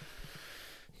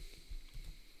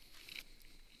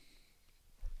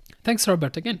 Thanks,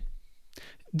 Robert, again.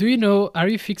 Do you know, are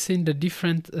you fixing the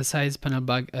different size panel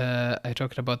bug I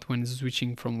talked about when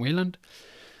switching from Wayland?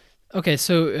 Okay,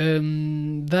 so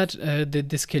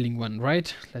the scaling one,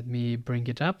 right? Let me bring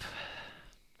it up.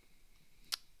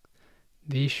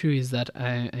 The issue is that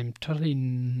I'm totally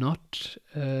not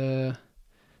the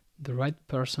right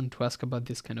person to ask about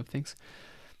these kind of things.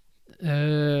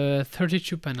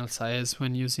 32 panel size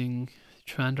when using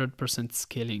 200%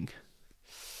 scaling.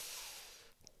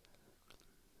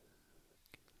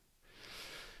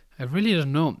 I really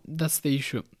don't know. That's the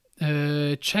issue.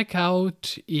 Check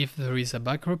out if there is a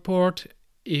bug report.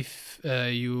 If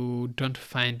you don't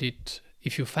find it,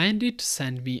 if you find it,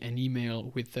 send me an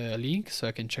email with the link so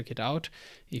I can check it out.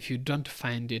 If you don't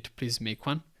find it, please make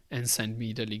one and send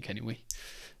me the link anyway.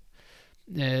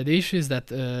 The issue is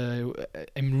that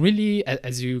I'm really,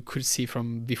 as you could see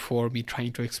from before me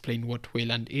trying to explain what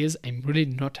Wayland is, I'm really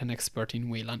not an expert in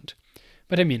Wayland.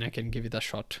 But I mean, I can give it a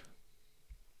shot.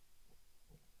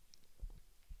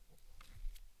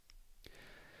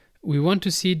 We want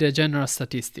to see the general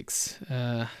statistics.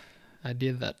 I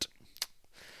did that.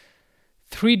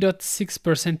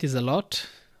 3.6% is a lot.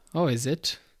 Oh, is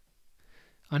it?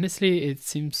 Honestly, it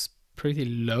seems pretty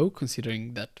low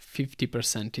considering that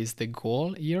 50% is the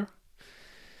goal here.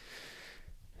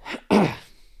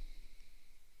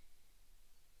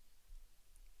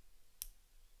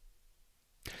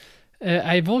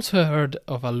 I've also heard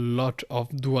of a lot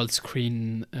of dual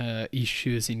screen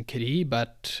issues in KDE,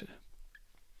 but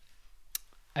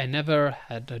I never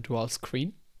had a dual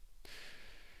screen,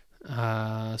 so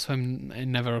I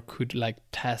never could like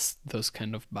test those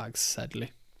kind of bugs,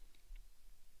 sadly.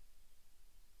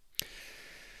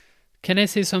 Can I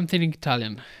say something in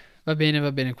Italian? Va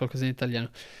bene, qualcosa in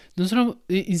italiano. Non sono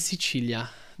in Sicilia,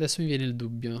 adesso mi viene il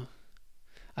dubbio.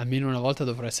 Almeno una volta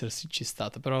dovrò esserci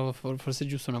stato, però forse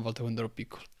giusto una volta quando ero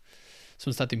piccolo.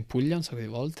 Sono stato in Puglia un sacco di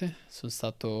volte, sono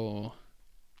stato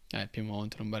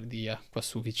Piemonte, Lombardia, qua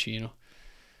su vicino.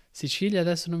 Sicilia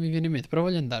adesso non mi viene in mente, però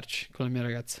voglio andarci con la mia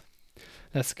ragazza.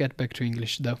 Let's get back to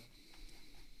English though.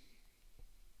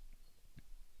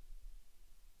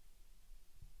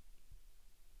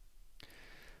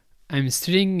 I'm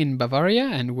studying in Bavaria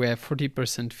and we have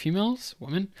 40% females,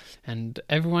 women, and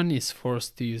everyone is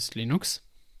forced to use Linux.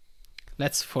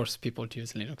 Let's force people to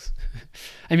use Linux.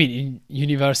 I mean, in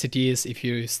universities, if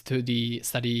you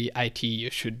study IT, you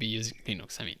should be using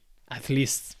Linux. I mean, at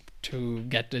least to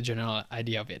get the general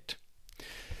idea of it.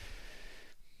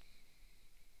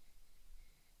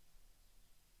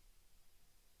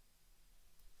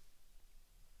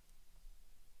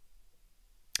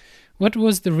 What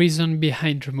was the reason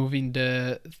behind removing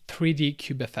the 3D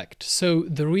cube effect? So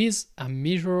there is a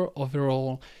measure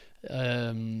overall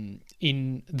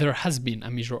there has been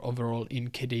a measure overall in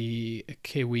KDE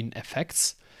Kwin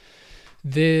effects.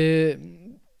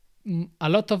 A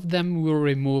lot of them were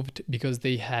removed because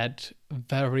they had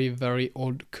very, very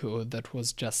old code that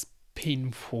was just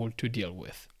painful to deal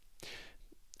with.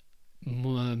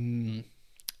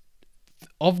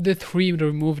 Of the 3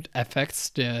 removed effects,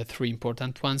 the 3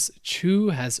 important ones, 2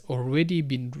 has already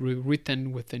been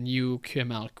rewritten with a new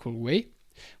QML cool way,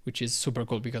 which is super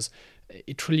cool because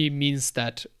it really means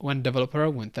that one developer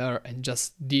went there and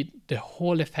just did the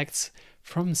whole effects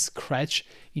from scratch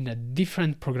in a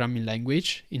different programming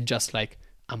language in just like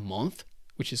a month,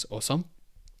 which is awesome.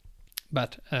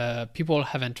 But people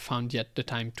haven't found yet the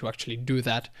time to actually do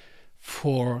that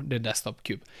for the desktop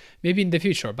cube. Maybe in the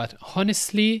future, but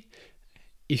honestly,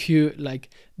 if you like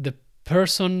the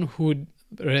person who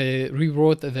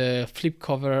rewrote the flip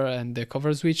cover and the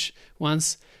cover switch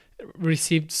once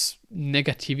received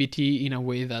negativity in a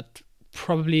way that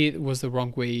probably was the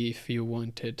wrong way if you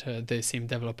wanted the same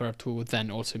developer to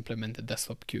then also implement the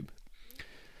desktop cube.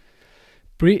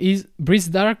 Breeze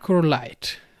dark or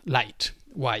light? Light.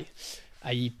 Why?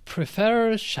 I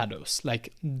prefer shadows.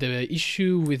 Like the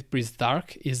issue with Breeze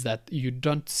dark is that you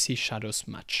don't see shadows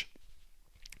much.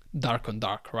 Dark on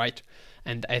dark, right?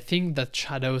 And I think that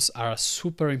shadows are a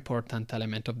super important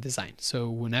element of design. So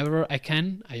whenever I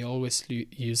can, I always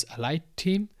use a light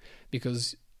theme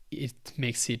because it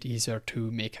makes it easier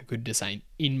to make a good design,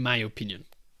 in my opinion.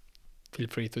 feel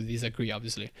free to disagree,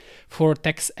 obviously. For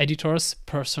text editors,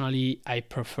 personally, I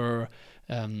prefer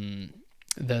the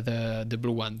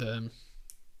blue one, the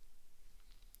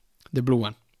blue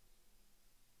one.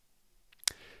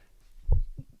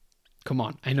 Come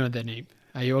on, I know the name.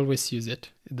 I always use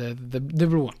it. The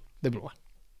blue one, the blue one.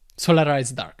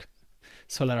 Solarized Dark.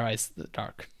 Solarized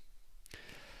Dark.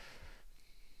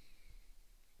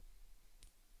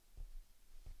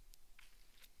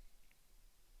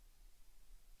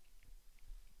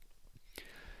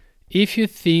 If you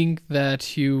think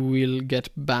that you will get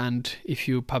banned if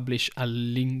you publish a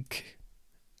link,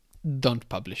 don't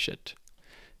publish it.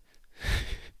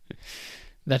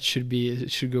 That should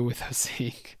go without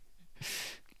saying.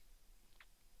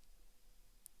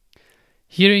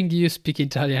 Hearing you speak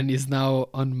Italian is now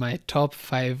on my top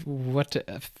 5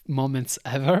 moments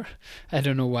ever. I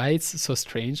don't know why, it's so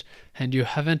strange. And you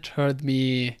haven't heard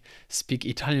me speak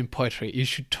Italian poetry. You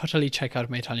should totally check out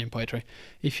my Italian poetry.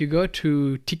 If you go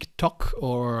to TikTok,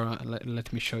 or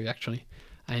let me show you actually.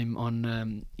 I'm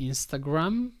on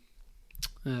Instagram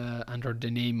under the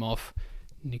name of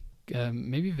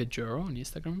maybe Vegero on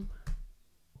Instagram.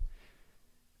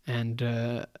 And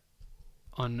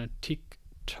on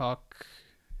TikTok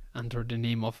under the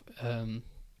name of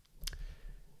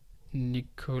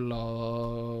Nicolo's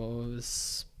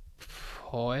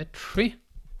Poetry.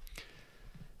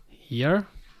 Here,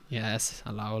 yes,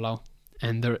 allow.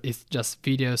 And there is just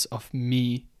videos of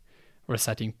me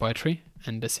reciting poetry,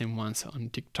 and the same ones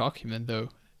on TikTok, even though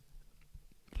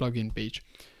login page.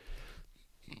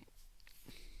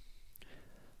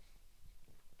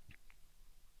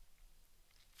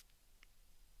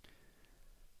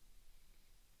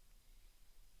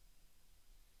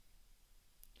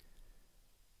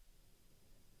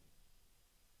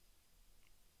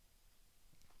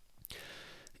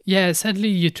 Yeah,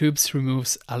 sadly, YouTube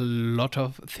removes a lot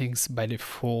of things by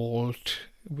default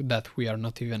that we are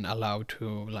not even allowed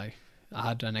to like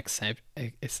add an exception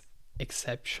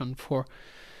for.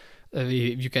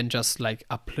 You can just like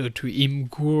upload to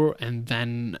Imgur and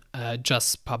then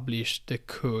just publish the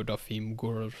code of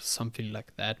Imgur or something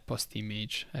like that, post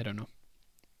image, I don't know.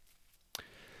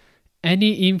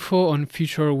 Any info on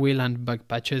future Wayland bug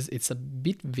patches? It's a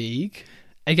bit vague.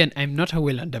 Again, I'm not a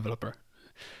Wayland developer.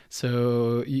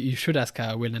 So you should ask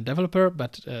a Wayland developer,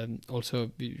 but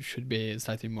also you should be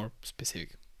slightly more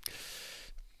specific.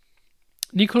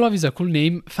 Nikolov is a cool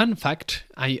name. Fun fact,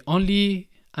 I only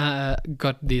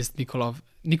got this Nikolov.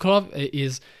 Nikolov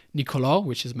is Nicolau,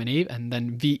 which is my name, and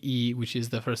then VE, which is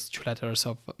the first 2 letters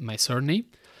of my surname.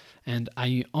 And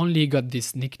I only got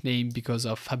this nickname because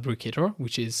of Fabricator,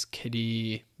 which is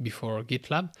KDE before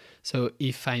GitLab. So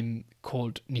if I'm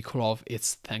called Nikolov,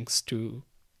 it's thanks to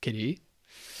KDE.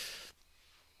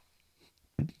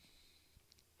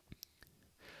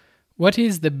 What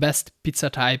is the best pizza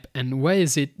type and why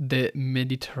is it the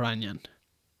Mediterranean?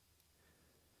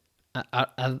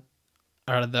 Are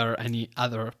there any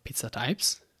other pizza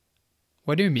types?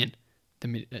 What do you mean?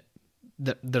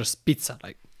 There's pizza,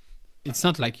 like it's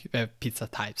not like you have pizza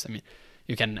types. I mean,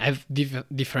 you can have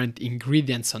different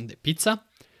ingredients on the pizza,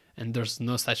 and there's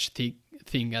no such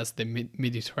thing as the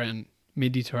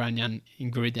Mediterranean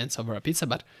ingredients over a pizza,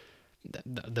 but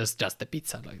there's just the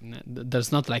pizza. Like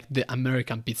there's not like the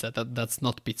American pizza. That's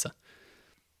not pizza.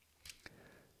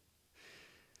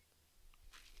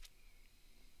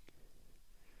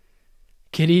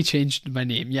 KDE changed my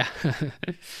name, yeah.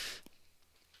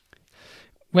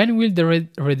 When will the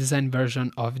redesigned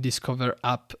version of Discover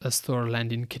App Store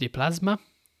land in KDE Plasma?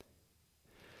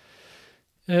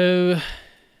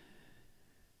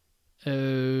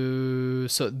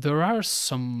 So there are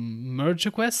some merge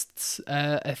requests.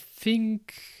 I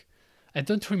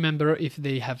don't remember if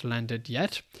they have landed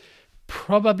yet.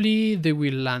 Probably they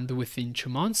will land within 2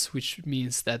 months, which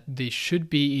means that they should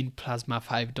be in Plasma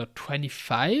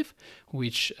 5.25,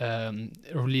 which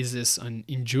releases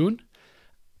in June.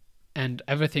 And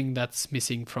everything that's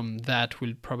missing from that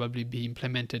will probably be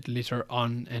implemented later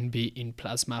on and be in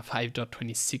Plasma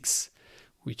 5.26,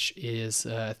 which is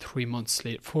 4 months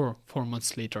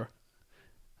later,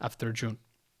 after June.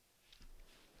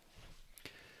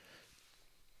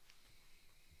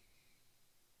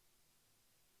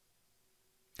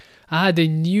 The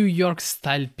New York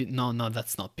style pizza. No,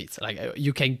 that's not pizza. Like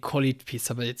you can call it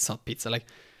pizza, but it's not pizza. Like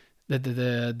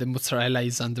the mozzarella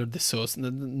is under the sauce.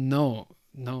 No,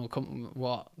 come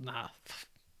what? Nah.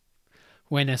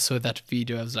 When I saw that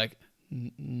video, I was like,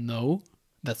 no,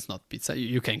 that's not pizza.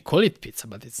 You can call it pizza,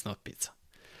 but it's not pizza.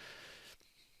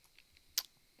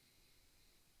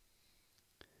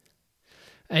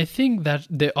 I think that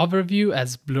the overview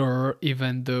has blur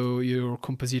even though your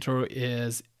compositor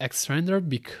is X-render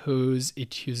because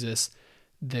it uses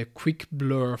the quick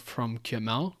blur from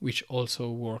QML, which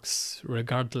also works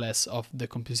regardless of the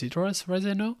compositor as far as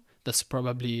I know. That's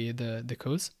probably the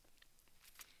cause.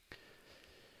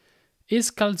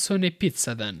 Is calzone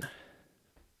pizza then?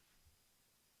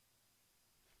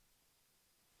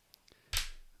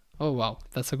 Oh wow,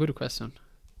 that's a good question.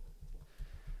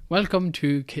 Welcome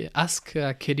to Ask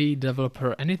a KDE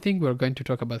Developer Anything. We're going to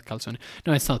talk about calzone.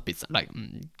 No, it's not pizza. Like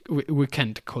we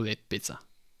can't call it pizza.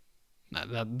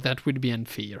 That would be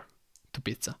unfair to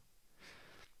pizza.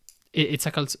 It's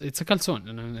a calzone.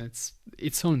 And it's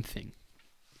its own thing.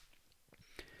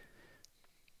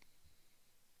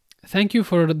 Thank you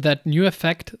for that new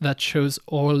effect that shows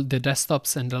all the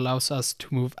desktops and allows us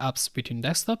to move apps between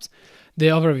desktops. The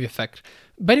overview effect.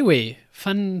 By the way,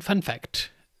 fun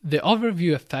fact. The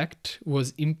overview effect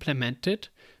was implemented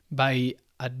by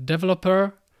a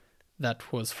developer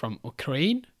that was from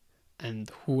Ukraine and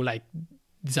who like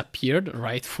disappeared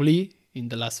rightfully in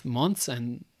the last months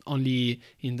and only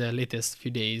in the latest few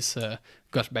days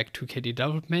got back to KDE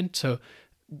development. So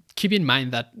keep in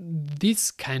mind that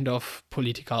these kind of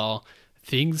political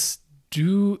things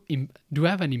do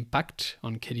have an impact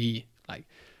on KDE. Like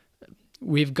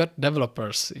we've got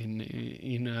developers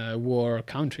in war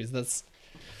countries.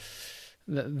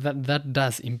 That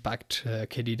does impact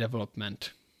KDE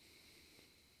development.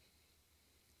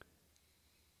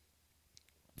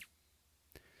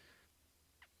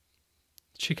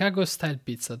 Chicago style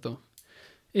pizza though.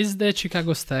 Is the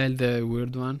Chicago style the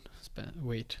weird one?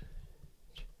 Wait.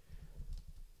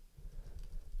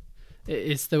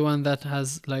 It's the one that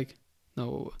has like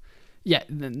no. Yeah.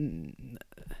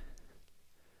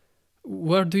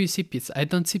 Where do you see pizza? I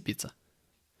don't see pizza.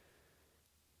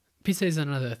 Pizza is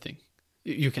another thing.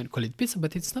 You can call it pizza,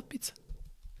 but it's not pizza.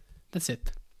 That's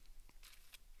it.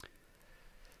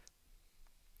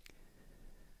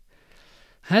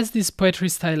 Has this poetry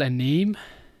style a name?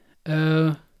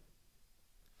 A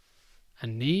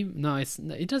name? No,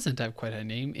 it doesn't have quite a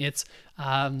name. It's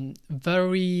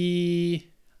very.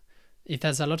 It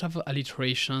has a lot of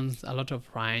alliterations, a lot of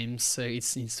rhymes.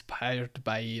 It's inspired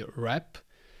by rap.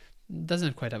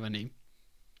 Doesn't quite have a name.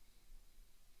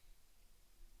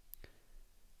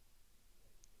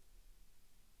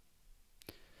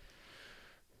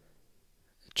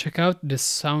 Check out the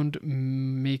sound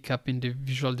makeup in the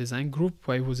visual design group.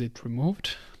 Why was it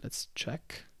removed? Let's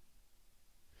check.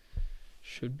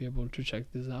 Should be able to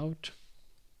check this out.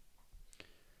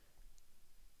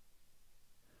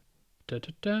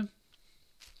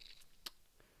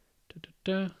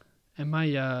 Am I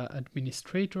an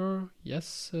administrator?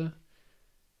 Yes.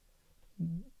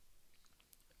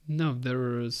 No,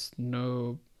 there is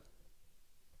no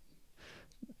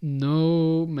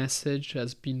message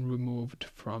has been removed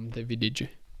from the VDG.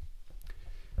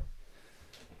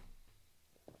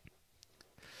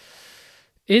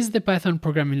 Is the Python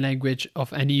programming language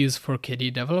of any use for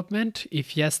KDE development?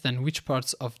 If yes, then which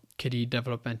parts of KDE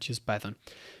development use Python?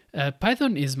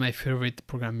 Python is my favorite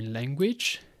programming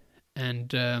language,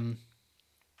 and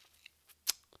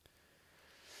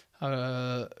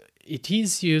it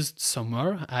is used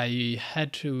somewhere. I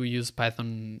had to use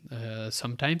Python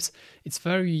sometimes. It's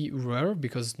very rare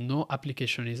because no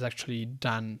application is actually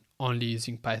done only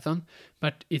using Python,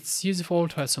 but it's useful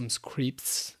to have some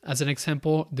scripts. As an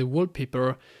example, the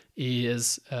wallpaper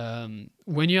is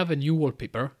when you have a new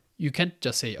wallpaper, you can't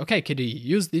just say, okay, KDE,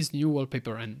 use this new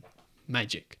wallpaper and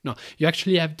magic. No, you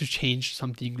actually have to change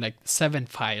something like 7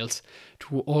 files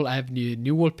to all have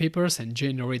new wallpapers and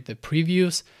generate the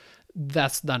previews.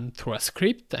 That's done through a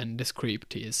script, and the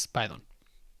script is Python.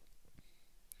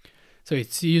 So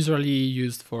it's usually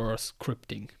used for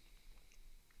scripting.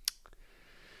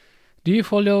 Do you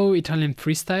follow Italian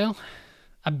freestyle?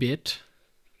 A bit.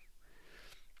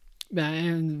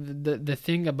 And the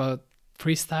thing about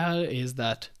freestyle is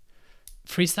that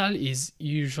freestyle is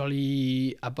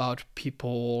usually about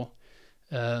people.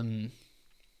 There's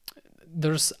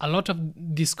a lot of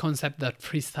this concept that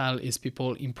freestyle is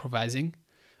people improvising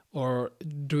or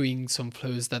doing some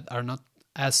flows that are not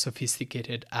as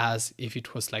sophisticated as if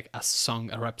it was like a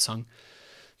song, a rap song.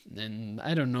 And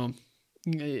I don't know,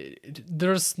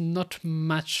 there's not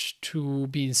much to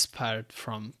be inspired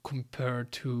from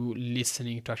compared to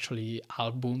listening to actually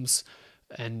albums.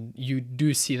 And you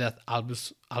do see that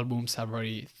albums are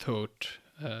very thought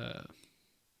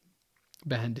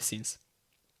behind the scenes.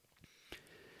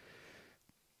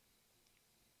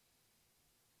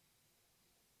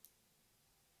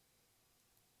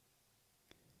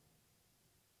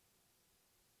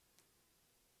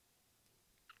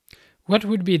 What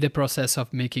would be the process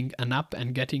of making an app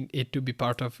and getting it to be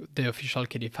part of the official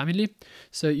KDE family?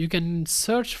 So you can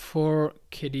search for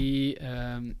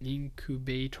KDE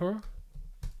incubator,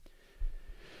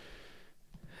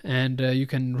 and you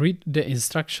can read the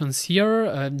instructions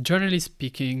here. Generally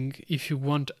speaking, if you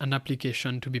want an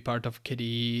application to be part of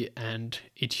KDE and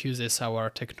it uses our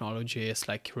technologies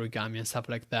like origami and stuff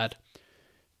like that,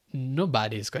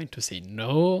 nobody is going to say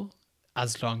no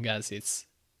as long as it's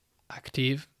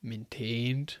active,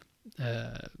 maintained,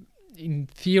 in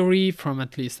theory, from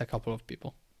at least a couple of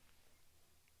people.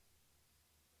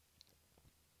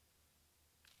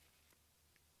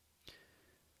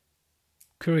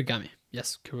 Kurigami.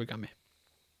 Yes, Kurigami.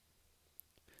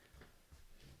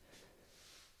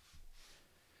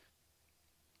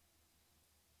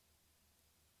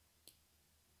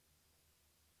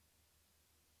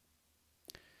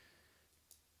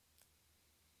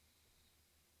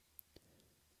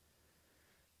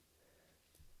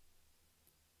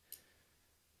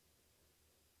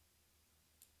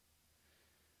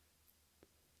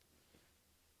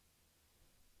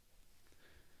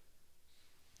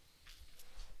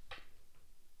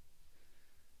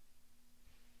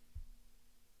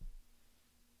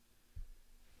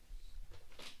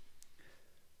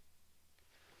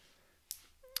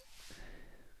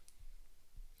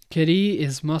 KDE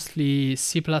is mostly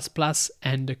C++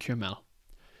 and QML.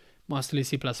 Mostly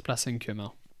C++ and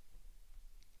QML.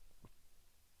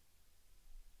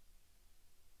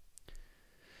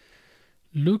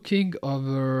 Looking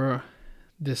over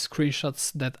the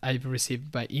screenshots that I've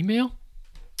received by email,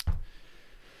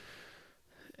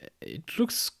 it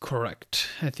looks correct.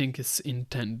 I think it's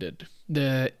intended.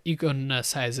 The icon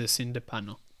sizes in the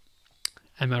panel.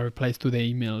 I might reply to the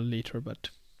email later, but...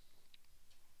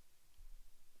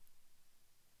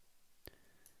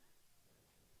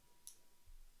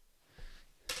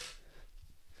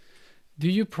 Do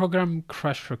you program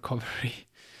crash recovery?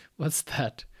 What's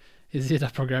that? Is it a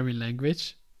programming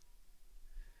language?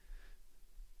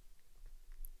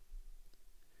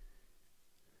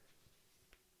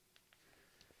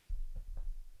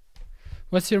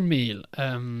 What's your mail?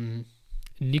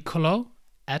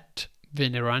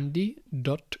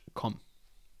 nicolo@venerandi.com.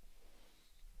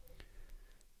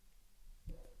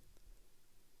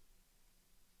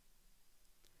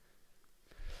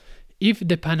 If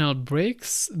the panel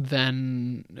breaks,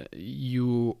 then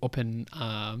you open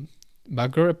a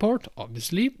bug report,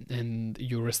 obviously, and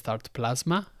you restart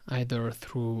Plasma, either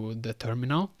through the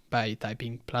terminal by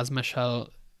typing plasma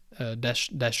shell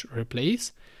dash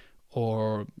replace,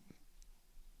 or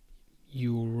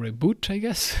you reboot, I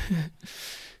guess.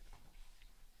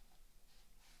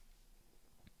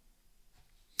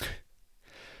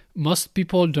 Most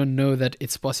people don't know that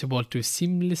it's possible to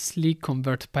seamlessly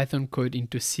convert Python code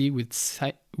into C with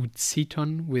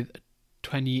Cython with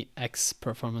 20x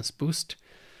performance boost.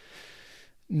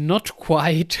 Not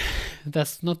quite.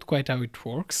 That's not quite how it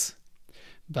works,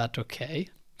 but okay.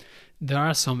 There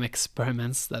are some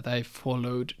experiments that I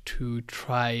followed to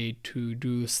try to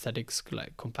do static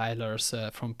compilers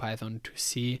from Python to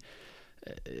C.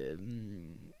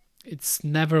 It's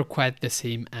never quite the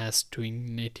same as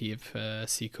doing native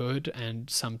C code, and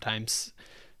sometimes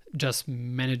just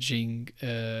managing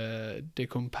the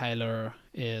compiler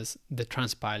is, the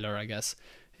transpiler, I guess,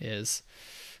 is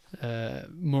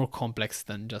more complex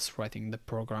than just writing the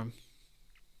program.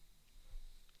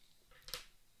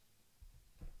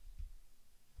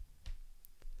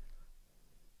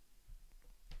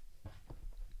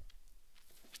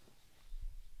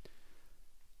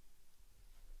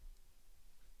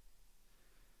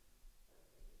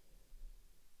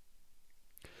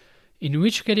 In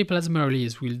which KDE Plasma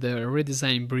release will the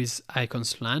redesign Breeze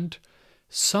icons land?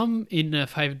 Some in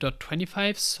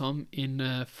 5.25, some in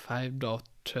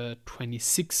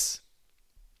 5.26.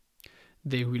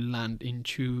 They will land in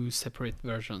 2 separate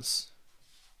versions.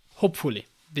 Hopefully.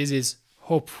 This is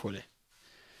hopefully.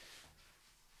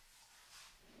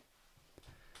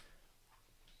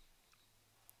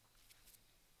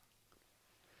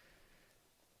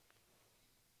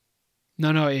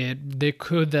 No, the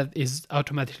code that is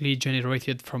automatically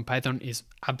generated from Python is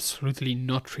absolutely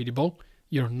not readable.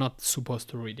 You're not supposed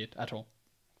to read it at all.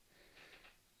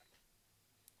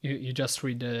 You just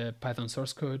read the Python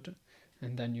source code,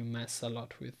 and then you mess a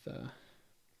lot with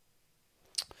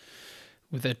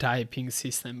the typing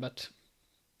system, but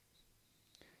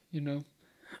you know.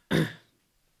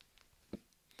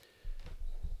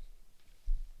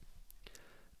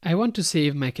 I want to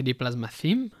save my KDE Plasma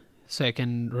theme, so I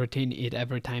can retain it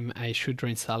every time I should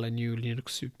reinstall a new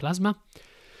Linux with Plasma.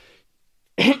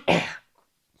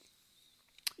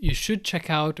 You should check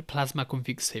out Plasma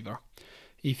Config Saver.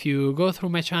 If you go through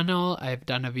my channel, I've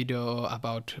done a video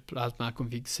about Plasma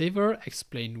Config Saver,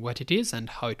 explain what it is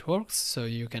and how it works, so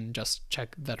you can just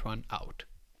check that one out.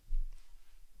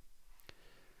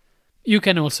 You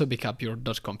can also backup your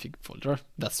 .config folder,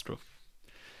 that's true.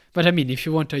 But I mean, if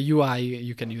you want a UI,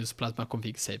 you can use Plasma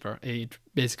Config Saver. It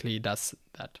basically does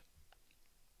that.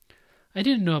 I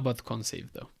didn't know about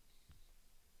consave though.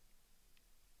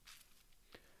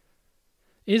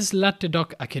 Is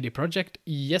LatteDoc a KDE project?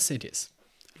 Yes, it is.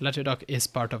 LatteDoc is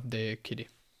part of the KDE.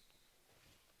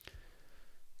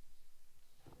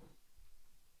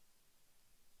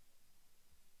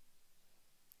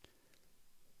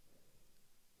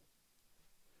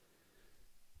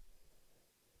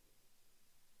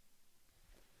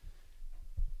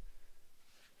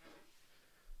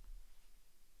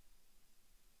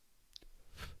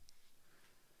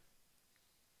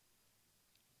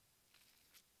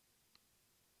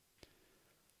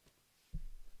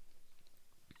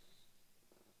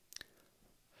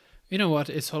 You know what,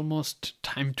 it's almost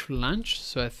time to lunch,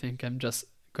 so I think I'm just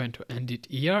going to end it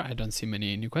here. I don't see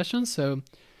many new questions, so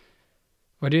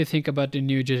what do you think about the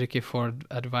new GTK4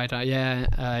 Advaita? Yeah,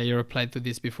 I replied to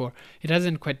this before. It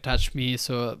hasn't quite touched me,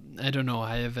 so I don't know,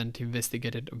 I haven't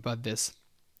investigated about this.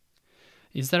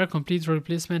 Is there a complete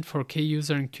replacement for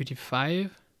K-user in Qt5?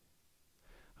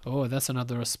 Oh, that's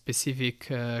another specific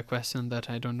question that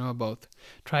I don't know about.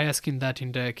 Try asking that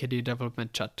in the KDE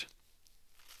development chat.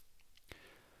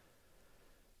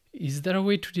 Is there a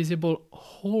way to disable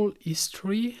whole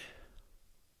history?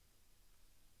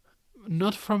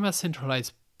 Not from a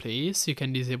centralized place. You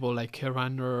can disable like a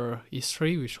runner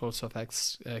history, which also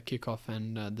affects kickoff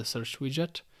and the search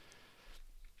widget.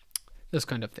 Those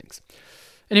kind of things.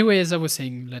 Anyway, as I was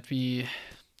saying, let me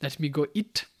go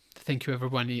eat. Thank you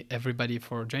everybody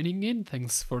for joining in.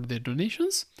 Thanks for the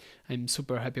donations. I'm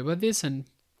super happy about this, and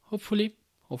hopefully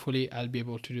I'll be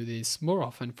able to do this more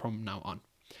often from now on.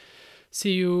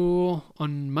 See you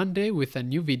on Monday with a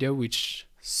new video, which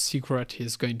secret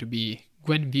is going to be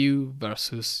Gwenview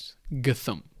versus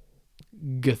Gotham.